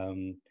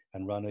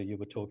 And Rania, you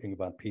were talking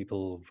about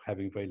people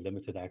having very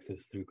limited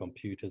access through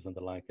computers and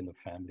the like in the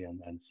family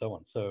and so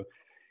on. So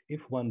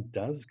if one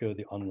does go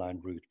the online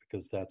route,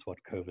 because that's what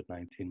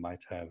COVID-19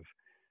 might have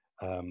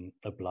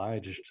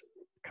obliged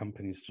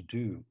companies to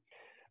do,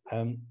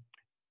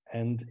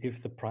 and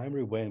if the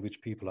primary way in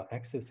which people are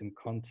accessing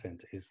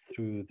content is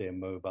through their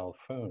mobile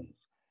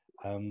phones,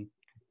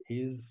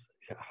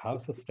 how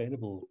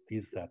sustainable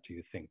is that, do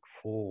you think,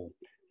 for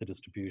the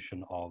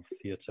distribution of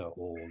theatre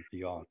or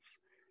the arts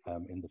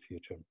in the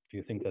future? Do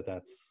you think that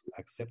that's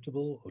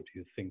acceptable, or do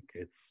you think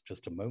it's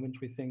just a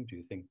momentary thing? Do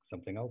you think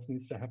something else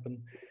needs to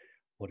happen?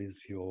 What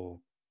is your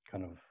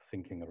kind of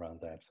thinking around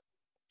that?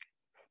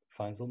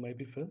 Faisal,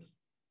 maybe first?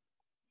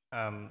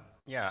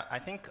 Yeah, I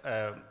think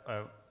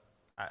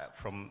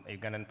from a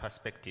Ugandan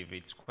perspective,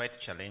 it's quite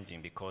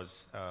challenging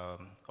because,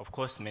 of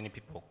course, many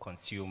people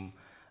consume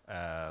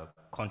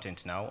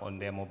content now on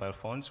their mobile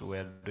phones.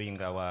 We're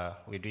doing our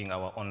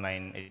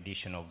online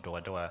edition of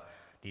Doa Doa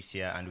this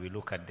year, and we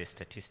look at the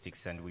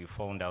statistics, and we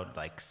found out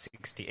like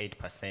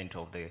 68%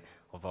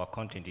 of our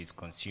content is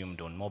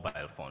consumed on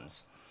mobile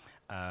phones.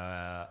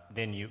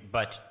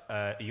 But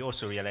you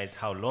also realize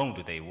how long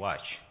do they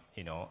watch,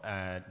 you know?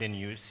 Then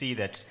you see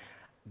that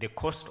the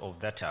cost of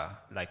data,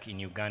 like in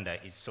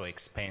Uganda, is so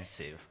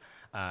expensive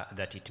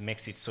that it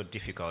makes it so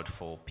difficult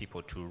for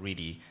people to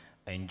really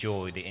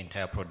enjoy the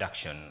entire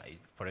production.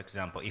 For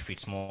example, if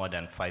it's more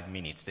than 5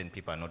 minutes, then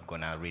people are not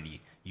gonna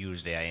really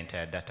use their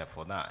entire data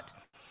for that.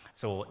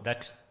 So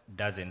that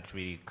doesn't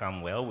really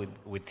come well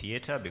with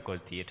theater,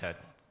 because theater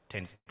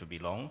tends to be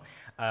long.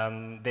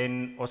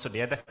 Then also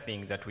the other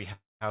thing is that we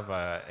have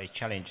a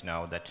challenge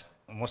now that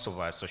most of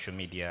our social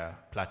media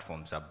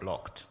platforms are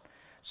blocked.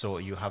 So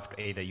you have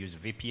to either use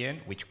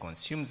VPN, which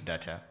consumes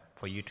data,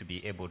 for you to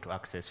be able to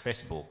access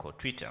Facebook or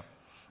Twitter.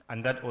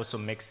 And that also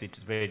makes it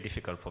very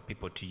difficult for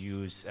people to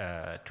use,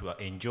 to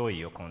enjoy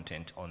your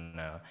content on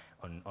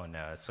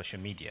social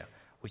media,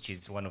 which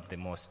is one of the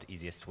most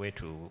easiest way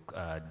to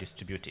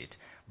distribute it.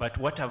 But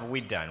what have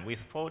we done? We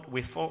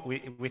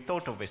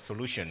thought of a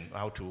solution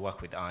how to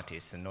work with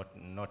artists, and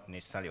not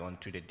necessarily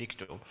onto the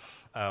digital.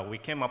 We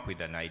came up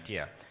with an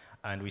idea,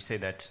 and we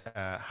said that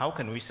how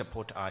can we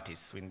support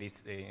artists in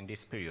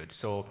this period?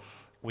 So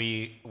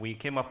we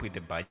came up with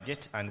a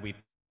budget, and we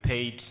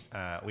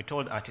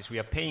told artists, we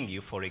are paying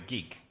you for a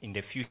gig in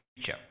the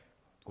future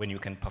when you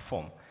can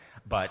perform,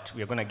 but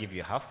we are going to give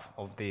you half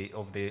of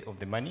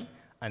the money,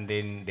 and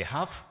then the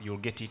half you'll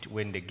get it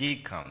when the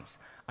gig comes.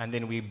 And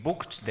then we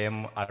booked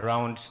them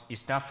around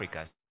East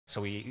Africa.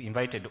 So we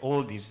invited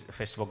all these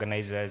festival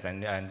organizers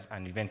and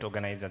event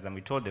organizers, and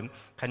we told them,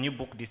 can you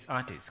book this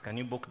artist? Can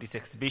you book this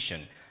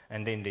exhibition?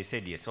 And then they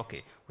said, yes,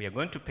 okay, we are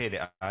going to pay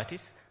the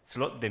artists,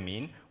 slot them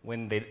in.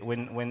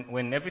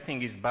 When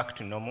everything is back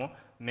to normal,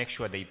 make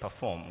sure they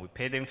perform. We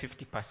pay them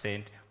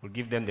 50%, we'll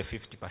give them the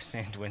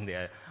 50%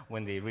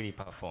 when they really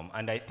perform.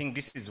 And I think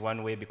this is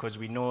one way, because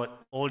we know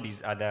all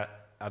these other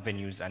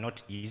avenues are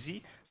not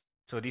easy.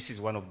 So this is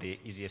one of the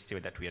easiest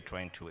ways that we are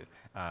trying to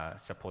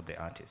support the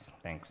artists.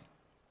 Thanks.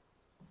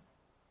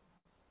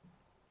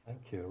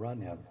 Thank you.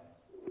 Rania.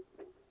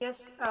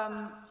 Yes, I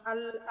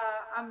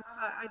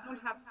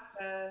don't have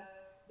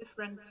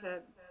different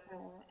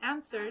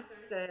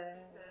answers,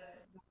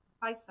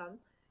 Faisal.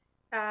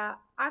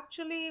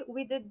 Actually,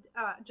 we did,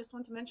 just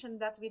want to mention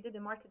that we did a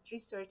market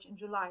research in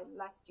July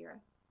last year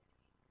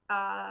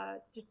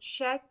to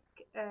check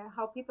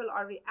how people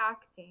are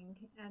reacting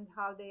and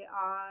how they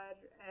are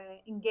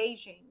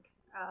engaging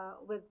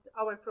with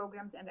our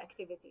programs and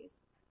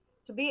activities.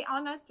 To be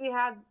honest, we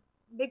had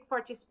big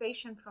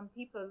participation from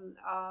people,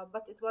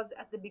 but it was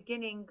at the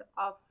beginning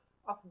of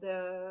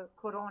the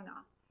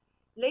corona.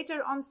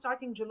 Later on,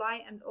 starting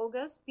July and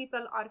August,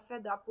 people are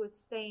fed up with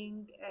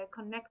staying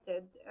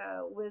connected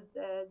with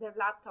their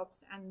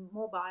laptops and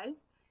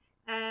mobiles,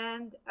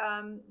 and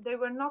they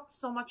were not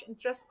so much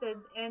interested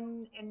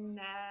in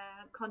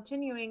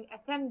continuing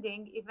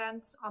attending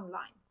events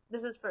online.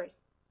 This is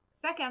first.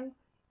 Second,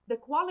 the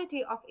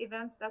quality of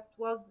events that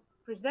was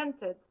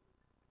presented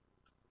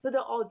to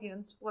the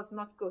audience was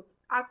not good.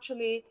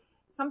 Actually,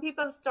 some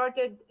people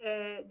started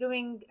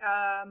doing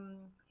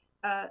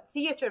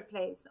theater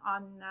plays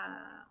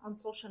on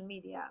social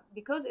media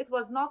because it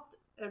was not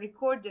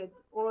recorded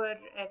or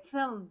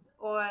filmed,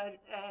 or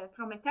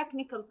from a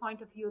technical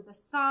point of view, the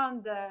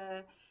sound,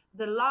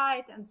 the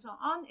light, and so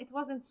on, it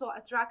wasn't so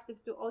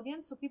attractive to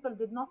audience, so people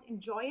did not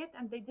enjoy it,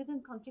 and they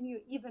didn't continue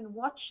even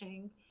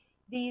watching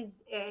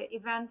these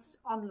events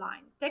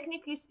online.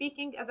 Technically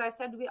speaking, as I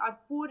said, we are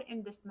poor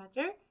in this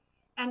matter,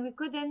 and we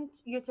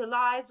couldn't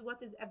utilize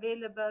what is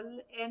available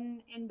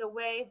in the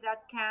way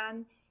that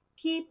can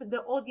keep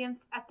the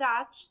audience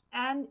attached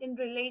and in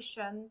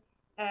relation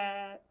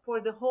for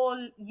the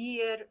whole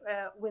year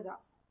with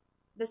us.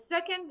 The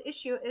second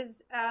issue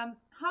is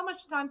how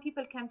much time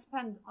people can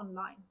spend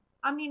online.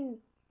 I mean,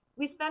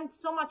 we spend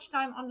so much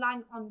time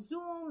online on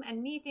Zoom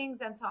and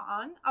meetings and so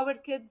on. Our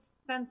kids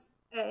spend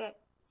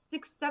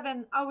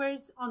 6-7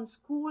 hours on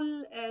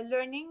school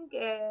learning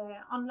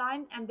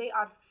online, and they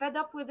are fed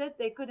up with it.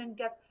 They couldn't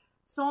get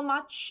so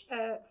much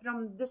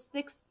from the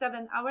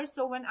 6-7 hours.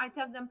 So when I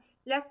tell them,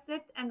 let's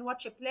sit and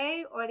watch a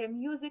play or a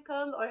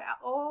musical, or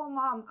oh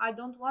mom, I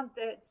don't want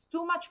it. It's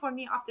too much for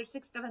me after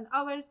 6-7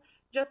 hours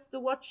just to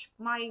watch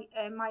my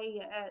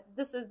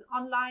this is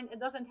online. It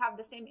doesn't have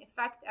the same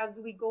effect as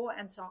we go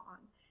and so on.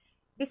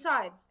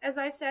 Besides, as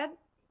I said,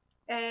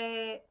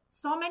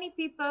 so many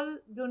people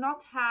do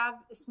not have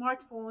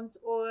smartphones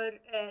or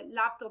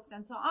laptops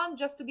and so on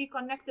just to be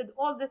connected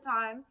all the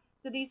time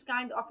to these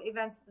kind of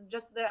events.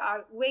 Just they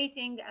are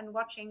waiting and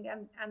watching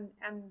and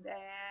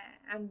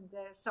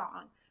so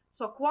on.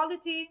 So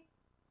quality,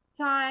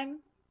 time,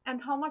 and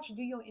how much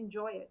do you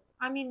enjoy it?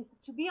 I mean,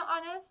 to be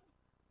honest,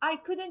 I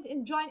couldn't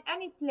enjoy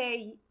any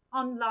play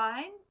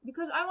online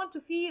because I want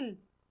to feel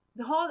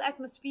the whole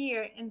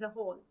atmosphere in the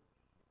hall.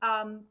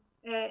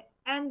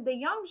 And the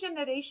young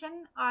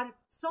generation are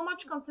so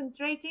much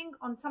concentrating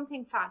on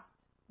something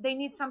fast. They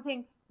need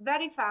something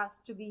very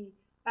fast to be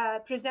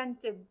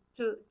presented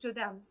to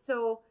them.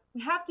 So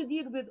we have to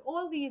deal with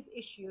all these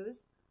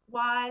issues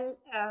while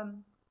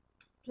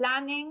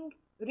planning,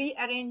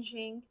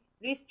 rearranging,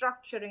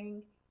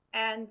 restructuring,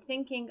 and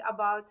thinking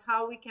about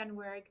how we can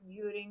work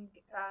during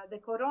the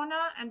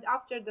corona and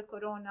after the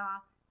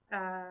corona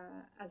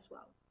as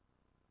well.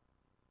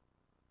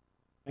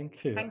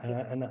 Thank you. Thank you.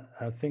 And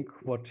I think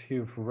what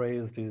you've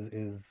raised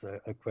is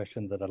a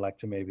question that I'd like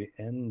to maybe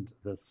end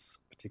this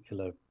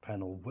particular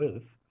panel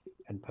with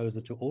and pose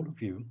it to all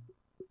of you,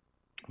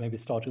 maybe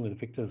starting with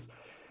Vigdis.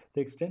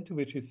 The extent to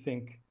which you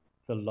think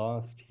the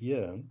last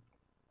year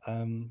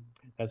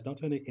has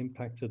not only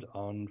impacted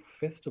on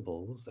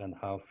festivals and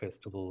how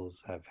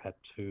festivals have had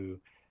to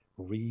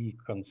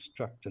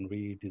reconstruct and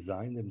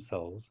redesign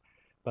themselves,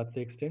 but the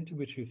extent to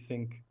which you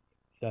think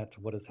that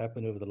what has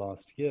happened over the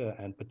last year,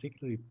 and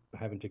particularly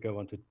having to go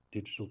onto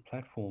digital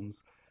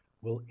platforms,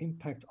 will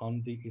impact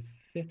on the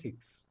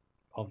aesthetics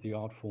of the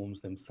art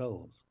forms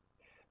themselves.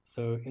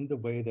 So in the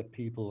way that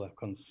people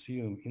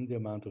consume, in the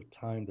amount of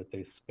time that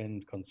they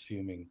spend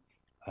consuming,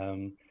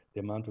 the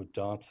amount of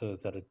data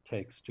that it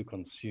takes to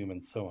consume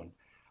and so on,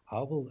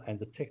 and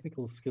the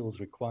technical skills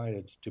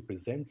required to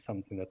present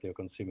something that they're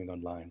consuming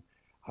online,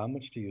 how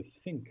much do you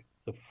think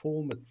the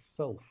form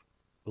itself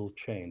will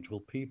change?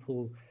 Will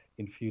people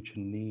in future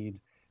need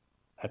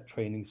at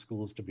training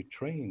schools to be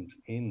trained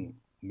in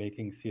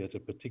making theater,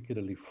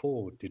 particularly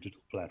for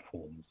digital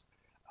platforms?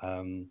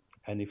 And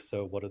if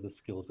so, what are the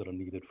skills that are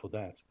needed for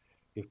that?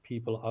 If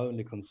people are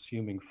only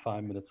consuming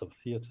 5 minutes of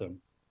theater,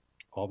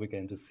 are we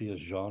going to see a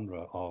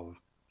genre of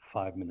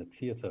 5-minute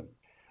theater,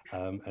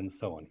 and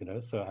so on?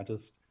 So I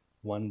just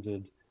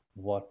wondered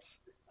what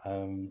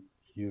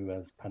you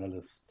as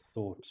panelists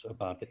thought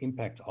about the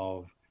impact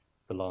of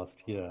the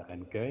last year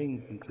and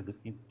going into the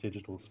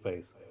digital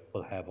space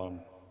will have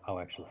on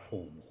our actual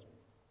forms.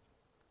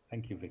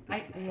 Thank you,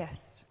 Vigdis.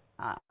 Yes,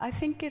 I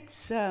think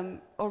it's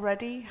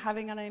already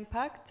having an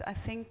impact. I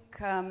think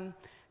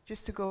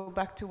just to go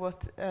back to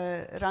what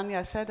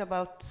Rania said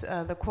about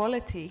the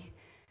quality,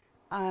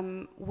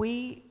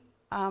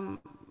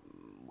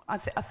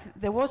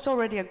 there was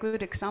already a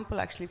good example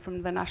actually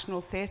from the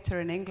National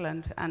Theatre in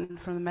England and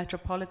from the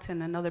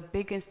Metropolitan and other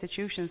big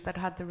institutions that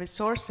had the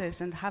resources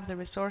and have the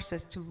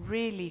resources to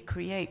really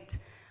create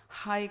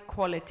high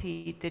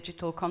quality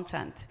digital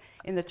content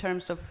in the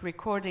terms of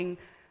recording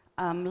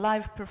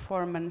live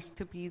performance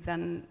to be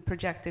then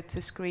projected to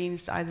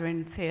screens either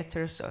in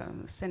theatres or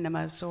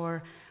cinemas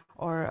or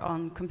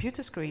on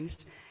computer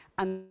screens.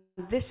 And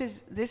this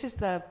is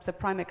the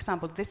prime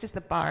example. This is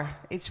the bar.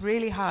 It's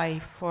really high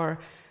for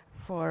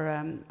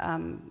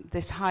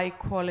this high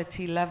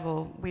quality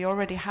level. We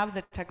already have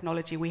the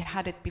technology. We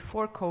had it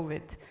before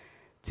COVID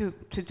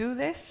to do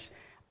this.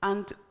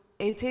 And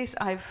it is,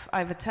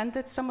 I've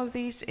attended some of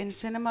these in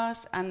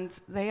cinemas, and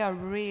they are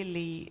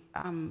really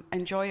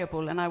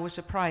enjoyable, and I was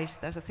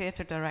surprised as a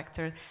theater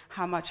director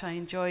how much I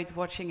enjoyed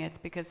watching it,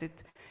 because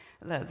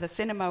the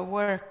cinema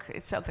work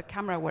itself, the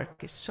camera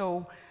work is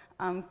so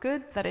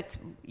good that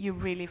you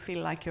really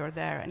feel like you're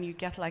there, and you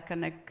get like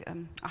a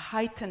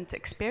heightened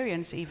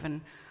experience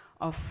even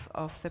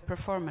of the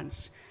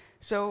performance.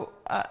 So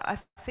I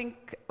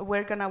think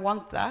we're going to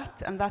want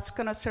that, and that's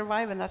going to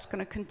survive, and that's going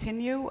to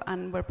continue,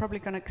 and we're probably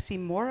going to see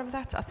more of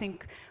that. I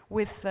think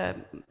with the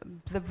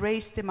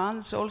raised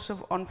demands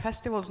also on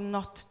festivals,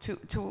 not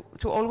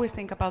to always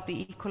think about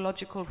the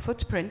ecological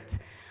footprint.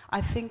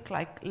 I think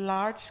like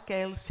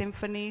large-scale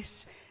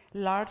symphonies,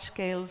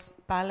 large-scale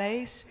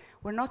ballets,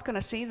 we're not going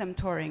to see them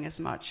touring as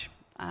much.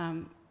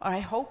 Or I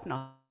hope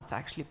not,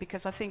 actually,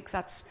 because I think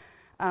that's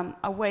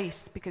a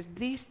waste, because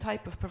these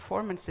type of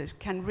performances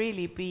can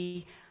really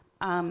be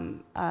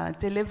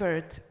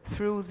delivered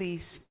through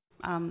these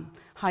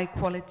high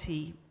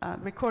quality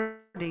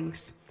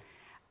recordings.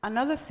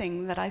 Another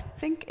thing that I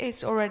think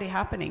is already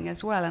happening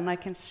as well, and I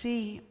can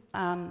see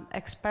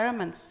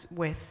experiments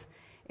with,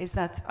 is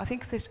that I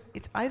think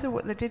it's either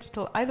the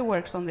digital either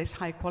works on this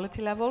high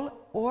quality level,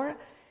 or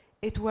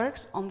it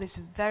works on this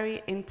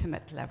very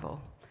intimate level,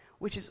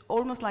 which is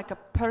almost like a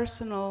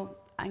personal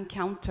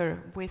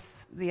encounter with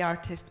the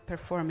artist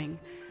performing.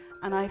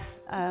 And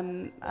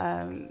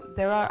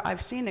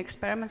I've seen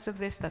experiments of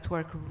this that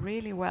work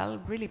really well,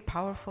 really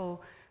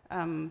powerful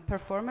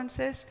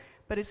performances,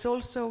 but it's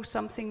also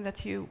something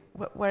that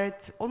where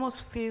it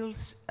almost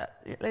feels,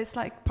 it's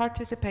like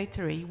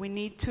participatory. We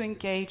need to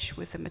engage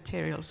with the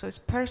material. So it's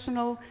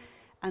personal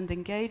and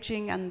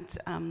engaging,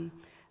 and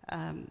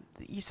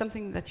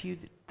something that you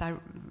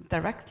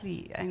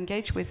directly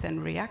engage with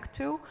and react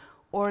to,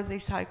 or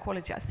this high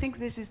quality. I think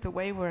this is the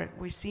way where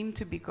we seem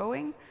to be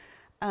going,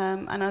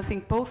 and I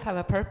think both have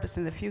a purpose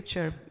in the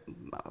future.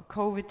 A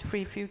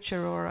COVID-free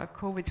future or a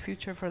COVID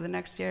future for the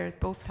next year,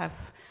 both have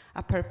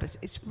a purpose.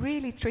 It's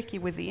really tricky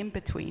with the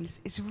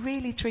in-betweens. It's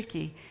really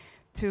tricky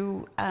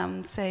to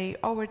say,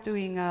 oh, we're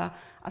doing a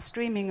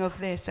streaming of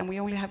this, and we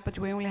only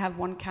have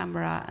one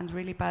camera and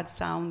really bad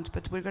sound,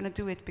 but we're going to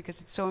do it because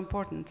it's so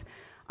important.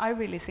 I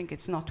really think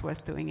it's not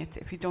worth doing it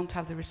if you don't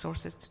have the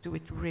resources to do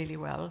it really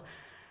well.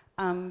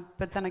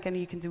 But then again,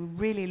 you can do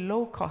really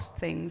low-cost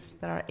things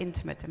that are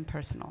intimate and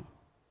personal.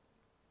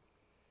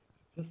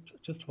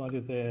 Just while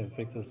you're there,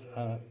 Vigdis,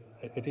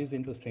 it is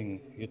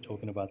interesting you're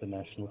talking about the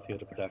national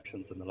theatre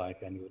productions and the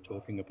like, and you were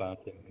talking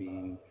about them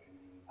being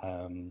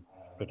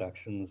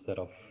productions that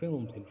are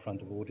filmed in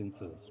front of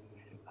audiences.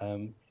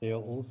 There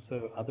are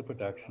also other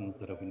productions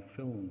that have been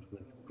filmed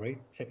with great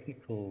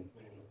technical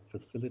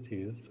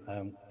facilities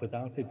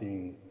without there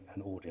being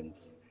an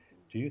audience.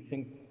 Do you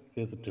think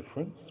there's a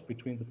difference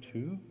between the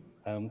two?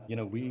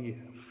 We,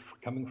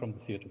 coming from the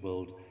theatre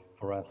world,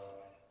 for us,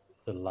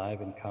 the live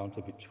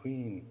encounter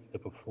between the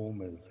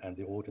performers and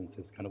the audience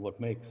is kind of what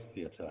makes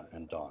theatre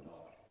and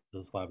dance.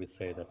 This is why we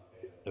say that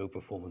no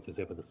performance is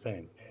ever the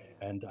same.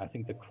 And I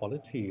think the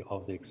quality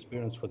of the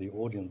experience for the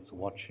audience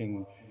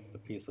watching a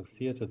piece of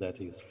theatre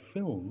that is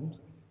filmed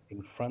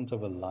in front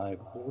of a live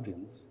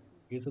audience,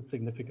 is it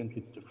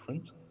significantly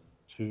different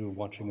to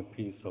watching a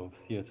piece of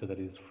theatre that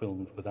is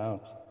filmed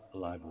without a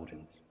live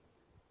audience?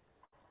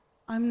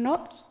 I'm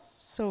not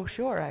so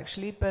sure,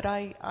 actually, but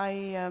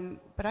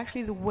but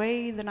actually the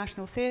way the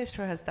National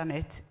Theatre has done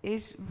it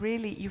is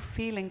really, you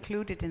feel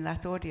included in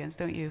that audience,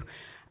 don't you?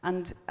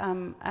 And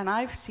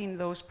I've seen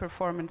those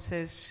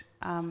performances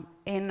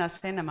in a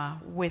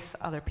cinema with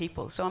other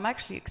people, so I'm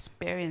actually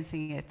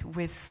experiencing it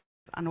with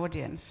an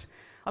audience.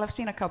 Well, I've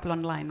seen a couple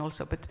online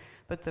also, but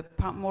the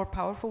more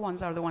powerful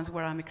ones are the ones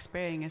where I'm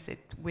experiencing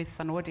it with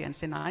an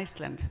audience in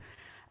Iceland.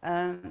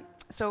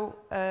 So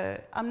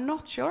I'm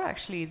not sure,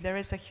 actually, there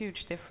is a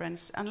huge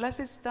difference, unless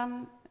it's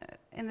done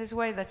in this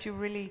way that you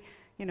really,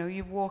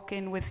 you walk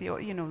in with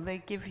your,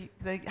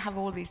 they have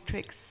all these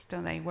tricks,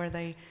 don't they, where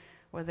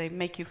they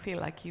make you feel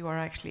like you are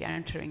actually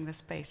entering the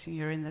space and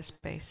you're in the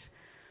space.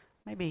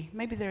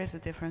 Maybe there is a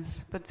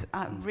difference, but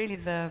really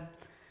the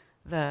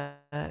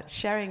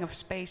sharing of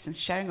space and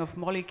sharing of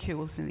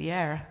molecules in the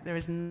air, there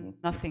is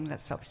nothing that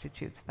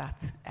substitutes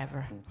that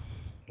ever.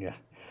 Yeah,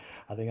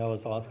 I think I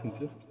was asking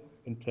just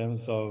in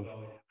terms of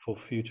for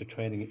future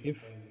training, if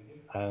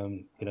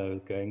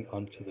going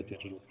onto the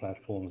digital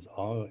platforms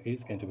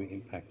is going to be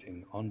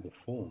impacting on the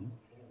form,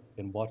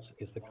 then what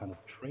is the kind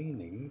of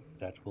training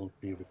that will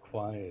be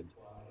required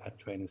at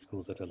training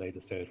schools at a later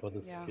stage? What are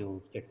the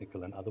skills,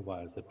 technical and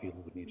otherwise, that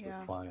people would need to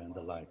acquire and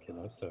the like?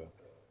 So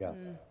yeah.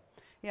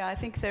 Yeah, I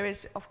think there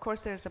is. Of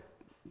course, the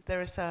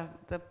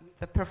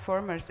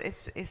performers.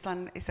 It's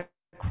a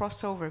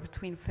crossover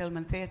between film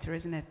and theatre,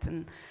 isn't it?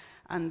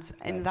 And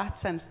in that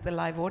sense, the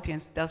live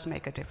audience does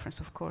make a difference,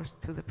 of course,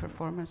 to the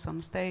performance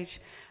on stage.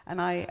 And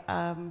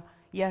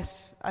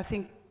yes, I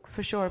think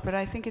for sure. But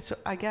I think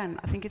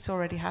it's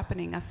already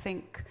happening. I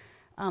think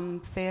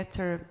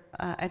theatre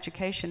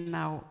education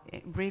now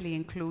really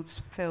includes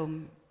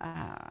film.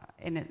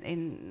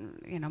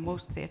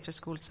 Most theatre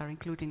schools are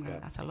including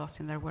that a lot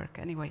in their work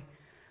anyway.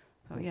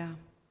 So yeah.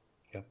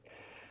 Yep.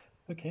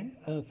 Okay,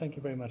 thank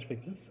you very much,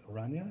 Vigdis.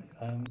 Rania,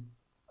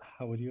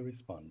 how would you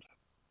respond?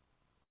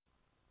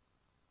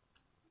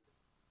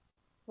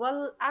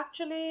 Well,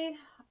 actually,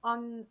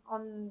 on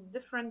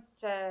different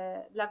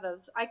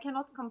levels, I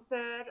cannot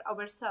compare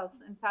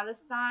ourselves in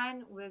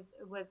Palestine with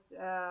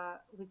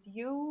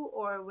you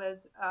or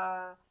with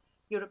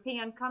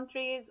European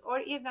countries or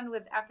even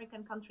with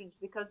African countries,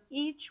 because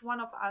each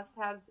one of us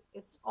has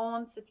its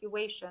own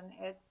situation,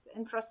 its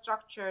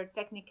infrastructure,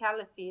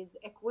 technicalities,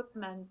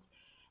 equipment,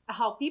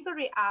 how people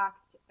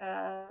react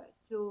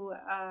to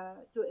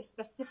a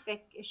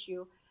specific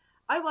issue.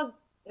 I was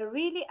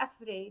really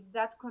afraid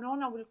that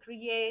Corona will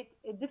create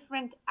a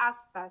different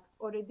aspect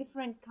or a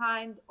different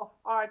kind of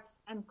arts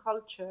and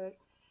culture,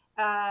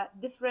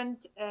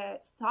 different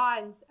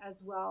styles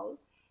as well,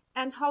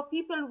 and how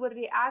people will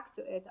react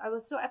to it. I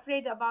was so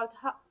afraid about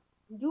how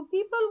do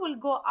people will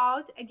go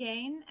out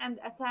again and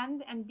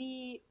attend and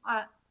be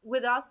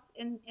with us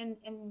in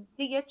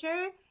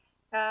theater.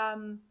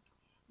 Um,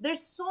 there's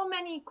so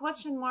many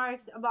question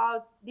marks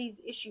about these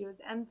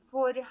issues, and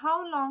for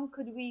how long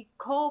could we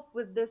cope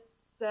with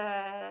this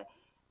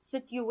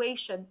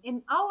situation?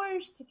 In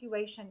our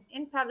situation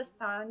in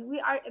Palestine,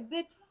 we are a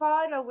bit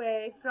far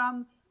away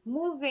from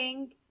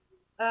moving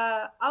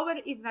our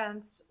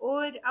events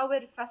or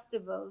our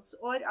festivals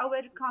or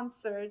our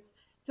concerts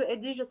to a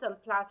digital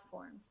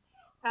platforms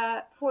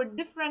for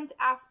different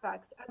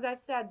aspects. As I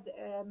said,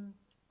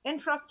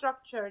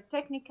 infrastructure,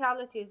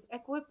 technicalities,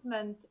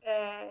 equipment,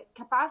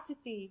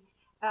 capacity,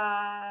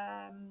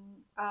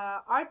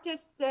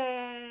 artist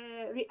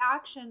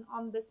reaction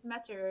on this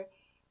matter,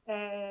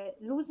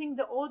 losing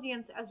the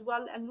audience as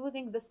well, and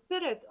losing the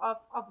spirit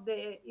of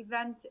the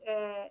event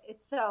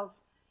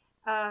itself.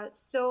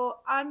 So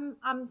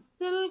I'm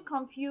still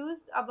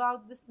confused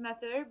about this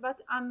matter, but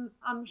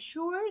I'm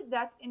sure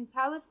that in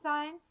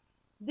Palestine,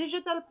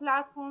 digital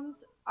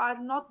platforms are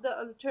not the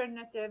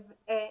alternative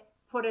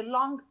for a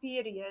long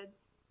period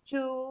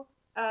to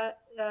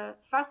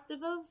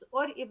festivals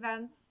or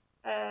events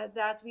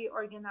that we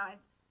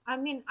organize. I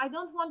mean, I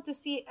don't want to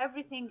see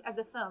everything as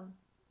a film.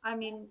 I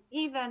mean,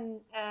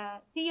 even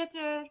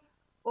theater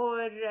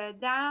or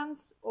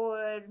dance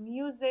or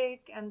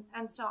music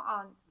and so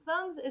on.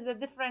 Films is a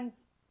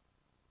different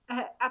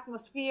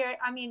atmosphere.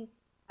 I mean,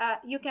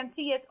 you can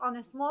see it on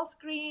a small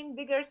screen,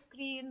 bigger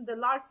screen, the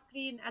large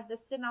screen at the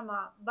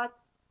cinema, but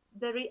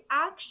the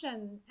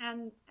reaction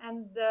and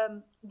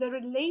the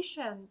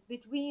relation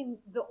between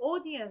the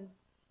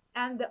audience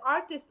and the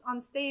artist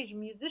on stage,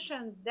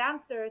 musicians,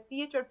 dancer,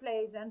 theater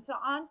plays, and so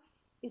on,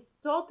 is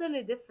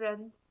totally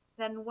different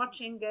than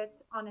watching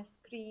it on a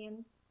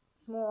screen,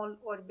 small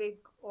or big.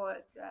 Or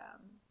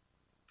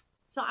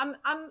so I'm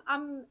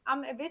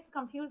a bit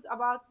confused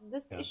about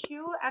this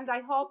issue, and I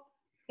hope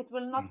it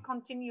will not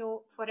continue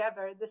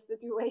forever, this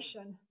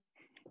situation.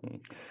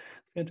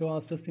 And to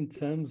ask, just in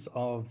terms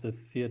of the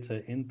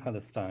theatre in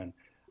Palestine,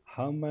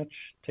 how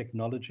much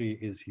technology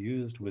is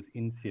used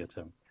within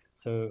theatre?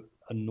 So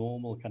a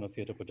normal kind of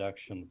theatre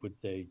production, would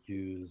they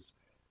use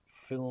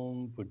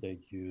film? Would they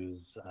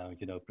use,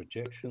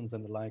 projections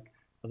and the like?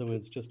 In other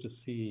words, just to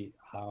see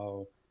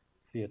how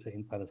theatre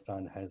in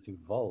Palestine has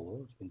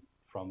evolved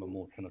from a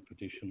more kind of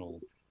traditional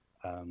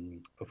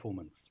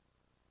performance.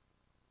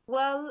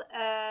 Well,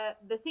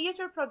 the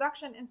theater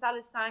production in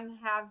Palestine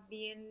have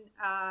been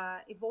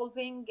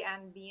evolving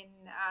and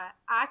been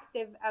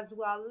active as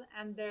well,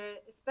 and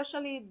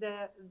especially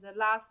the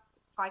last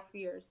 5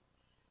 years.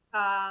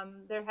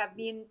 There have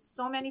been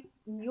so many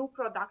new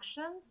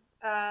productions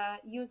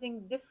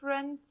using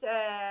different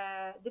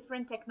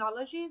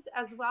technologies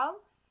as well,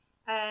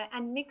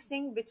 and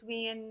mixing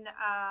between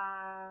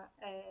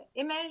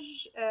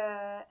image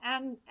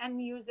and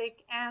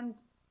music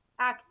and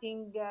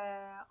acting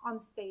on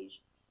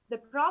stage. The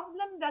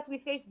problem that we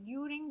faced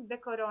during the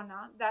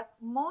corona, that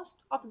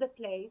most of the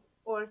plays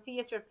or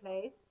theater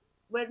plays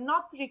were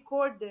not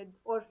recorded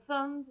or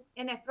filmed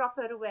in a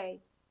proper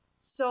way.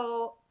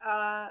 So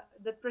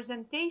the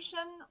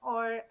presentation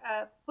or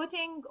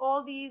putting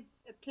all these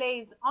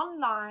plays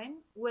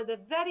online with a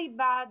very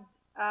bad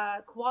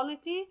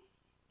quality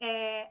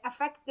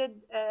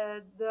affected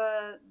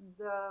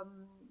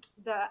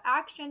the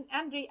action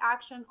and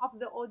reaction of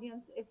the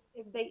audience.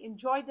 If they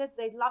enjoyed it,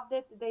 they loved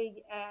it,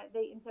 they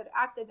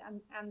interacted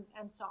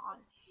and so on.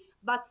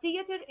 But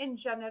theater in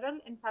general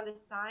in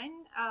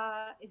Palestine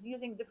is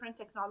using different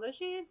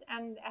technologies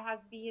and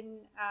has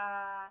been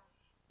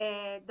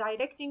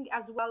directing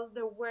as well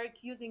the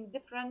work using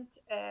different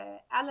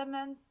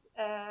elements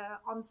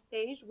on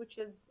stage, which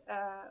is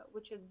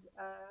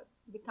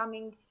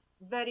becoming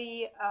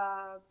very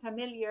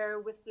familiar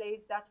with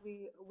plays that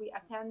we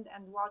attend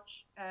and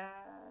watch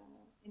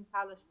in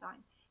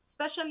Palestine.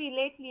 Especially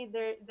lately,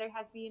 there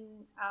has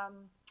been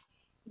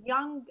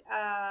young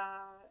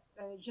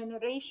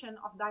generation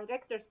of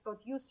directors,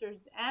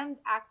 producers, and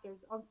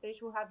actors on stage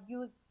who have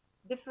used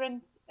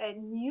different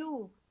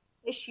new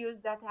issues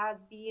that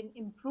has been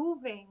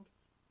improving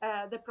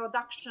the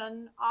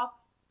production of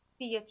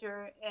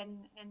theater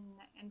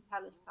in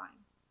Palestine.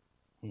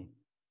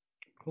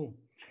 Cool.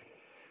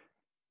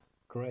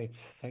 Great,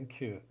 thank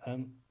you.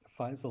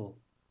 Faisal,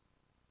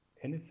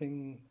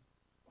 anything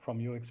from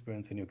your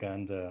experience in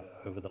Uganda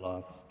over the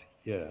last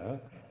year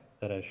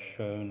that has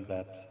shown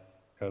that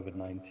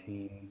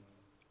COVID-19,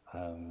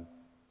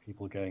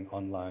 people going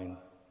online,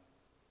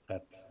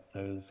 that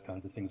those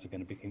kinds of things are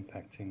going to be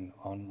impacting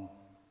on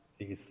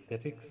the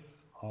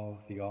aesthetics of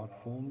the art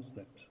forms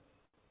that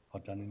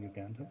are done in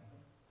Uganda?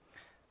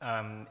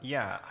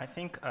 Yeah, I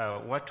think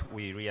what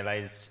we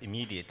realized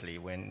immediately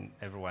when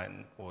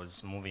everyone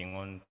was moving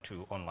on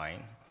to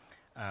online,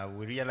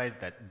 we realized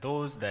that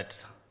those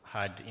that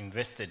had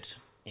invested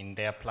in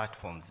their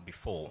platforms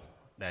before,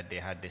 that they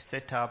had the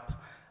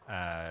setup,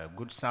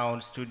 good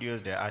sound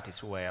studios, the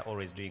artists who were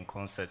always doing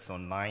concerts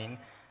online,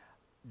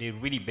 they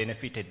really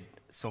benefited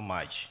so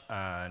much,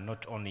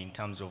 not only in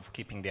terms of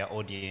keeping their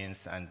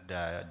audience and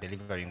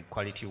delivering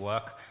quality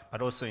work,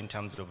 but also in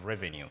terms of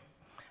revenue.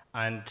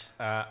 And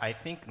I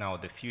think now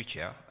the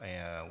future,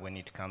 when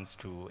it comes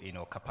to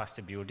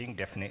capacity building,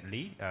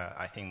 definitely,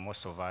 I think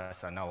most of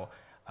us are now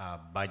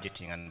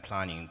budgeting and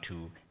planning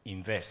to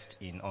invest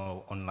in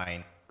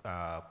online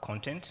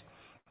content.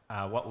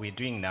 What we're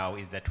doing now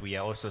is that we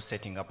are also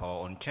setting up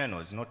our own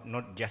channels,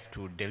 not just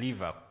to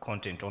deliver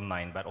content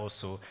online, but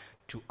also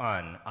to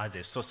earn as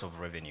a source of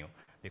revenue,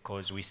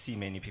 because we see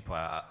many people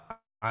are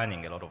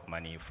earning a lot of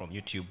money from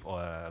YouTube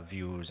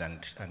views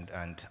and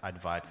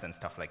adverts and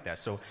stuff like that.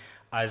 So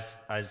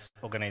as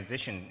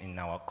organization in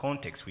our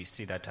context, we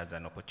see that as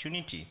an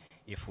opportunity.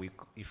 If we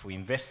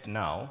invest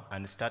now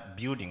and start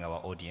building our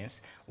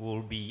audience,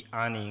 we'll be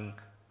earning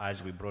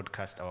as we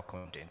broadcast our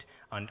content.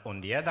 And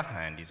on the other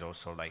hand is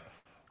also like,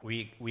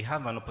 we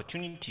have an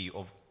opportunity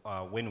of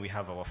when we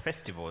have our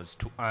festivals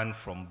to earn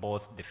from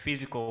both the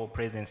physical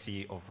presence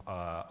of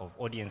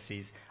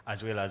audiences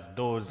as well as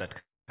those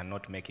that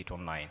cannot make it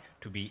online,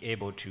 to be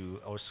able to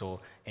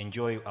also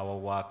enjoy our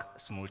work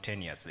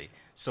simultaneously.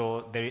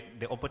 So the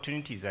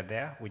opportunities are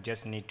there. We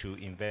just need to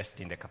invest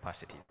in the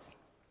capacities.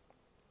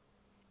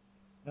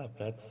 Yeah,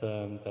 that's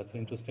an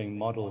interesting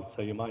model.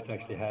 So you might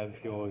actually have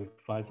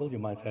Faisal, you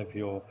might have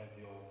your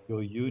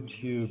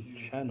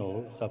YouTube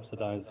channel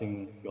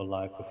subsidizing your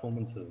live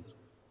performances.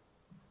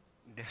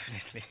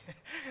 Definitely.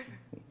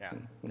 Yeah,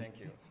 thank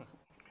you.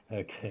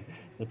 Okay,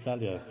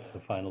 Natália, the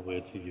final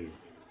word to you.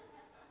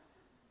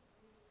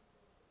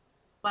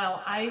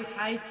 Well,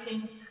 I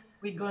think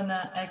we're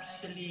gonna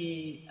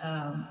actually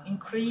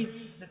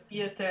increase the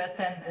theater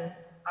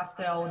attendance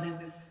after all this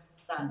is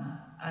done.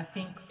 I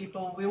think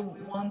people will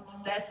want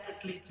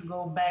desperately to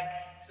go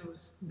back to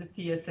the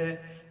theater.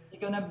 We're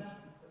gonna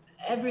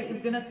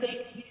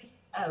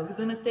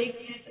take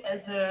this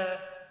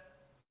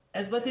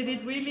as what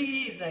it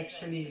really is,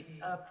 actually,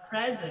 a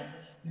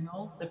present,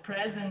 the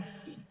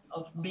presence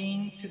of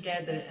being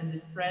together, and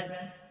this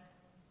present,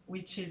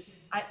 which is,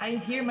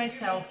 I hear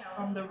myself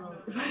from the room,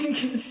 if I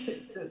can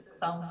take the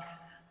sound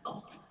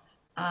off.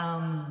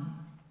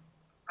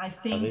 I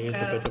think... there is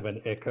a bit of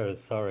an echo,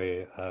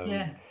 sorry.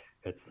 Yeah.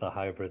 It's the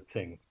hybrid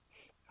thing.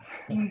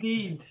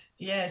 Indeed,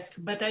 yes.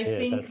 But I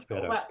think... That's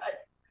better. Well,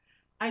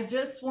 I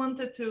just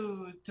wanted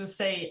to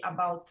say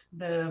about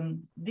the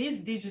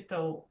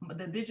digital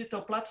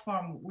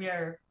platform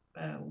where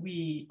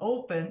we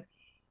open,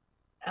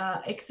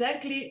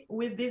 exactly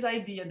with this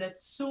idea that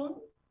soon,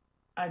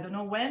 I don't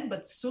know when,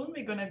 but soon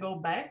we're gonna go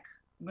back.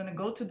 We're gonna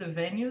go to the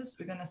venues.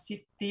 We're gonna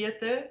see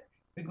theater.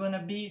 We're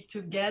gonna be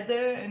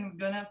together, and we're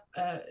gonna.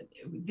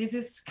 This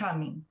is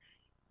coming,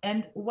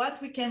 and what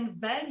we can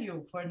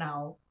value for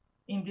now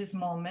in this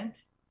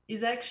moment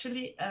is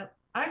actually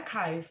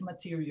archive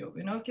material.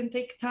 We can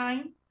take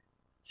time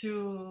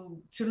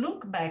to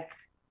look back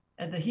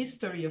at the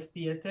history of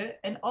theater,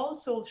 and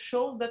also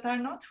shows that are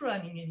not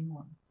running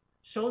anymore,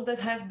 shows that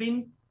have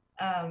been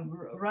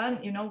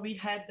run. We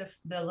had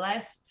the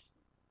last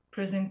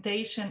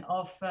presentation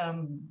of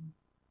I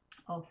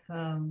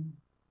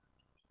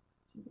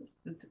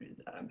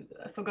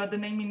forgot the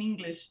name in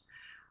English.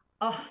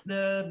 Oh,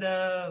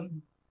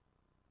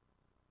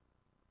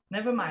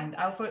 never mind.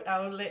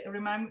 I'll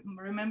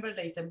remember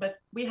later. But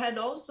we had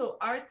also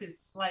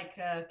artists like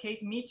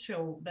Kate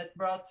Mitchell that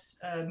brought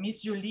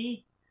Miss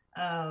Julie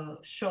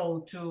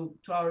show to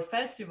our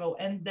festival,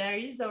 and there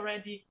is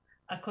already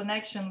a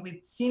connection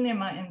with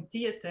cinema and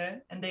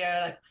theater, and they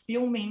are like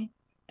filming,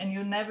 and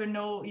you never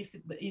know if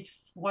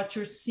what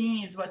you're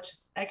seeing is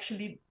what's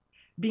actually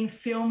being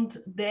filmed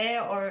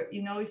there, or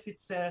if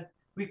it's a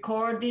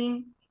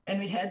recording. And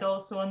we had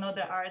also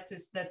another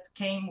artist that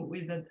came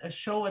with a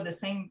show at the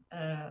same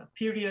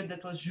period,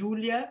 that was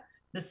Julia,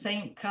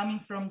 coming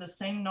from the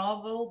same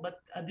novel,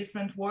 but a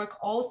different work,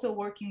 also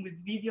working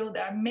with video.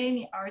 There are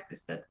many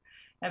artists that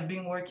have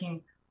been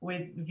working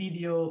with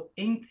video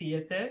in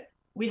theater.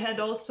 We had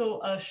also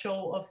a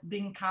show of The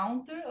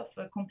Encounter of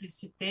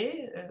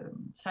Complicité,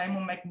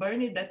 Simon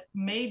McBurney, that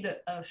made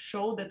a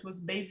show that was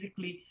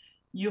basically,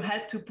 you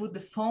had to put the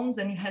phones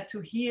and you had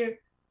to hear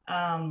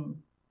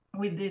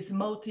with this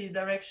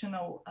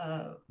multi-directional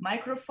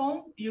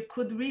microphone. You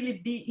could really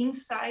be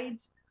inside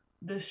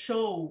the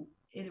show.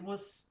 It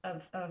was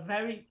a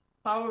very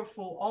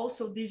powerful,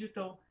 also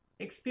digital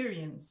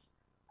experience.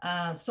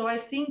 So I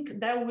think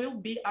there will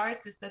be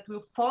artists that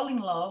will fall in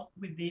love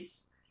with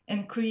this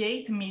and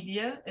create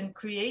media and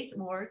create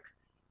work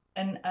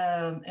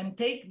and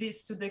take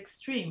this to the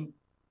extreme.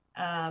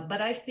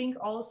 But I think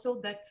also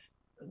that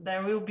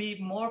there will be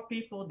more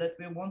people that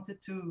will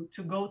wanted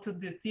to go to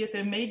the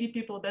theater, maybe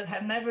people that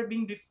have never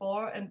been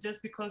before, and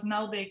just because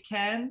now they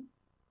can,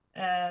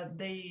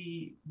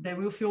 they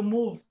will feel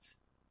moved.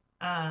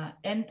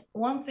 And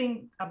one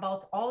thing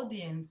about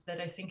audience that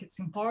I think it's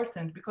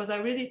important, because I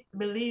really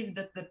believe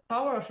that the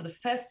power of the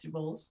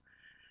festivals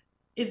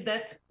is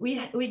that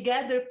we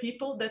gather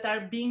people that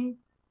are being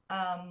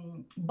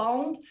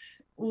bound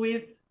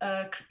with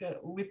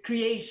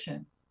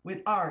creation,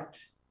 with art.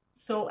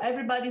 So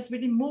everybody's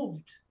really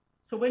moved.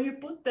 So when you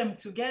put them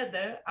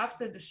together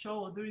after the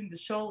show, during the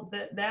show,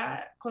 there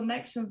are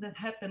connections that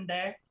happen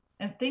there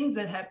and things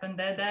that happen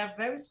there that are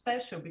very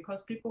special,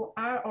 because people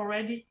are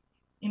already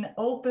in an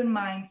open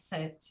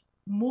mindset,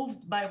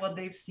 moved by what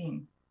they've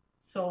seen.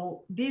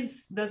 So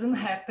this doesn't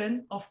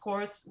happen. Of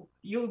course,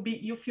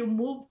 you feel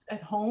moved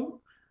at home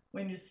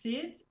when you see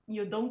it,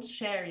 you don't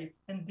share it,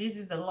 and this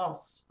is a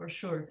loss for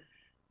sure.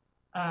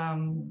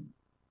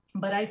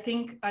 But I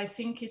think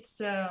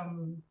it's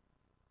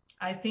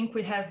I think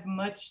we have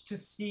much to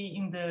see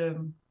in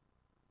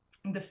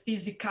the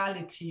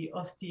physicality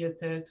of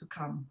theater to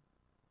come.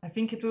 I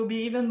think it will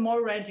be even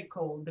more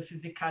radical, the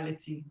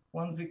physicality,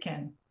 once we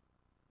can.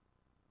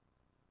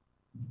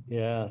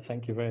 Yeah,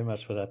 thank you very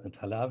much for that,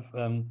 Natália.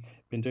 I've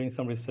been doing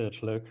some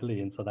research locally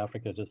in South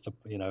Africa, just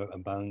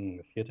among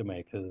theatre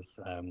makers,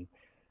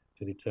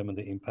 to determine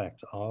the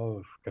impact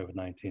of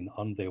COVID-19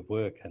 on their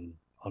work and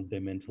on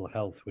their mental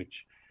health,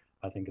 which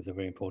I think is a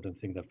very important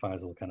thing that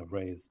Faisal kind of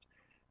raised.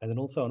 And then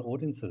also on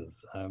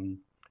audiences. And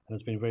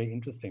it's been very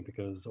interesting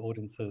because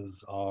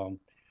audiences are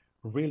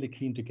really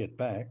keen to get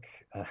back,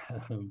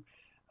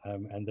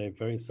 and they're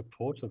very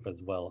supportive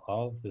as well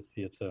of the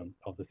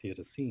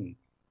theatre scene.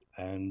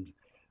 And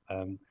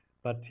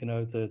but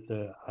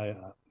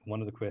one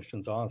of the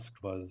questions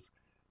asked was,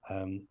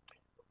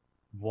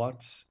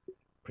 what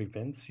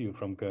prevents you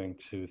from going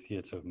to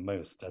theatre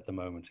most at the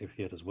moment if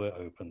theatres were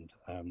opened?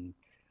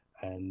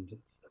 And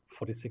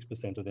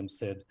 46% of them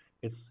said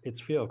it's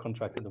fear of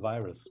contracting the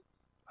virus.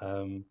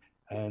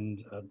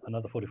 And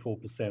another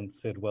 44%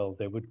 said, well,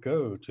 they would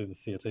go to the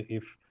theatre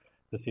if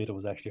the theatre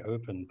was actually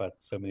open, but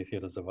so many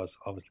theatres have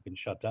obviously been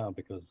shut down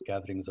because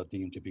gatherings are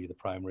deemed to be the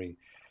primary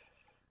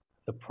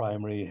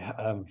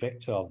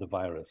vector of the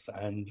virus.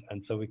 And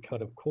so we're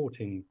kind of caught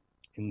in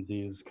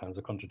these kinds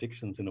of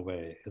contradictions in a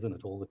way, isn't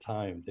it? All the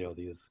time there are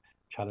these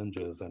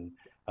challenges, and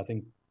I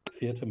think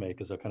theatre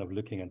makers are kind of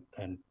looking at,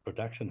 and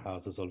production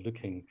houses are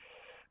looking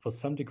for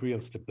some degree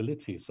of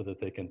stability so that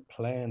they can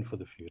plan for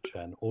the future,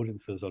 and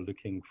audiences are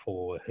looking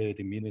for herd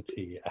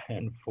immunity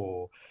and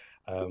for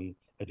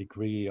a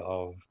degree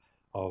of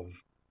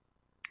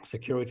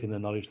security in the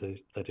knowledge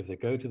that if they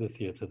go to the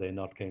theatre, they're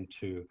not going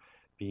to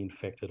be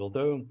infected.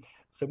 Although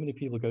so many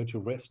people go to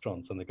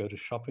restaurants and they go to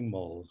shopping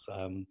malls,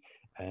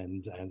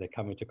 and they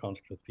come into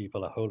contact with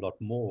people a whole lot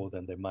more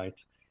than they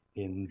might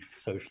in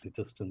socially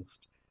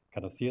distanced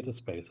kind of theatre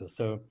spaces.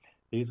 So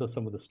these are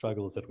some of the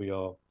struggles that we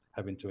are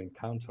having to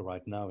encounter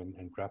right now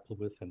and grapple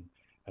with and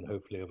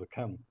hopefully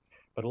overcome.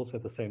 But also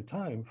at the same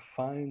time,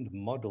 find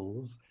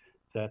models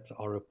that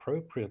are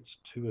appropriate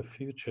to a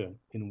future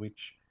in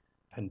which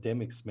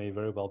pandemics may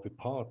very well be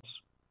part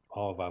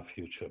of our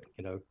future.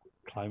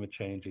 Climate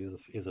change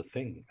is a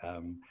thing,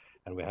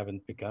 and we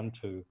haven't begun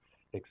to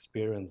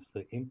experience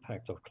the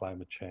impact of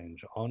climate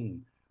change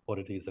on what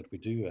it is that we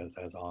do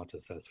as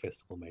artists, as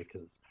festival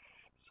makers.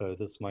 So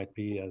this might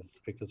be, as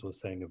Vigdis was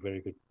saying, a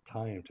very good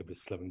time to be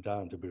slowing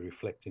down, to be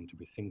reflecting, to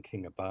be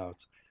thinking about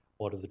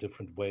what are the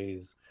different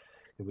ways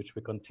in which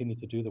we continue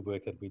to do the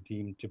work that we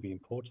deem to be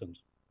important.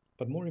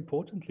 But more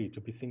importantly,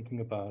 to be thinking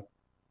about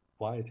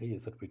why it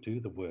is that we do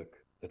the work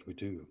that we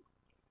do,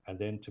 and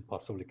then to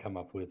possibly come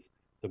up with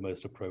the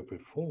most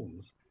appropriate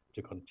forms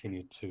to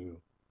continue to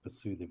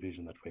pursue the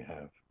vision that we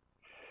have.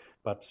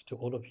 But to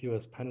all of you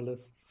as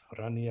panelists,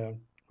 Rania,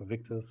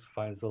 Vigdis,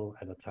 Faisal,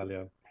 and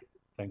Natália,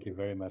 thank you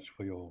very much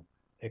for your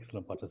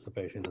excellent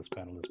participation in this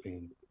panel. It's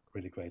been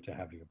really great to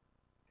have you.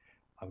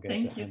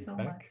 Thank you so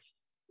much.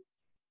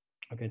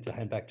 I'm going to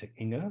hand back to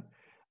Inga,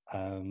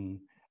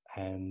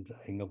 and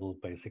Inga will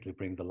basically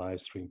bring the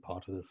live stream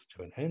part of this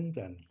to an end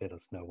and let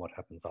us know what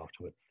happens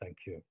afterwards. Thank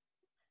you.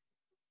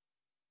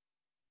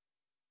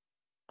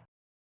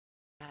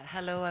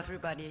 Hello,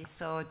 everybody.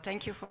 So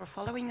thank you for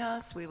following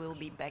us. We will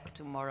be back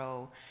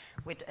tomorrow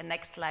with a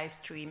next live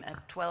stream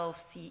at 12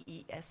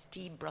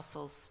 CEST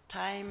Brussels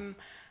time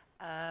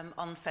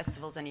on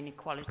festivals and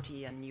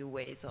inequality and new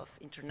ways of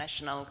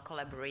international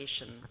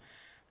collaboration.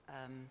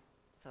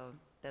 So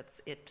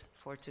that's it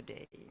for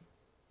today.